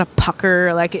where it's gonna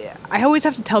pucker. Like I always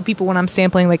have to tell people when I'm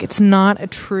sampling, like it's not a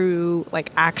true like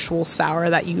actual sour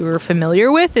that you're familiar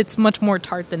with. It's much more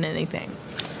tart than anything.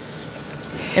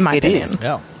 In my opinion, It is.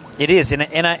 Yeah. It is, and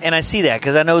I see that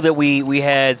because I know that we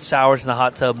had sours in the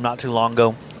hot tub not too long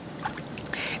ago.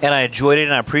 And I enjoyed it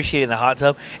and I appreciate it in the hot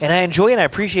tub. And I enjoy and I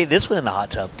appreciate this one in the hot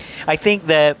tub. I think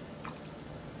that,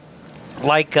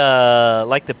 like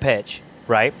the Petch,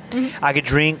 right? Mm-hmm. I could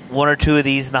drink one or two of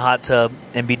these in the hot tub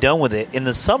and be done with it. In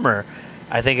the summer,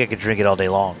 I think I could drink it all day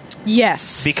long.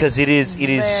 yes, Because it is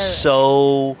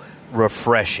so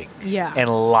refreshing. Yeah. And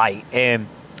light. And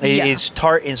it's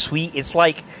tart and sweet. It's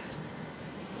like...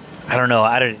 I don't know.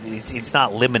 It's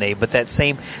not lemonade, but that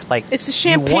same like it's the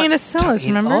champagne of Celis.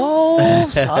 Remember? Oh,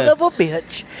 son of a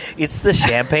bitch! It's the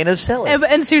champagne of Celis.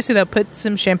 And seriously, though, put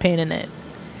some champagne in it.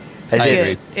 I agree.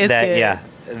 It's good. Yeah,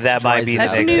 that might be the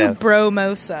That's the next new step.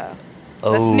 Bromosa.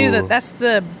 That's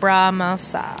the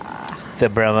Bramosa. The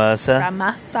Bramosa.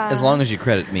 Bramosa. As long as you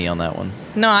credit me on that one.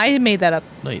 No, I made that up.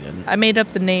 No, you didn't. I made up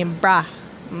the name Bra.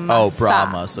 Oh,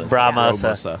 Bramosa.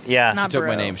 Bramosa. Yeah. Not She took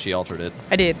my bro. name. She altered it.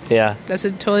 I did. Yeah. That's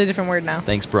a totally different word now.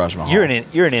 Thanks, Barrage Mahal. You're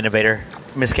an innovator,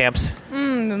 Miss Camps.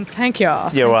 Thank y'all.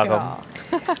 You're Thank welcome.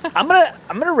 y'all. I'm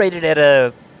gonna rate it at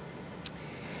a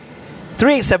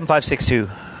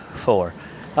 3.87562.4.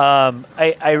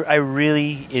 I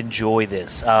really enjoy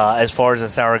this as far as the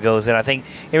sour goes, and I think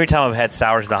every time I've had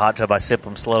sours in the hot tub, I sip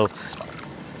them slow.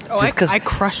 Just 'cause I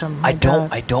crush them. I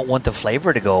don't want the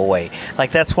flavor to go away.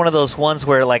 Like that's one of those ones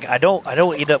where like I don't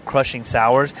end up crushing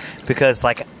sours because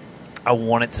like I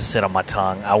want it to sit on my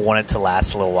tongue. I want it to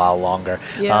last a little while longer.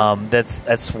 Yeah.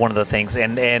 That's one of the things,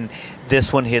 and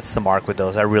this one hits the mark with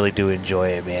those. I really do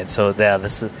enjoy it, man. So yeah,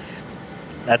 that's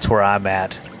where I'm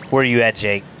at. Where are you at,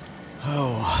 Jake?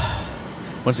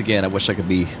 Once again, I wish I could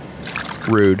be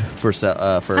rude for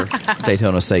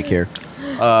Daytona's sake here.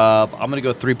 I'm going to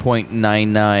go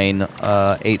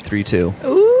 3.99832.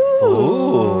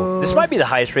 Ooh. This might be the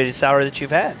highest rated sour that you've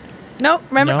had. No,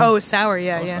 remember? No. Oh, sour.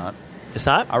 Yeah, No, it's yeah. not. It's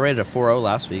not? I rated a 4.0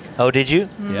 last week. Oh, did you?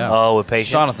 Yeah. Oh, with patience.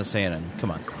 Jonathan Sannon.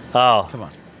 Come on. Oh. Come on.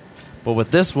 But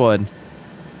with this one,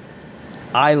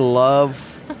 I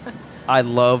love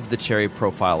the cherry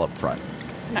profile up front.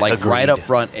 Like Agreed. right up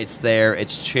front, it's there.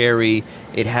 It's cherry.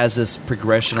 It has this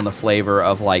progression on the flavor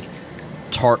of like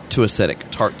tart to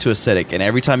acidic. And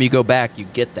every time you go back, you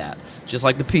get that. Just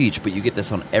like the peach, but you get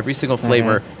this on every single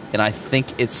flavor. Mm-hmm. And I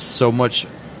think it's so much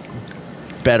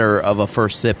better of a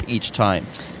first sip each time.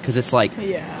 Because it's like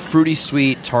fruity,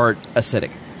 sweet, tart,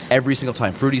 acidic. every single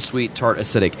time. Fruity, sweet, tart,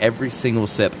 acidic, every single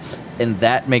sip. And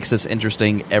that makes this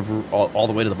interesting all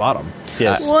the way to the bottom.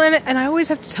 Yes. Well, and I always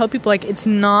have to tell people, like, it's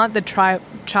not the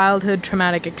childhood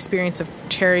traumatic experience of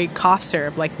cherry cough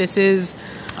syrup. Like, this is...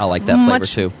 I like that flavor,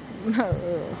 too.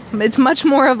 It's much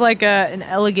more of, like, an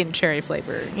elegant cherry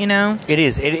flavor, you know? It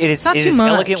is. It is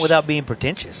elegant without being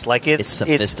pretentious. Like, it's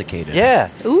sophisticated. Yeah.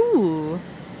 Ooh.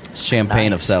 It's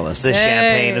champagne Nice. of Celis. The Hey.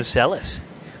 champagne of Celis.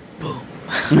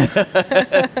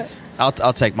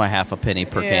 I'll take my half a penny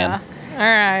per Yeah. can. All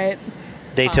right.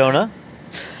 Daytona.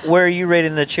 Where are you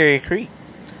rating the Cherry Creek?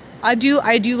 I do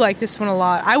like this one a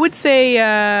lot. I would say,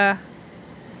 again,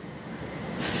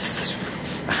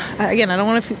 I don't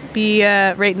want to be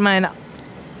rating mine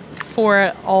for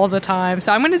it all the time.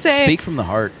 So I'm going to say... Speak from the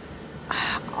heart.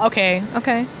 Okay.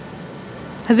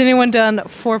 Has anyone done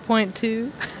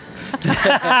 4.2? We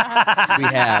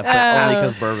have, but only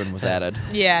because bourbon was added.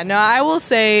 Yeah, no, I will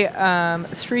say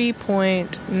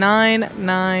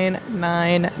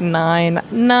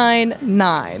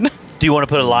 3.9999999. Do you want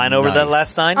to put a line over that Nice.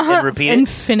 last nine and repeat it?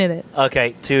 Infinite.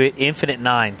 Okay, to infinite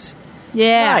nines.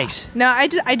 Yeah. Nice. No, I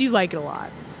do like it a lot.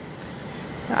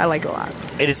 I like it a lot.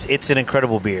 It's an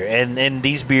incredible beer, and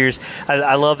these beers,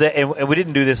 I love that. And we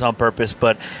didn't do this on purpose,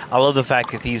 but I love the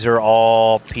fact that these are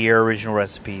all Pierre original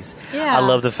recipes. Yeah. I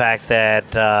love the fact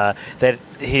that that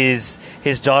his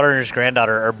daughter and his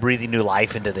granddaughter are breathing new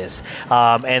life into this,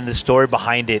 and the story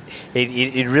behind it.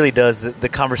 It really does. The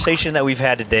conversation that we've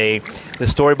had today, the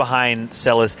story behind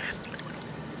Celis,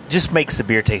 just makes the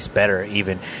beer taste better,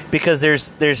 even because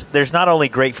there's not only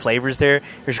great flavors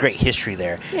there's great history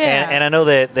there. Yeah. And I know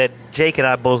that Jake and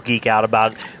I both geek out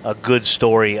about a good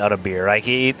story on a beer. Like,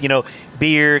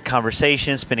 beer,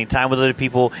 conversation, spending time with other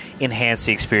people enhance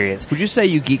the experience. Would you say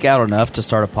you geek out enough to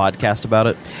start a podcast about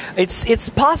it? It's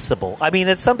possible. I mean,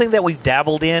 it's something that we've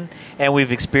dabbled in and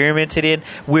we've experimented in.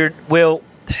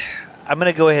 I'm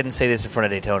going to go ahead and say this in front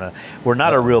of Daytona. We're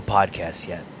not a real podcast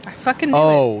yet. I fucking knew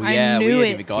Oh, it. yeah. I We knew hadn't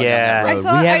it. even gone Yeah. down that I road.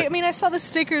 thought. We haven't- I saw the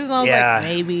stickers and I was Yeah. like,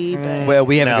 maybe. But well,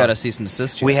 we haven't No. got a cease and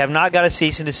desist yet. We have not got a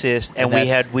cease and desist, and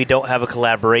And we don't have a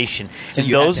collaboration. So and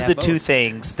you have those to are the have two both.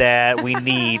 things that we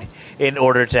need in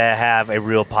order to have a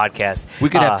real podcast. We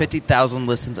could have Uh, 50,000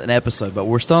 listens an episode, but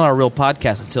we're still not a real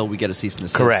podcast until we get a cease and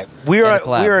desist. Correct. We and a are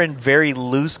collab. in very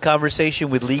loose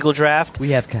conversation with Legal Draft. We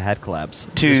have had collabs.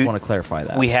 To- Just want to clarify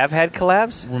that. We have had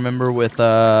collabs. Remember with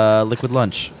Liquid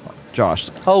Lunch, Josh?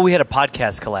 Oh, we had a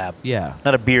podcast collab, Yeah.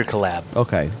 not a beer collab.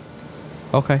 Okay.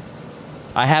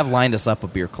 I have lined us up a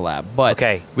beer collab, but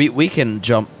Okay. we can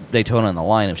jump Daytona in the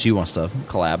line if she wants to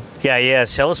collab. Yeah.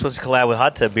 Celis wants to collab with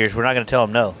Hot Tub Beers. We're not going to tell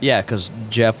him no. Yeah, because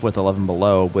Jeff with 11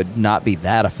 Below would not be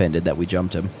that offended that we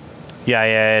jumped him.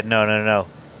 Yeah. No.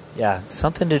 Yeah,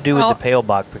 something to do with I'll- the Pale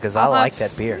Bock because I I'll like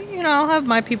have- that beer. You know, I'll have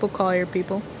my people call your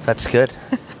people. That's good.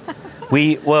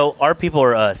 Our people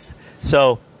are us.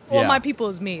 So, Well, Yeah. my people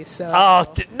is me. So.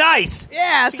 nice.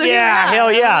 Yeah. So Yeah, hell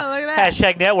Look yeah. at that.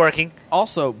 Hashtag networking.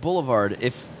 Also, Boulevard,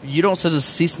 if you don't send us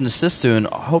a cease and desist soon,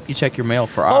 I hope you check your mail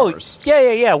for ours. Oh,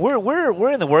 yeah.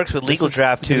 We're in the works with Legal is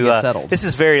Draft gonna to get settled. This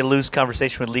is very loose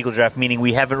conversation with Legal Draft, meaning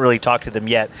we haven't really talked to them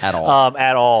yet At all.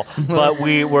 At all. But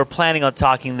we're planning on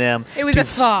talking to them. It was a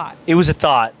thought. It was a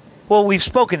thought. Well, we've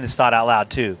spoken this thought out loud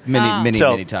too. Many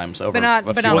So- times over. But not- a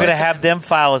but few not- We're going to months. have them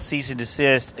file a cease and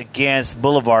desist against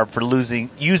Boulevard for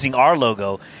using our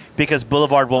logo because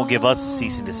Boulevard won't give us a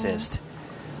cease and desist.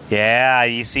 Yeah,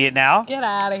 you see it now? Get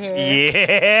out of here.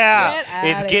 Yeah, Get outta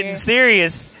it's getting here.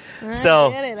 serious. I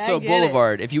So, get it, I So get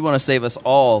Boulevard, if you want to save us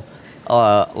all,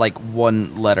 like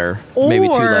one letter, maybe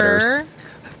two letters, Or-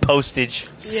 postage.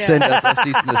 send us a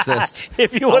cease and desist.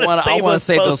 If you want to I save want to us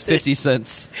save those postage. 50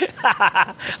 cents.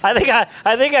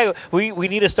 we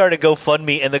need to start a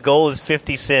GoFundMe, and the goal is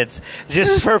 50 cents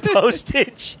just for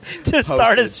postage to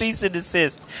start a Postage. cease and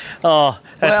desist. Oh,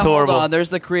 that's Well, horrible. Hold on. There's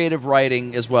the creative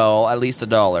writing as well, at least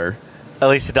 $1. At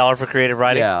least $1 for creative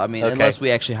writing. Yeah, I mean, Okay. unless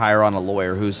we actually hire on a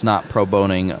lawyer who's not pro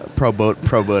bonoing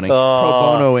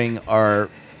our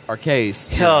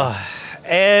case.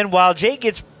 And while Jake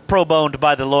gets pro boned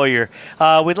by the lawyer,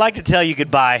 we'd like to tell you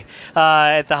goodbye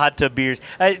at the Hot Tub Beers.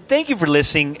 Thank you for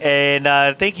listening,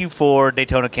 and thank you for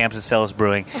Daytona Camps and Celis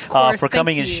Brewing course, for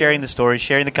coming thank and you. sharing the story,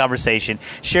 sharing the conversation,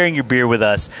 sharing your beer with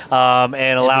us,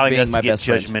 and allowing being us to my get best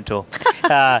friend. judgmental.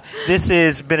 This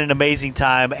has been an amazing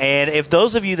time, and if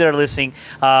those of you that are listening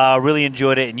really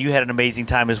enjoyed it and you had an amazing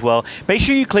time as well, make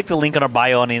sure you click the link on our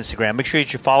bio on Instagram. Make sure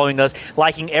that you're following us,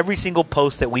 liking every single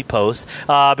post that we post,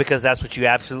 because that's what you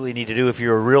absolutely need to do if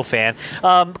you're a real fan.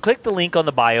 Click the link on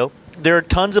the bio. There are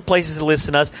tons of places to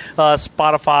listen to us.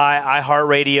 Spotify,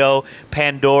 iHeartRadio,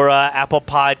 Pandora, Apple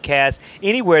Podcasts,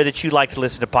 anywhere that you like to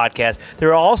listen to podcasts.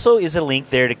 There also is a link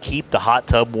there to keep the hot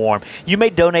tub warm. You may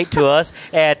donate to us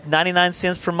at 99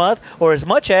 cents per month or as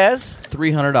much as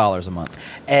 $300 a month.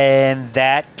 And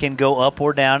that can go up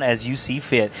or down as you see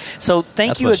fit. So thank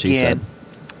That's you what she again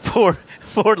said.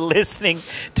 for listening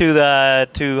to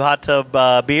Hot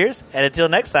Tub Beers. And until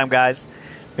next time, guys,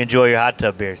 enjoy your hot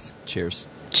tub beers. Cheers.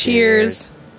 Cheers.